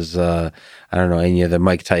versus I don't know, any other,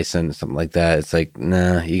 Mike Tyson, something like that. It's like,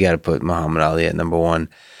 nah, you got to put Muhammad Ali at number one.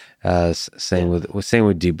 Same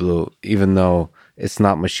with Deep Blue, even though it's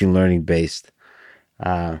not machine learning based.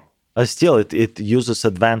 Still, it uses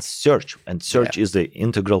advanced search, and search is the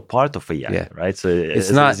integral part of AI, right? So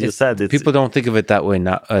people don't think of it that way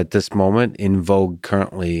now at this moment. In vogue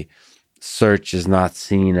currently, search is not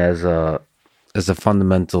seen as a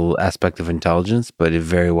fundamental aspect of intelligence, but it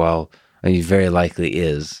very likely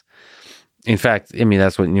is. In fact,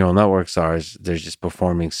 that's what neural networks are. Is they're just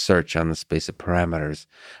performing search on the space of parameters,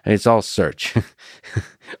 and it's all search.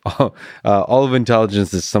 all of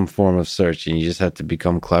intelligence is some form of search, and you just have to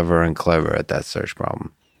become clever and clever at that search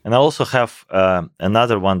problem. And I also have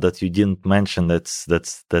another one that you didn't mention. That's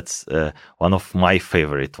one of my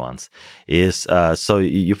favorite ones. Is so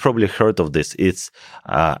you probably heard of this. It's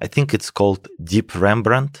I think it's called Deep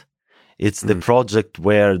Rembrandt. It's the project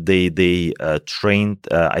where they trained.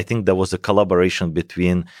 I think there was a collaboration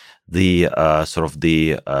between the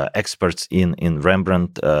experts in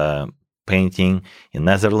Rembrandt painting in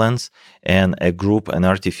Netherlands and an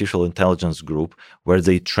artificial intelligence group, where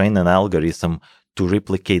they train an algorithm to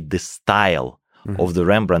replicate the style of the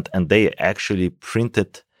Rembrandt, and they actually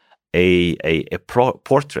printed a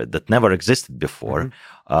portrait that never existed before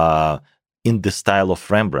in the style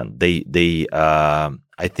of Rembrandt. They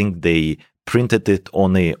I think they printed it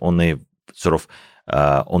on a sort of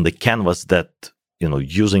on the canvas that,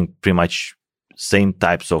 using pretty much same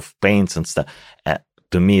types of paints and stuff.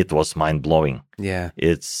 To me, it was mind blowing. Yeah,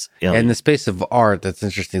 it's in the space of art. That's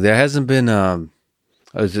interesting. There hasn't been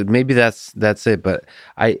maybe that's it, but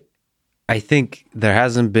I think there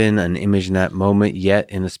hasn't been an ImageNet moment yet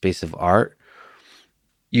in the space of art.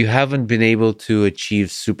 You haven't been able to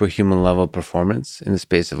achieve superhuman level performance in the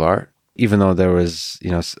space of art. Even though there was,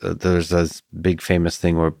 there's this big famous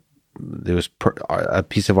thing where there was a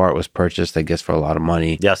piece of art was purchased, I guess, for a lot of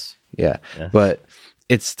money. Yes. Yeah. But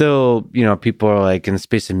it's still, people are like, in the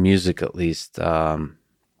space of music, at least,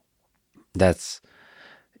 that's,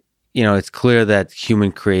 it's clear that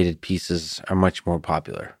human created pieces are much more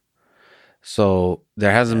popular. So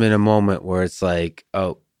there hasn't been a moment where it's like,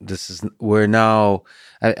 oh, we're now,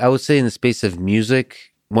 I would say in the space of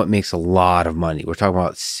music, what makes a lot of money, we're talking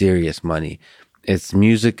about serious money. It's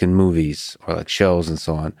music and movies or like shows and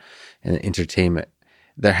so on and entertainment.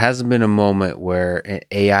 There hasn't been a moment where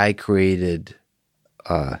AI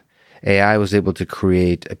was able to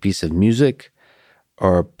create a piece of music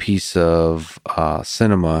or a piece of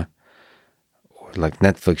cinema or like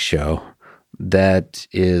Netflix show that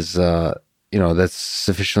is, that's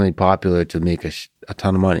sufficiently popular to make a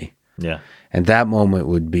ton of money. Yeah. And that moment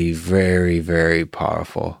would be very, very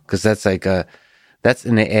powerful because that's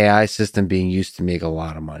an AI system being used to make a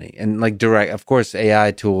lot of money. And like of course,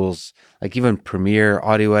 AI tools, like even Premiere,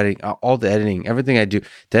 audio editing, all the editing, everything I do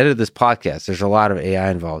to edit this podcast, there's a lot of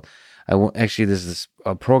AI involved. There's this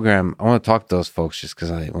program, I want to talk to those folks just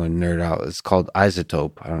because I want to nerd out. It's called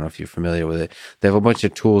iZotope. I don't know if you're familiar with it. They have a bunch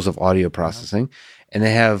of tools of audio processing and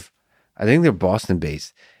they have, I think they're Boston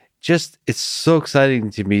based. Just, it's so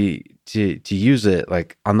exciting to me to use it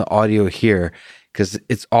like on the audio here because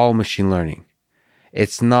it's all machine learning.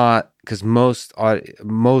 It's not, because most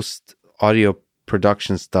audio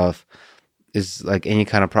production stuff is like any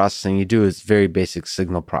kind of processing you do is very basic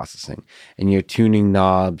signal processing and you're tuning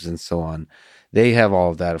knobs and so on. They have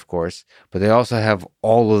all of that, of course, but they also have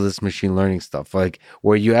all of this machine learning stuff, like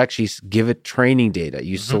where you actually give it training data.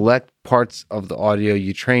 You select parts of the audio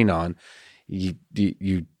you train on, you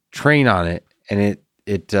train on it, and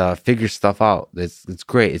it figures stuff out. It's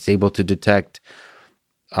great. It's able to detect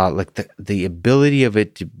like the ability of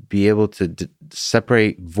it to be able to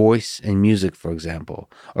separate voice and music, for example,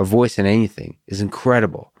 or voice and anything is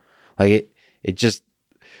incredible. Like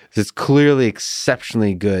it's clearly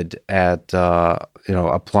exceptionally good at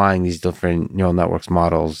applying these different neural networks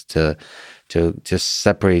models to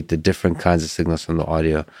separate the different kinds of signals from the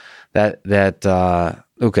audio.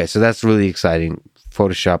 Okay, so that's really exciting.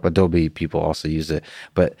 Photoshop, Adobe people also use it,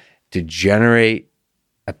 but to generate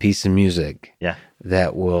a piece of music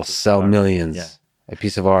that will sell millions, a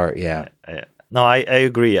piece of art, No, I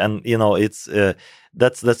agree, and it's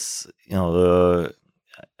that's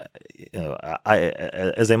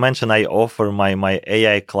as I mentioned, I offer my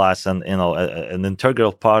AI class, and an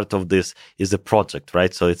integral part of this is a project,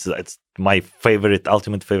 right? So it's my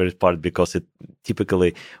ultimate favorite part because it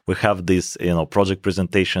typically we have these project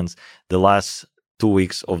presentations. The last 2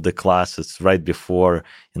 weeks of the class, it's right before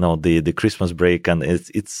the Christmas break, and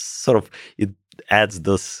it's sort of, it adds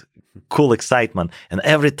this cool excitement. And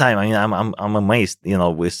every time, I'm amazed,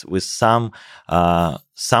 with some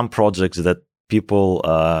projects that people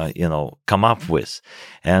come up with,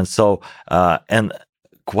 and so and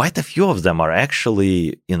quite a few of them are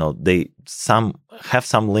actually some have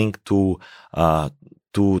some link to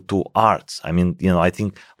arts. I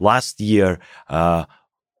think last year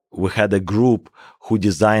we had a group who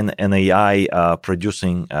designed an AI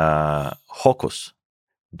producing hokkus,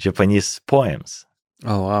 Japanese poems.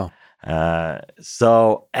 Oh wow!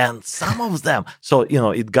 And some of them,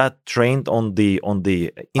 it got trained on the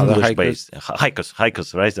English based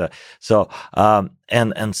haikus, right?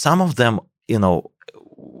 And some of them,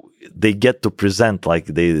 they get to present like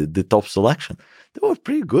the top selection. They were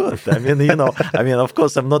pretty good. Of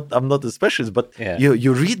course, I'm not a specialist, but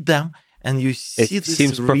you read them and you see it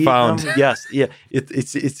seems profound. Yes, it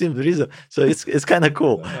seems reasonable. So it's kind of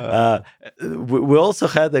cool. We also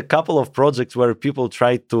had a couple of projects where people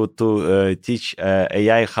tried to teach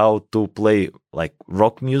AI how to play like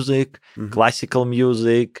rock music, classical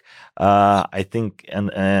music, I think,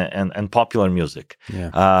 and popular music.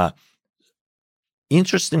 Yeah.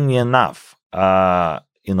 Interestingly enough,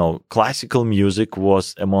 classical music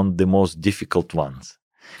was among the most difficult ones.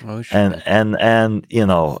 Oh, sure. And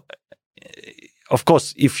of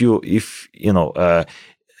course, if you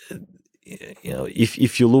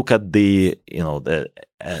look at the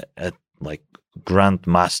like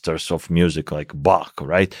grandmasters of music like Bach,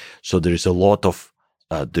 right? So there is a lot of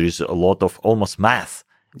almost math.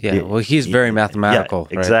 Yeah, well, he's very mathematical.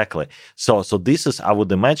 Yeah, exactly. Right? So this is, I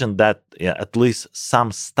would imagine that at least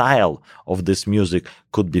some style of this music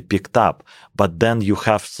could be picked up, but then you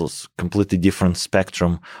have this completely different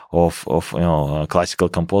spectrum of classical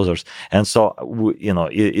composers, and so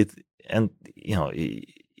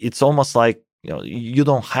it's almost like you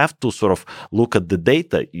don't have to sort of look at the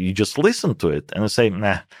data. You just listen to it and say,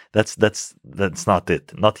 nah, that's not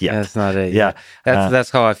it, not yet. That's not it. Yeah,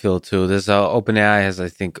 that's how I feel too. There's OpenAI has, I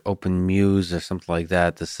think, OpenMuse or something like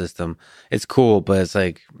that. The system, it's cool, but it's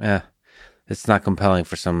like, it's not compelling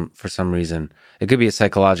for some reason. It could be a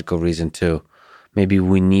psychological reason too. Maybe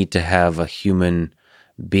we need to have a human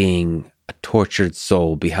being a tortured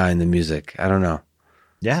soul behind the music. I don't know.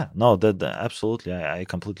 Yeah, no, that absolutely, I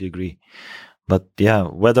completely agree. But yeah,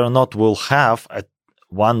 whether or not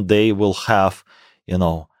one day we'll have,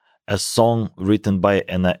 a song written by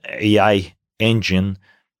an AI engine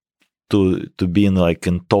to be in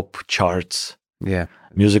top charts, Yeah,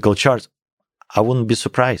 musical charts, I wouldn't be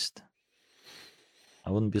surprised. I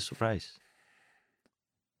wonder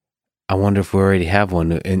if we already have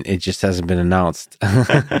one and it just hasn't been announced.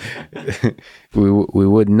 We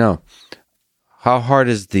wouldn't know. How hard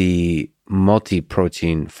is the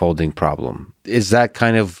multi-protein folding problem? Is that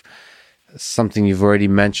kind of something you've already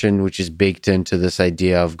mentioned, which is baked into this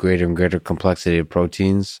idea of greater and greater complexity of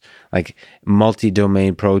proteins? Like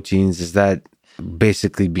multi-domain proteins, does that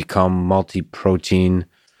basically become multi-protein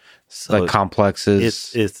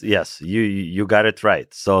complexes? It's yes, you got it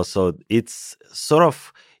right. So it's sort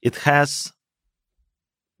of, it has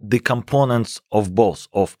the components of both,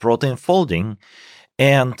 of protein folding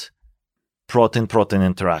and protein-protein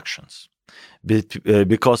interactions.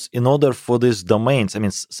 Because in order for these domains,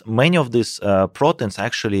 many of these proteins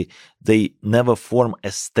actually, they never form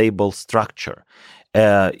a stable structure.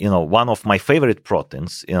 One of my favorite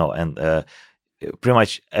proteins, and pretty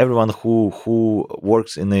much everyone who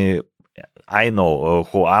works in the,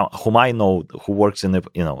 whom I know who works in the,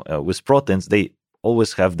 with proteins, they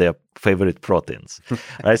always have their favorite proteins,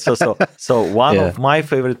 right? So one of my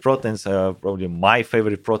favorite proteins, probably my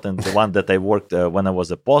favorite protein, the one that I worked when I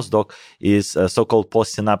was a postdoc, is so-called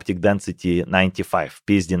postsynaptic density 95,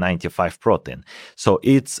 PSD95 protein. So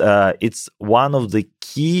it's one of the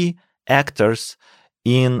key actors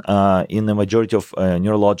in the majority of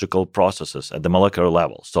neurological processes at the molecular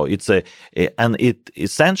level. So it's a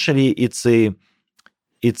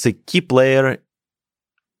key player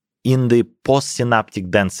in the postsynaptic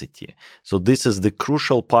density. So this is the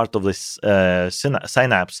crucial part of this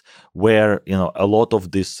synapse where a lot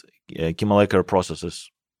of these key molecular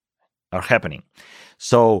processes are happening.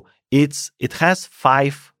 So it has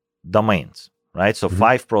 5 domains, right? So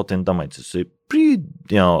 5 protein domains. It's a pretty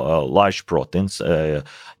large proteins. I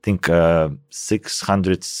think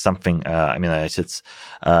 600 something amino acids.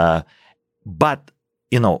 But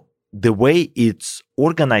the way it's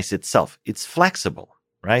organized itself, it's flexible.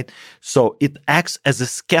 Right? So it acts as a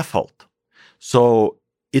scaffold. So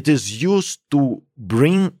it is used to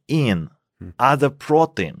bring in other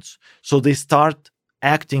proteins. So they start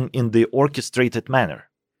acting in the orchestrated manner.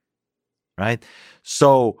 Right?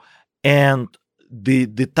 So, and the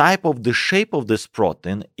type of the shape of this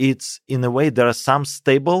protein, it's in a way, there are some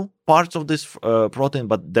stable parts of this protein,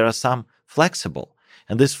 but there are some flexible.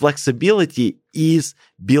 And this flexibility is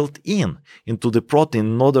built into the protein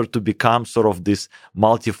in order to become sort of this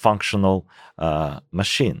multifunctional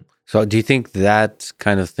machine. So do you think that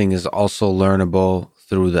kind of thing is also learnable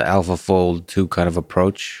through the AlphaFold 2 kind of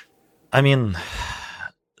approach?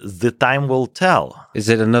 The time will tell. Is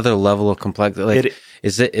it another level of complexity?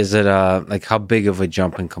 Is it like how big of a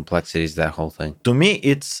jump in complexity is that whole thing? To me,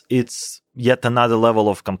 it's yet another level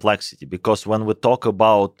of complexity, because when we talk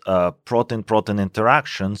about protein-protein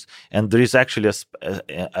interactions, and there is actually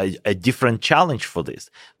a different challenge for this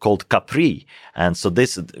called Capri, and so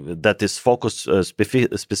that is focused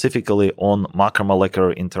specifically on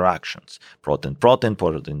macromolecular interactions, protein-protein,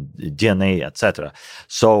 protein DNA, etc.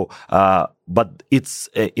 So, but it's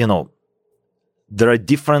there are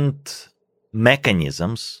different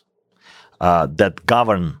mechanisms that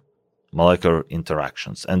govern molecular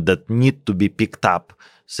interactions and that need to be picked up,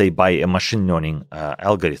 say, by a machine learning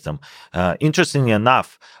algorithm. Interestingly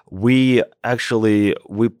enough, we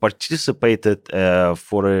participated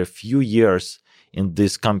for a few years in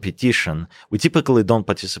this competition. We typically don't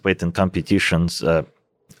participate in competitions.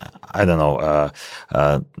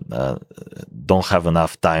 Don't have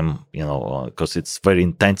enough time, because it's very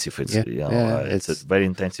intensive. It's a very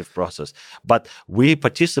intensive process. But we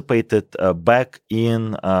participated back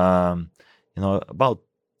in, about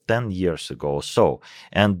 10 years ago or so.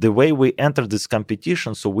 And the way we entered this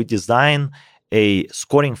competition, so we designed a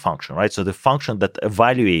scoring function, right? So the function that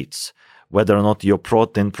evaluates whether or not your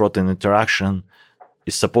protein-protein interaction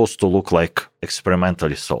is supposed to look like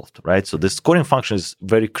experimentally solved, right? So the scoring function is a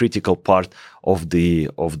very critical part of the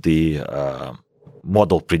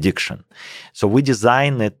model prediction. So we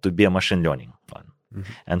designed it to be a machine learning one.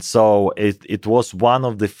 Mm-hmm. And so it was one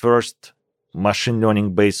of the first machine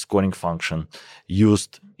learning based scoring function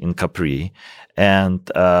used in Capri. And,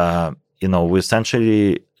 we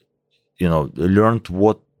essentially, learned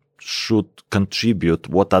what should contribute,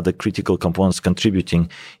 what are the critical components contributing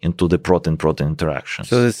into the protein-protein interactions.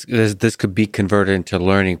 So this could be converted into a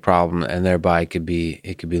learning problem, and thereby it could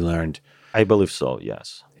be learned. I believe so,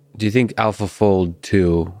 yes. Do you think AlphaFold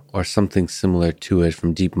 2 or something similar to it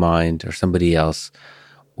from DeepMind or somebody else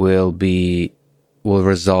will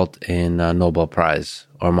result in a Nobel Prize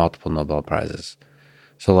or multiple Nobel Prizes?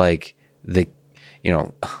 So like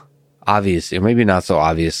obviously, or maybe not so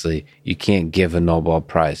obviously, you can't give a Nobel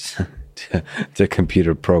Prize to a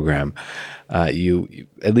computer program. You,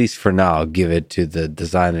 at least for now, give it to the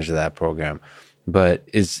designers of that program. But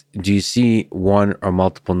do you see one or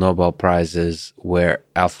multiple Nobel Prizes where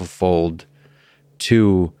AlphaFold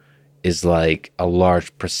 2 is like a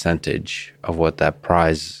large percentage of what that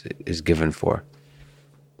prize is given for?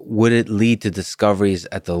 Would it lead to discoveries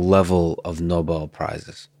at the level of Nobel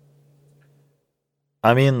Prizes?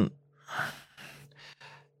 I mean,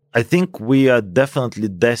 I think we are definitely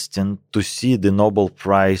destined to see the Nobel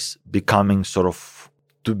Prize becoming sort of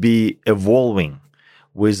to be evolving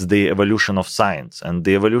with the evolution of science. And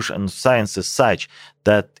the evolution of science is such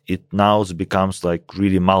that it now becomes like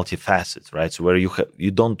really multifaceted, right? So where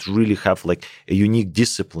you don't really have like a unique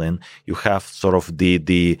discipline, you have sort of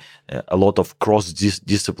a lot of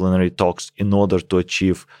cross-disciplinary talks in order to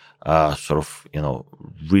achieve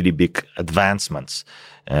really big advancements,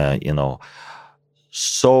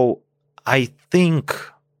 So I think,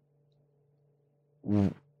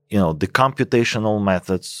 the computational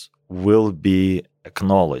methods will be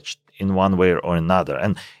acknowledged in one way or another.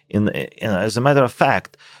 And as a matter of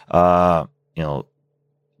fact,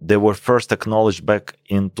 they were first acknowledged back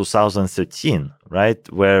in 2013,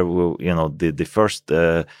 right? Where, the first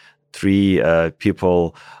three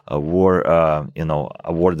people were,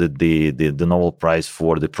 awarded the Nobel Prize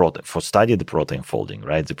for study the protein folding,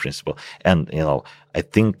 right? The principle. And, I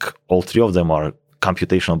think all three of them are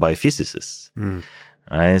computational biophysicists,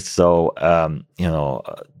 right? So,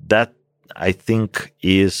 that I think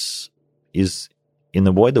is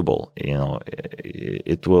unavoidable.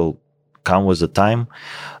 It will come with the time.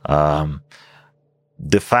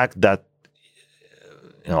 The fact that,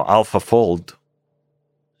 AlphaFold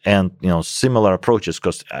and, similar approaches,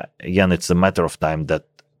 because again, it's a matter of time that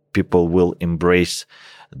people will embrace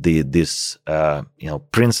this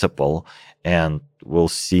principle, and we'll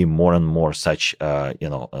see more and more such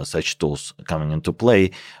tools coming into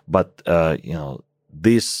play. But,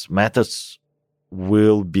 these methods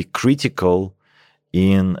will be critical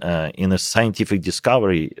in a scientific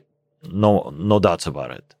discovery. No doubts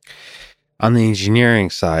about it. On the engineering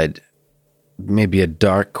side, maybe a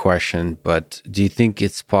dark question, but do you think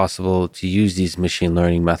it's possible to use these machine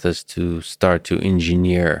learning methods to start to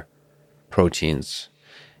engineer proteins?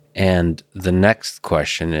 And the next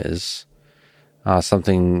question is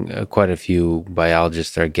something quite a few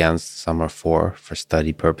biologists are against, some are for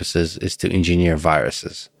study purposes, is to engineer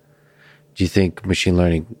viruses. Do you think machine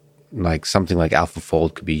learning, like something like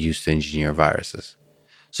AlphaFold, could be used to engineer viruses?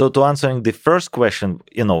 So to answering the first question,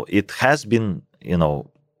 it has been,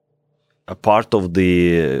 a part of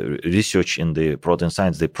the research in the protein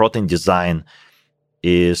science. The protein design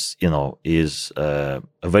is a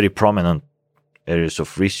very prominent areas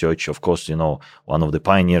of research. Of course, one of the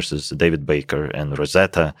pioneers is David Baker and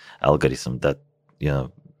Rosetta algorithm that,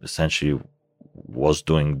 essentially was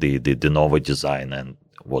doing the de novo design and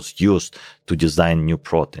was used to design new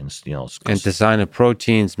proteins, And design of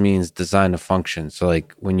proteins means design of function. So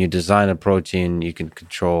like when you design a protein, you can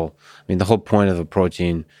control, the whole point of a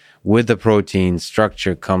protein, with the protein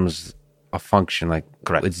structure comes a function, like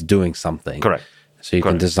Correct. It's doing something. Correct. So you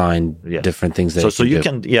can design different things. You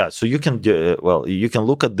can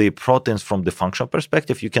look at the proteins from the functional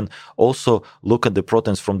perspective. You can also look at the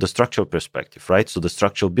proteins from the structural perspective, right? So the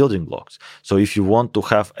structural building blocks. So if you want to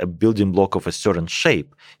have a building block of a certain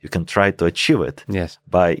shape, you can try to achieve it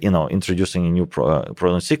by, introducing a new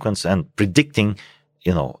protein sequence and predicting,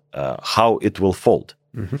 how it will fold.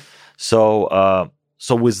 Mm-hmm.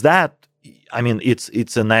 So with that,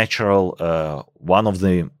 it's a natural, one of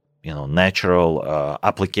the natural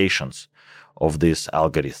applications of these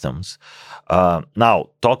algorithms. Now,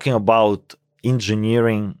 talking about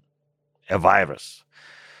engineering a virus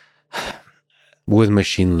with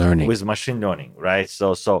machine learning, right?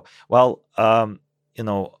 So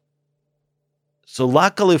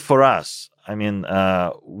luckily for us,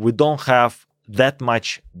 we don't have that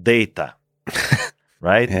much data.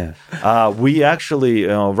 Right? Yeah. We actually,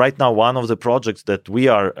 right now, one of the projects that we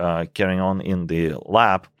are carrying on in the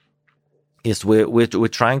lab is we're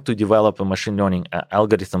trying to develop a machine learning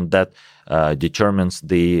algorithm that determines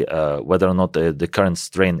whether or not the current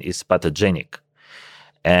strain is pathogenic.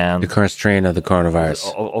 And the current strain of the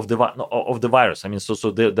coronavirus of the virus. So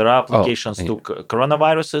there are applications to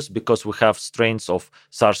coronaviruses because we have strains of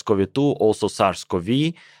SARS-CoV-2, also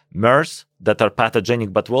SARS-CoV MERS that are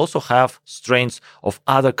pathogenic, but we also have strains of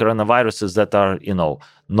other coronaviruses that are,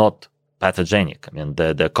 not pathogenic. I mean,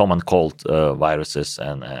 the common cold viruses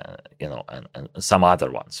and some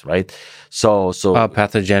other ones, right? So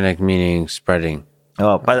pathogenic meaning spreading.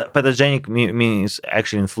 Pathogenic means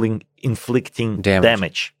actually inflicting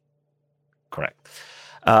damage. Correct.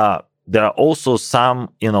 There are also some,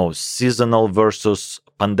 seasonal versus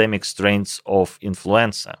pandemic strains of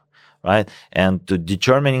influenza, right? And to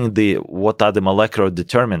determining what are the molecular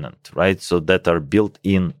determinant, right? So that are built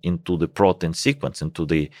into the protein sequence, into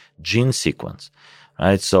the gene sequence,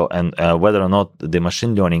 right? So, and whether or not the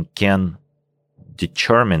machine learning can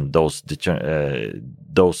determine those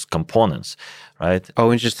components, right?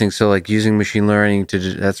 Oh, interesting. So like using machine learning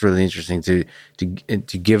that's really interesting to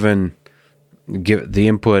give the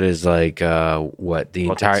input is like what the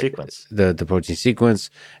protein entire sequence. the protein sequence,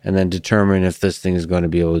 and then determine if this thing is going to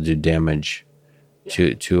be able to do damage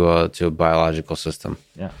to a biological system.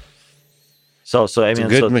 Yeah. So I mean,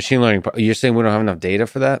 good machine learning. You're saying we don't have enough data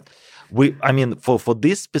for that? For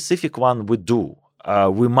this specific one, we do.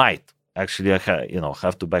 We might actually,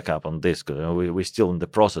 have to back up on this because we're still in the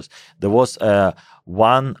process. There was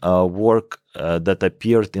one work that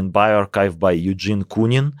appeared in bioRxiv by Eugene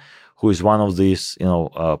Koonin, who is one of these,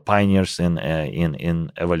 pioneers in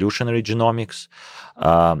evolutionary genomics,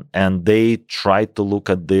 and they tried to look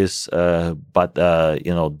at this, but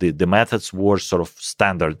the methods were sort of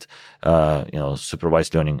standard,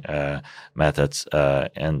 supervised learning methods,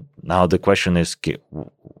 and now the question is,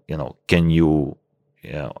 can you,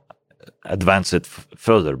 advance it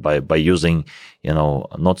further by using,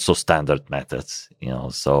 not so standard methods,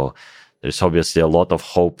 so there's obviously a lot of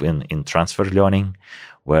hope in transfer learning,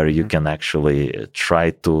 where you can actually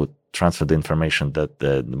try to transfer the information that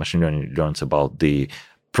the machine learning learns about the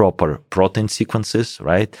proper protein sequences,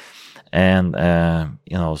 right? And,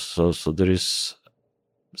 so there is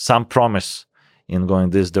some promise in going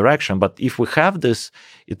this direction. But if we have this,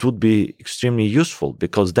 it would be extremely useful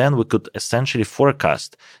because then we could essentially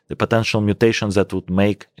forecast the potential mutations that would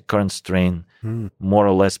make a current strain more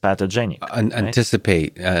or less pathogenic.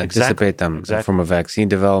 Anticipate them from a vaccine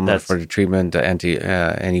development for the treatment,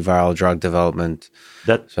 antiviral drug development.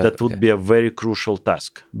 That would be a very crucial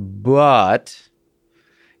task. But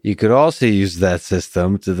you could also use that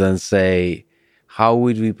system to then say, how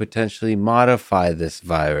would we potentially modify this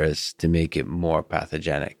virus to make it more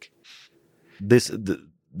pathogenic?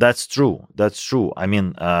 That's true. That's true. I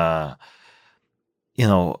mean,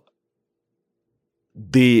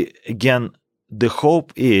 the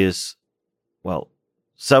hope is,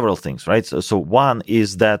 several things, right? So one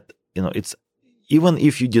is that, it's even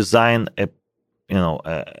if you design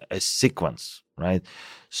a sequence, right?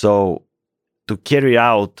 So to carry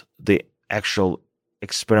out the actual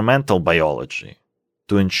experimental biology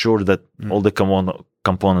to ensure that all the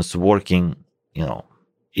components working,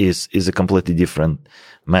 is a completely different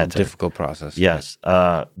matter. Difficult process. Yes.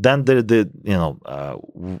 Then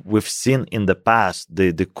we've seen in the past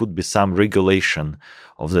there could be some regulation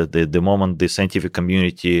of the moment the scientific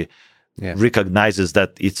community recognizes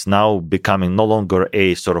that it's now becoming no longer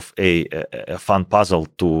a sort of a fun puzzle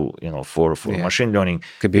to for machine learning.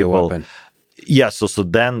 Could be a weapon. Yeah. So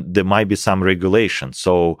then there might be some regulation.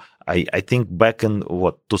 So I think back in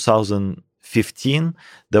 2015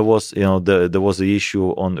 there was there was the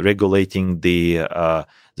issue on regulating the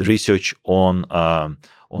research on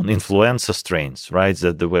influenza strains, right?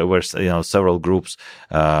 That there were several groups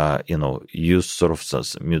use sort of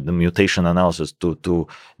the mutation analysis to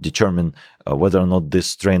determine whether or not this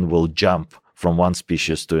strain will jump from one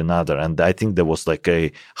species to another. And I think there was like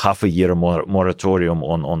a half a year moratorium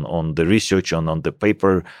on the research on the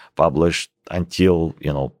paper published until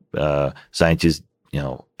scientists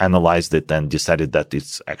analyzed it and decided that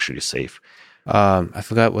it's actually safe. I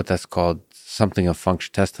forgot what that's called. Something of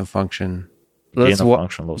function, test of function. Gain of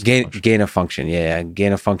function, loss of function. Gain of function, yeah.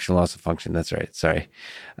 Gain of function, loss of function. That's right. Sorry.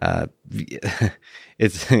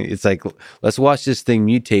 It's like, let's watch this thing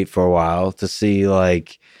mutate for a while to see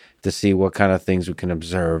what kind of things we can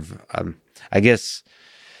observe. I guess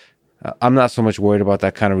I'm not so much worried about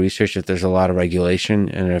that kind of research if there's a lot of regulation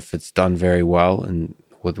and if it's done very well and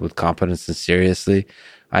with competence and seriously.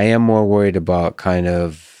 I am more worried about kind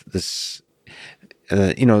of this,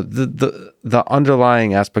 the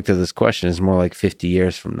underlying aspect of this question is more like 50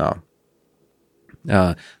 years from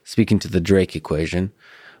now. Speaking to the Drake equation,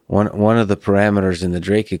 one of the parameters in the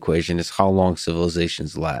Drake equation is how long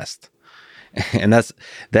civilizations last. And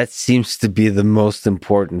that seems to be the most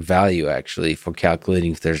important value actually for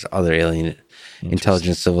calculating if there's other alien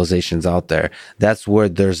intelligent civilizations out there. That's where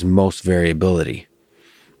there's most variability.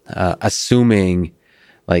 Assuming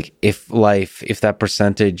Like if that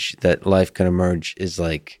percentage that life can emerge is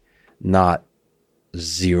like not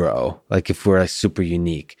zero, like if we're like super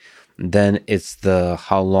unique, then it's the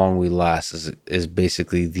how long we last is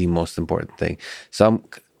basically the most important thing. So I'm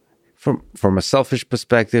from a selfish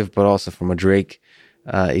perspective, but also from a Drake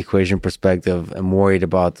equation perspective, I'm worried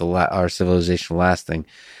about our civilization lasting.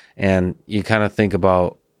 And you kind of think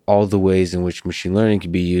about all the ways in which machine learning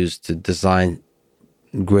can be used to design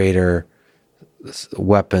greater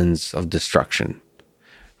weapons of destruction,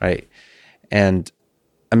 right? And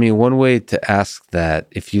I mean, one way to ask that,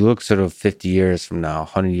 if you look sort of 50 years from now,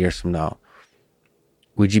 100 years from now,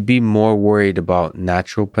 would you be more worried about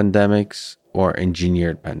natural pandemics or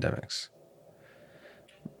engineered pandemics?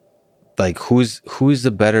 Like who's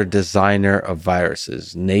the better designer of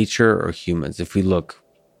viruses, nature or humans, if we look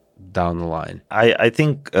down the line? I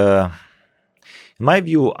think, in my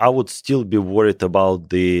view, I would still be worried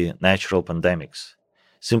about the natural pandemics,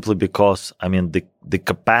 simply because, I mean, the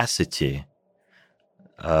capacity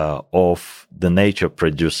of the nature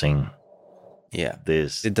producing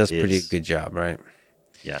this. It does pretty good job, right?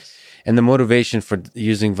 Yes. And the motivation for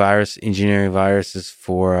using engineering viruses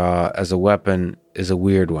for as a weapon is a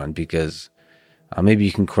weird one, because maybe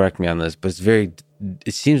you can correct me on this, but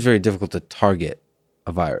it seems very difficult to target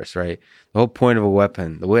a virus, right? The whole point of a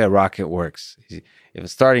weapon, the way a rocket works, you have a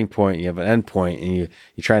starting point, you have an end point, and you're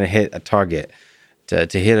trying to hit a target. To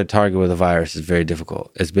hit a target with a virus is very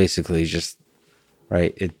difficult. It's basically just,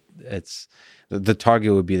 right? It's the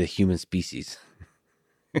target would be the human species.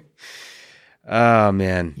 Oh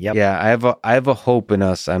man, yep. Yeah. I have a hope in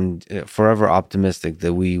us. I'm forever optimistic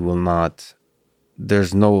that we will not.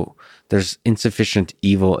 There's insufficient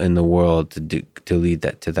evil in the world to lead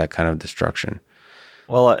to that kind of destruction.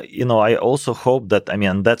 Well, I also hope that, I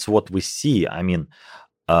mean, that's what we see. I mean,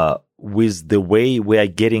 with the way we are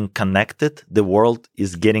getting connected, the world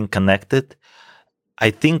is getting connected.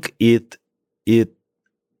 I think it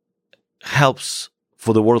helps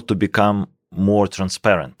for the world to become more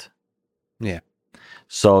transparent. Yeah.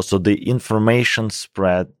 So the information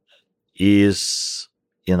spread is,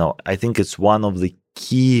 I think it's one of the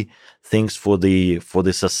key things for the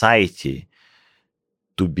society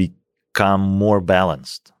to become more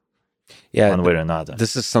balanced. Yeah, one way or another.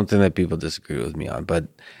 This is something that people disagree with me on, but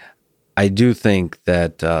I do think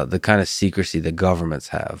that the kind of secrecy that governments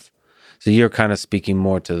have. So you're kind of speaking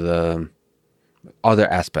more to the other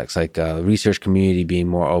aspects, like research community being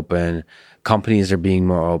more open, companies are being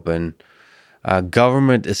more open.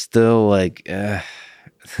 Government is still like, we're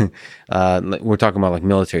talking about like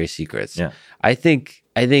military secrets. Yeah. I think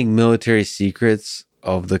military secrets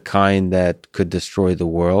of the kind that could destroy the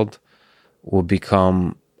world will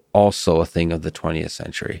become also a thing of the 20th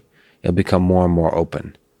century. It'll become more and more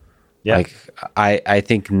open. Yeah. Like I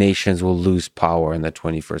think nations will lose power in the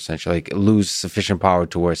 21st century, like lose sufficient power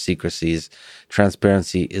to where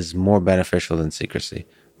transparency is more beneficial than secrecy.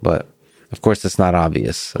 But of course, that's not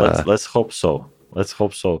obvious. Let's hope so. Let's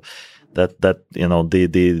hope so. That the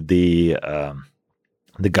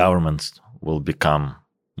governments will become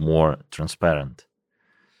more transparent.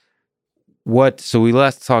 So we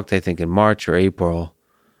last talked, I think, in March or April.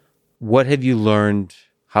 What have you learned?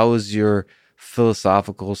 How has your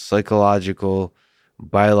philosophical, psychological,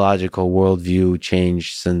 biological worldview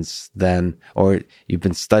changed since then? Or you've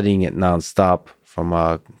been studying it nonstop from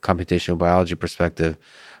a computational biology perspective.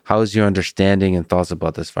 How has your understanding and thoughts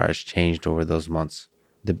about this virus changed over those months,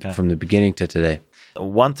 from the beginning to today?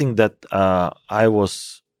 One thing that I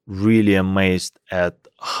was really amazed at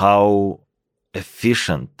how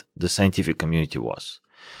efficient the scientific community was.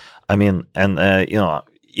 I mean, and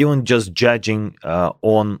even just judging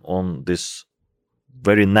on this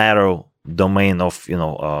very narrow domain of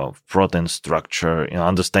protein structure,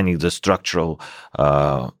 understanding the structural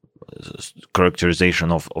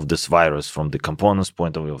characterization of this virus from the components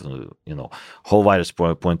point of view, whole virus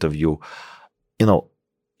point of view.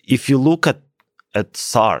 If you look at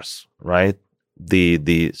SARS, right,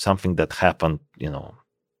 the something that happened,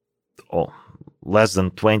 less than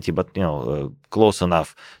 20, but close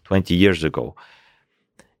enough 20 years ago,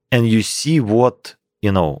 and you see what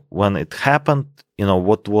when it happened,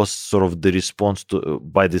 what was sort of the response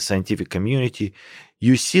by the scientific community.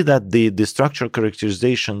 You see that the structural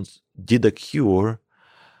characterizations did occur,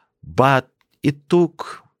 but it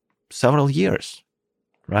took several years,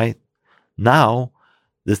 right? Now,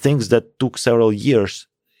 the things that took several years,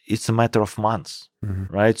 it's a matter of months,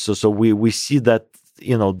 right? So we see that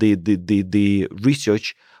the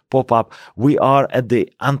research pop up. We are at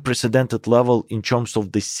the unprecedented level in terms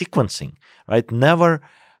of the sequencing, right? Never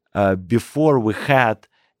before we had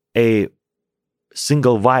a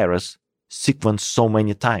single virus sequenced so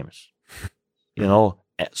many times,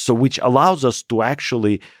 so which allows us to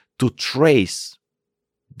actually to trace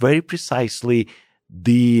very precisely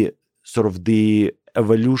the sort of the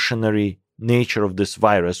evolutionary nature of this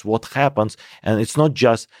virus, what happens. And it's not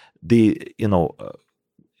just this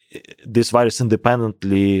virus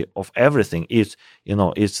independently of everything. It's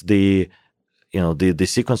the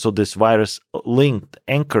sequence of this virus linked,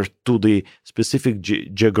 anchored to the specific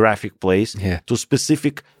geographic place, to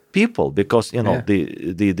specific people, because our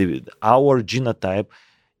genotype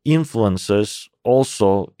influences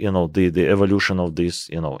also the evolution of this.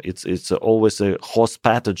 It's always a host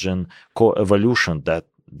pathogen co-evolution that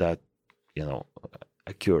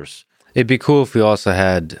occurs. It'd be cool if we also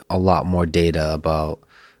had a lot more data about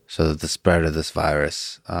sort of the spread of this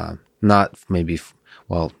virus.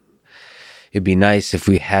 It'd be nice if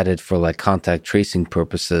we had it for like contact tracing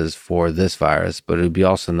purposes for this virus, but it would be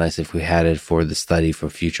also nice if we had it for the study for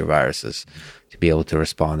future viruses to be able to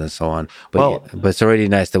respond and so on. But it's already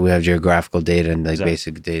nice that we have geographical data and like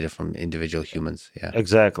basic data from individual humans. Yeah,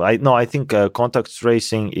 exactly. I think contact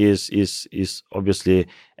tracing is obviously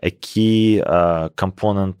a key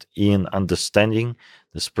component in understanding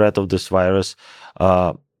the spread of this virus.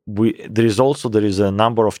 There is a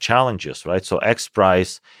number of challenges, right? So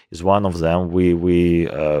XPRIZE is one of them. We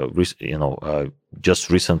just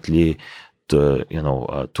recently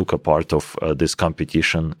took a part of this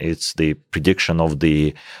competition. It's the prediction of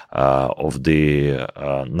the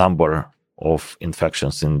number of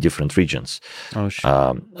infections in different regions. Oh,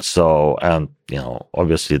 sure.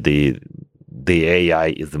 Obviously the AI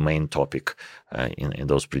is the main topic in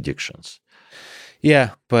those predictions.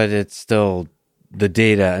 Yeah, but it's still the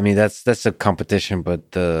data. I mean, that's a competition,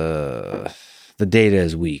 but the data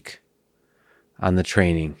is weak on the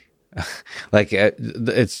training. Like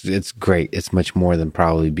it's great. It's much more than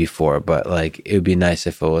probably before, but like it would be nice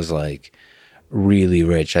if it was like really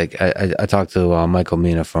rich. Like I talked to Michael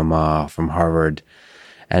Mina from Harvard.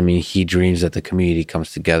 I mean, he dreams that the community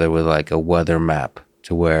comes together with like a weather map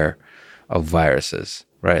of viruses,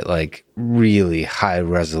 right? Like really high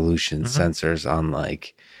resolution sensors on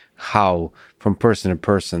like how from person to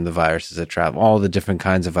person the viruses that travel, all the different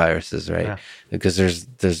kinds of viruses, right? Yeah. Because there's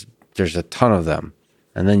a ton of them.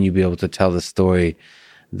 And then you'd be able to tell the story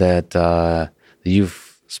that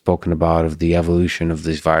you've spoken about of the evolution of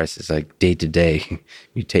these viruses, like day-to-day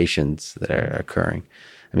mutations that are occurring.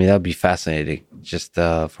 I mean, that would be fascinating, just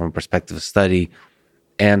from a perspective of study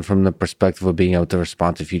and from the perspective of being able to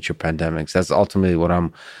respond to future pandemics. That's ultimately what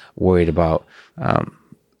I'm worried about.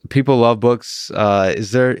 People love books.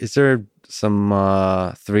 Is there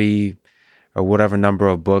some 3 or whatever number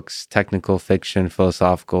of books, technical, fiction,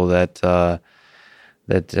 philosophical, that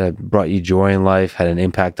brought you joy in life, had an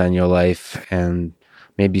impact on your life, and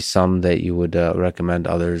maybe some that you would recommend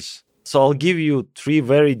others? So I'll give you 3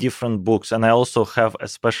 very different books, and I also have a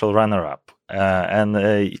special runner-up.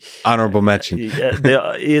 Honorable mention.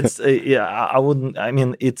 It's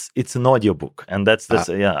an audiobook, and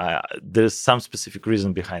there's some specific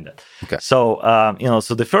reason behind it. Okay. So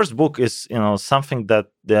so the first book is something that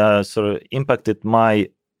sort of impacted my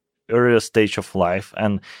earlier stage of life,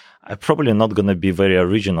 and I'm probably not going to be very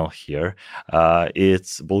original here.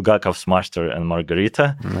 It's Bulgakov's Master and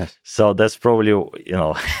Margarita. Nice. So that's probably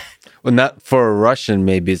Well, not for a Russian,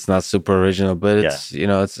 maybe it's not super original, but it's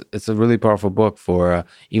it's a really powerful book for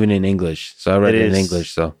even in English. So I read it in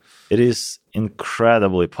English. So it is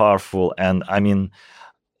incredibly powerful, and I mean,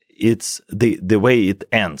 it's the way it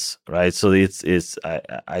ends, right? So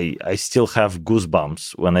I still have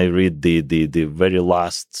goosebumps when I read the very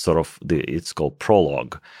last sort of it's called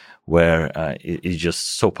prologue, where it's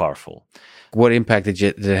just so powerful. What impact did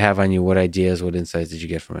it have on you? What ideas, what insights did you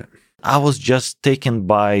get from it? I was just taken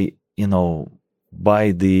by the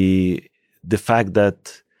fact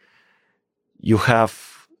that you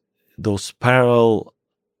have those parallel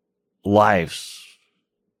lives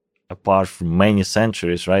apart from many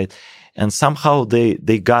centuries, right? And somehow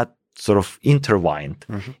they got sort of intertwined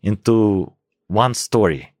into one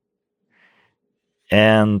story.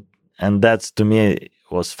 And that's, to me,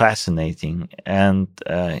 was fascinating. And,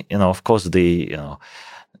 of course, the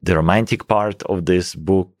romantic part of this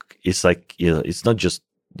book is like, it's not just,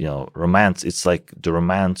 romance. It's like the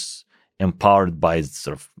romance empowered by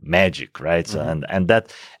sort of magic, right? So, and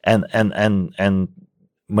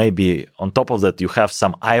maybe on top of that, you have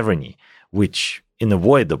some irony, which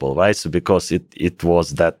unavoidable, right? So because it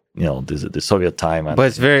was that, the Soviet time.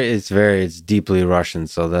 But it's deeply Russian.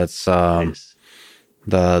 So that's,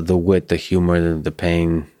 the wit, the humor, the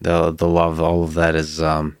pain, the love, all of that is,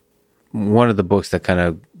 one of the books that kind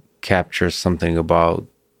of captures something about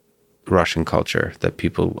Russian culture that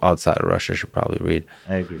people outside of Russia should probably read.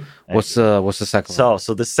 I agree. What's the second one?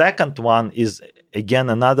 So the second one is again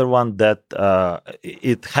another one that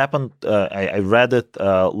it happened. I read it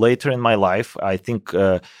later in my life. I think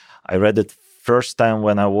I read it first time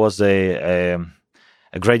when I was a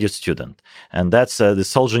graduate student, and that's the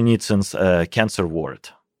Solzhenitsyn's Cancer Ward.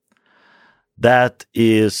 That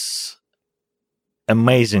is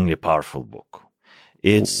amazingly powerful book.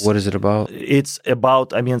 What is it about? It's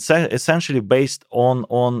about, I mean, essentially based on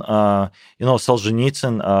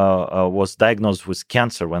Solzhenitsyn was diagnosed with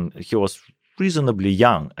cancer when he was reasonably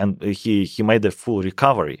young, and he made a full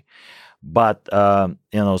recovery. But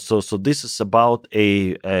so this is about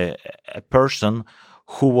a person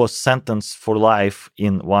who was sentenced for life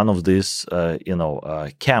in one of these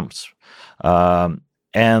camps,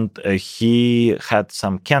 and he had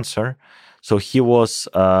some cancer. So he was,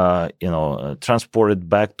 transported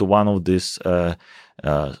back to one of these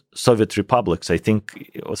Soviet republics. I think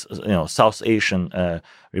it was, South Asian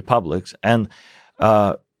republics. And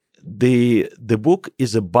the book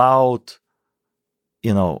is about,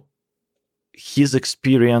 his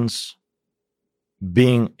experience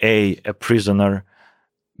being a prisoner,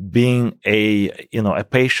 being a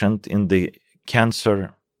patient in the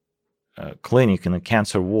cancer clinic, in a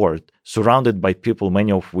cancer ward, surrounded by people,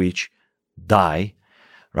 many of which die,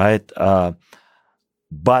 right?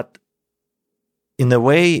 But in a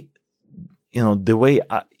way, the way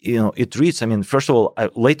it reads. I mean, first of all,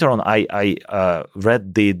 later on, I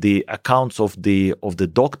read the accounts of the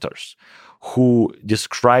doctors who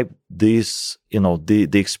described this, the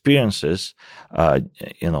experiences,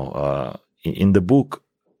 in the book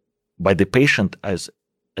by the patient as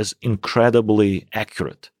incredibly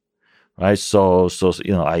accurate. Right. So,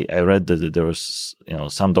 I read that there was,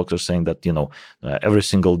 some doctors saying that, every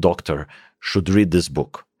single doctor should read this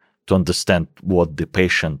book to understand what the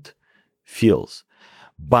patient feels.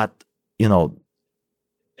 But,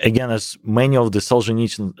 again, as many of the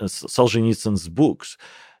Solzhenitsyn's books,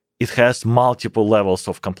 it has multiple levels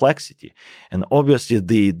of complexity. And obviously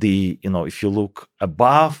the if you look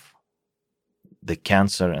above the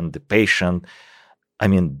cancer and the patient, I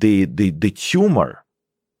mean, the tumor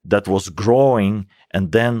that was growing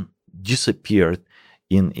and then disappeared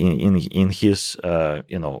in his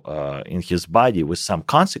in his body with some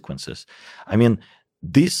consequences. I mean,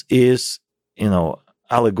 this is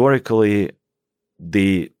allegorically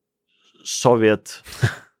the Soviet.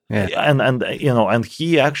 Yeah. And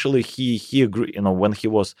he actually he agreed. When he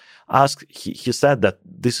was asked, he said that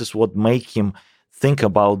this is what made him think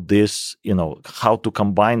about this, how to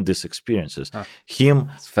combine these experiences.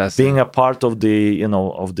 Him being a part of the,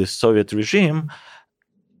 of the Soviet regime,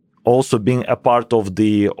 also being a part of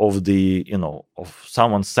of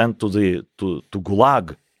someone sent to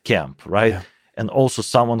Gulag camp, right? Yeah. And also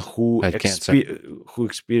someone who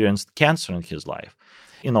experienced cancer in his life.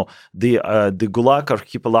 The Gulag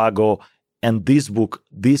Archipelago and this book,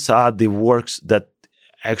 these are the works that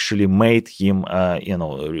actually made him,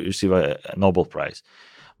 receive a Nobel Prize.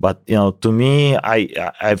 But to me,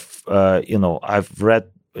 I've read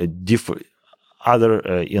different other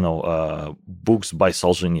books by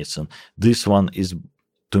Solzhenitsyn. This one is,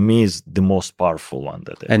 to me, is the most powerful one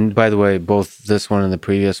that. And by the way, both this one and the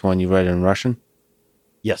previous one you read in Russian?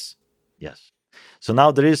 Yes. So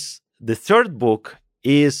now there is the third book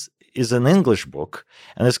is an English book,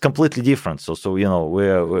 and it's completely different. So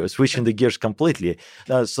we're switching the gears completely.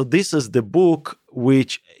 So this is the book,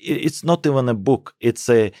 which it's not even a book; it's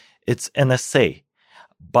an essay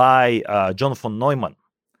by John von Neumann.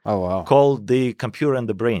 Oh wow! Called "The Computer and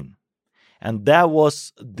the Brain," and that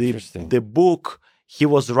was the book he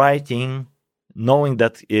was writing, knowing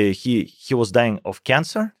that he was dying of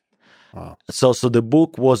cancer. Wow! So the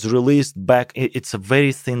book was released back. It's a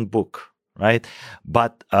very thin book. Right,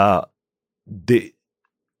 but the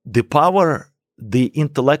power, the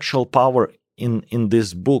intellectual power in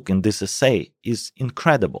this book, in this essay, is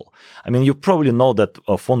incredible. I mean, you probably know that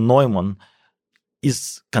von Neumann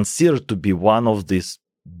is considered to be one of these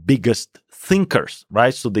biggest thinkers,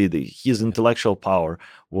 right? So his intellectual power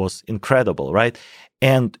was incredible, right?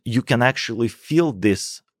 And you can actually feel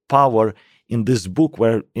this power in this book,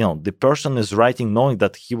 where the person is writing knowing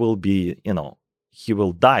that he will be, he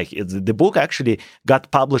will die. The book actually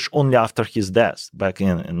got published only after his death back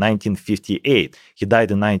in 1958. He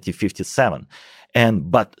died in 1957.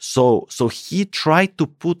 But he tried to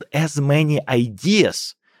put as many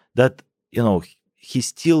ideas that, he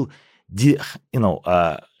still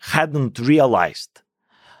hadn't realized.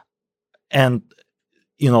 And,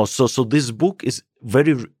 so this book is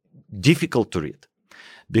very difficult to read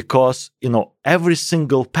because, every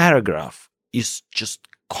single paragraph is just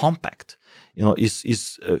compact,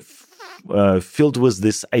 is filled with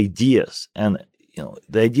these ideas, and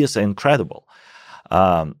the ideas are incredible.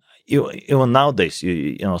 Even nowadays,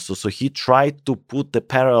 so he tried to put the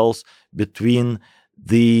parallels between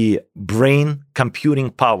the brain computing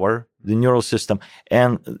power, the neural system,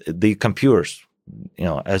 and the computers,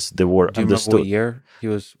 as they were Do you understood. remember what year he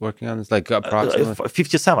was working on this? Like approximately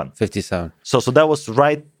 57. 57. So that was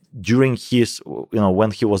right during his,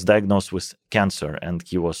 when he was diagnosed with cancer, and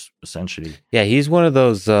he was essentially. Yeah, he's one of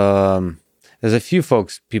those. There's a few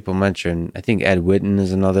folks people mention. I think Ed Witten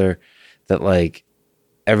is another that like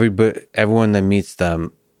everyone that meets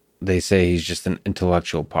them, they say he's just an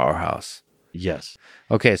intellectual powerhouse. Yes.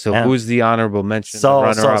 Okay, so who's the honorable mention?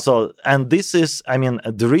 And this is,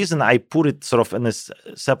 the reason I put it sort of in a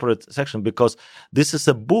separate section, because this is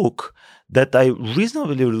a book that I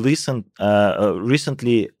recently listened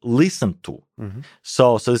to. Mm-hmm.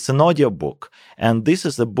 So it's an audio book, and this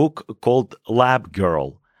is a book called Lab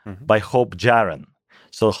Girl by Hope Jahren.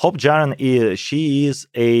 So Hope Jahren she is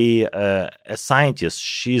a scientist.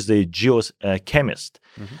 She's a geochemist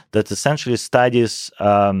that essentially studies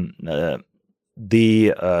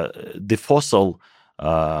the fossil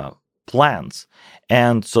plants,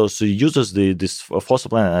 and so uses this fossil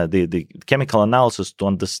plant, the chemical analysis to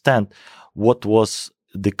understand what was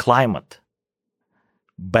the climate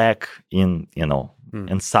back in in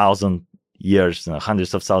 1,000 years,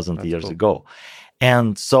 hundreds of thousands of years ago.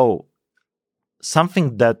 And so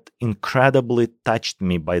something that incredibly touched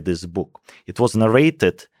me by this book, it was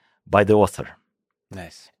narrated by the author.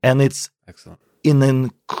 Nice. And it's excellent. In an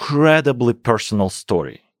incredibly personal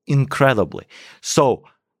story. Incredibly. So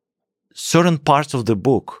certain parts of the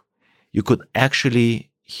book, you could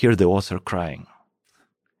actually hear the author crying.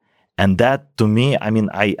 And that, to me,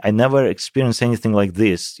 I never experienced anything like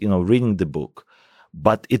this, reading the book.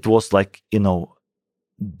 But it was like,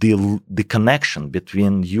 the connection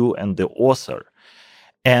between you and the author.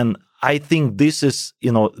 And I think this is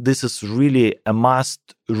really a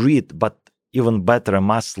must read, but even better, a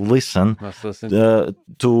must listen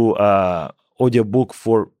to audiobook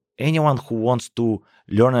for anyone who wants to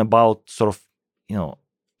learn about sort of,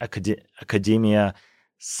 academia,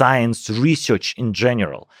 science, research in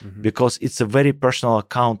general, because it's a very personal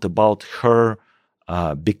account about her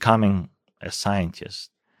becoming a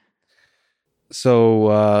scientist.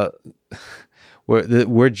 So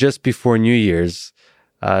we're just before New Year's.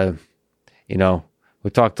 We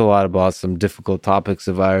talked a lot about some difficult topics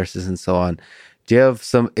of viruses and so on. Do you have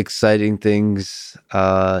some exciting things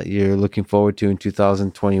you're looking forward to in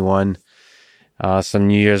 2021? Some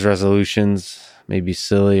New Year's resolutions, maybe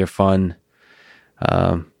silly or fun,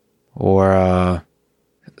 or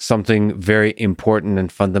something very important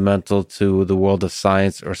and fundamental to the world of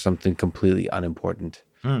science, or something completely unimportant?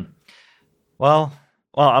 Well,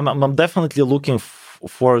 I'm definitely looking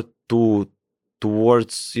forward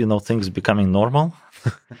towards things becoming normal.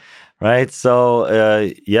 Right. So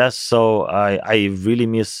yes. So I really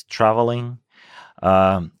miss traveling.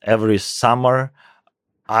 Every summer,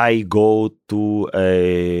 I go to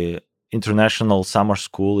a international summer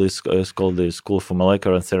school. It's called the School for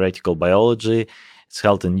Molecular and Theoretical Biology. It's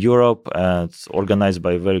held in Europe. It's organized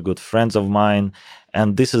by very good friends of mine.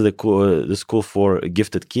 And this is the school for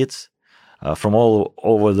gifted kids from all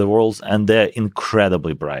over the world, and they're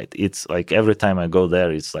incredibly bright. It's like every time I go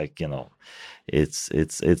there, it's like it's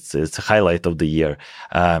a highlight of the year.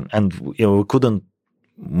 And we couldn't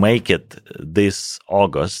make it this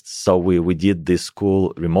August, so we did this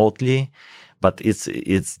school remotely, but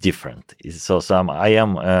it's different. I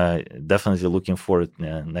am definitely looking forward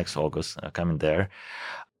next August coming there.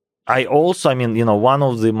 I also,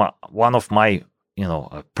 one of my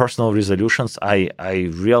personal resolutions, I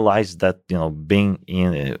realized that being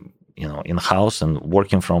in house and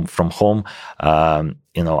working from home,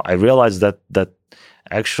 I realized that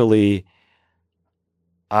actually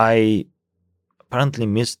I apparently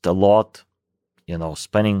missed a lot,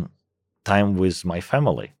 spending time with my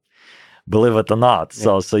family, believe it or not.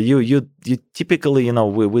 Yeah. So you typically,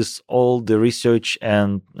 with all the research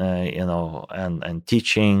and and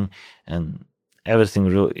teaching and everything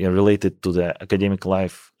related to the academic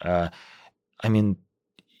life,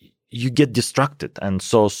 you get distracted, and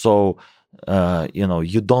so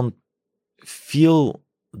you don't feel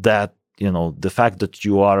that the fact that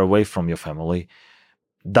you are away from your family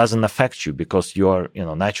doesn't affect you, because you are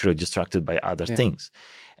naturally distracted by other things.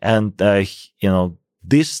 And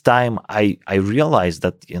this time I realized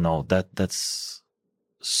that that's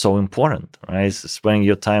so important, right? Spending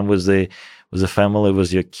your time with the family,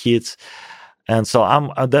 with your kids. And so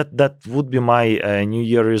that would be my New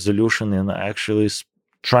Year resolution, in actually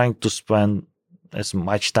trying to spend as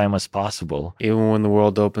much time as possible. Even when the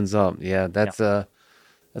world opens up. Yeah, that's a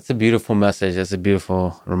beautiful message. That's a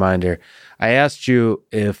beautiful reminder. I asked you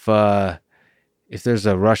if there's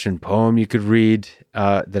a Russian poem you could read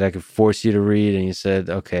that I could force you to read, and you said,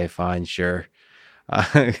 "Okay, fine, sure."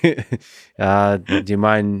 Do you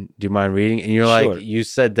mind reading? And you're Sure. like, you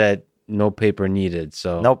said that no paper needed.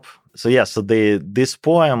 So Nope. So this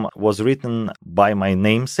poem was written by my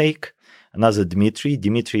namesake, another Dmitry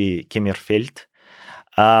Kemmerfeld,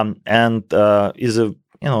 and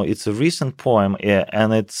it's a recent poem,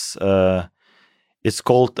 and it's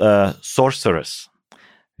called Sorceress,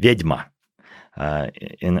 Ведьма,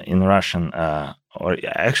 in Russian, or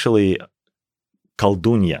actually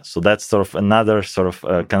Колдунья. So that's sort of another sort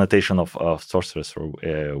of connotation of sorceress or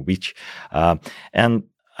witch, and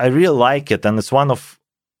I really like it, and it's one of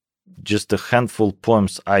just a handful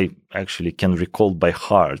poems I actually can recall by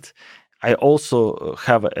heart. I also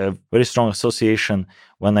have a very strong association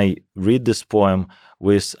when I read this poem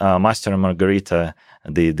with Master and Margarita,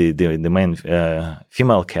 the main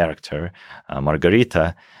female character,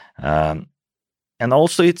 Margarita, and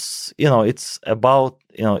also it's about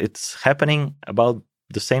it's happening about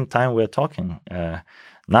the same time we're talking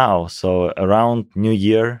now, so around New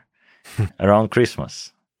Year, around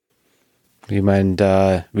Christmas. do you mind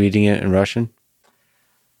reading it in Russian?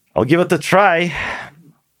 I'll give it a try.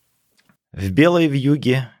 В белой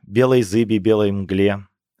вьюге, белой зыби, белой мгле,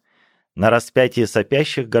 на распятии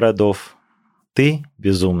сопящих городов ты,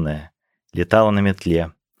 безумная, летала на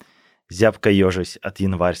метле, зябко ежась от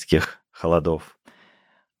январских холодов.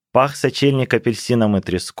 Пах сочельник апельсином и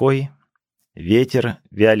треской, ветер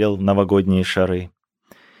вялил новогодние шары,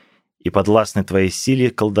 и подвластны твоей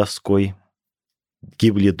силе колдовской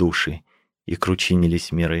гибли души и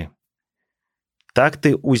кручинились миры. Так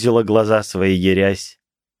ты узила глаза свои, ярясь,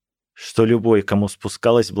 что любой, кому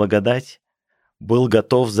спускалась благодать, был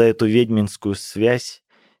готов за эту ведьминскую связь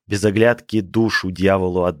без оглядки душу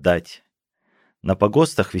дьяволу отдать. На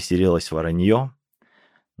погостах веселилось воронье,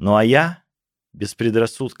 ну а я, без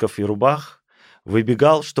предрассудков и рубах,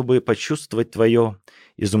 выбегал, чтобы почувствовать твое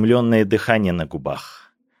изумленное дыхание на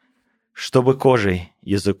губах, чтобы кожей,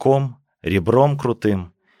 языком, ребром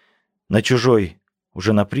крутым на чужой,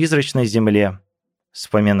 уже на призрачной земле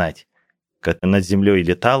вспоминать, как над землей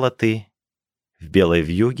летала ты в белой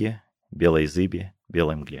вьюге, белой зыбе,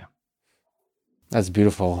 белой мгле. That's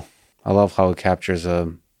beautiful. I love how it captures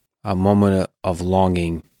a moment of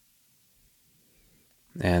longing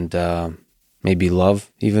and maybe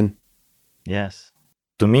love even. Yes.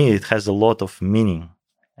 To me, it has a lot of meaning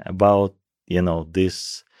about,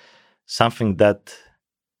 this something that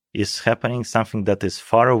is happening, something that is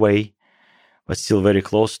far away, but still very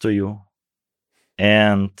close to you.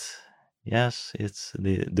 And yes, it's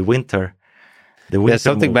the winter. There's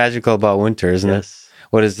something magical about winter, isn't it?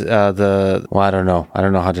 What is I don't know. I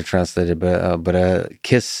don't know how to translate it, but a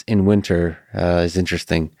kiss in winter is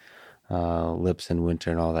interesting. Lips in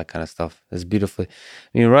winter and all that kind of stuff. It's beautifully.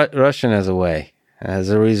 I mean, Russian has a way. There's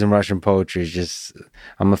a reason Russian poetry is just.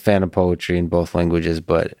 I'm a fan of poetry in both languages,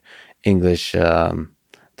 but English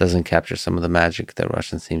doesn't capture some of the magic that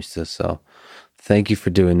Russian seems to. So, thank you for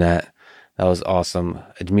doing that. That was awesome,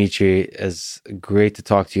 Dmitry. It's great to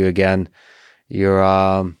talk to you again.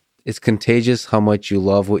 It's contagious how much you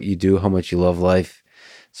love what you do, how much you love life.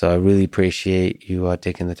 So I really appreciate you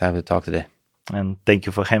taking the time to talk today. And thank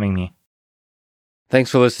you for having me.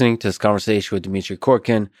 Thanks for listening to this conversation with Dmitry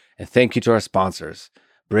Korkin, and thank you to our sponsors,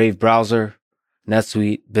 Brave Browser,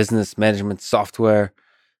 NetSuite Business Management Software,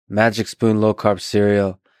 Magic Spoon Low Carb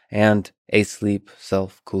Cereal, and A-Sleep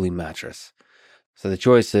Self-Cooling Mattress. So the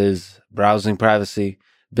choice is browsing privacy,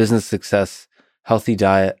 business success, healthy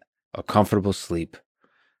diet, or comfortable sleep.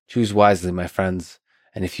 Choose wisely, my friends.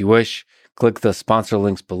 And if you wish, click the sponsor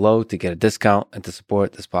links below to get a discount and to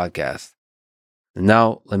support this podcast. And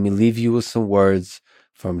now, let me leave you with some words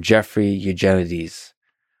from Jeffrey Eugenides.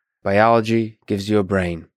 Biology gives you a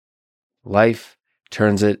brain. Life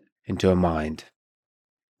turns it into a mind.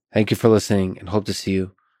 Thank you for listening and hope to see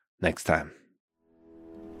you next time.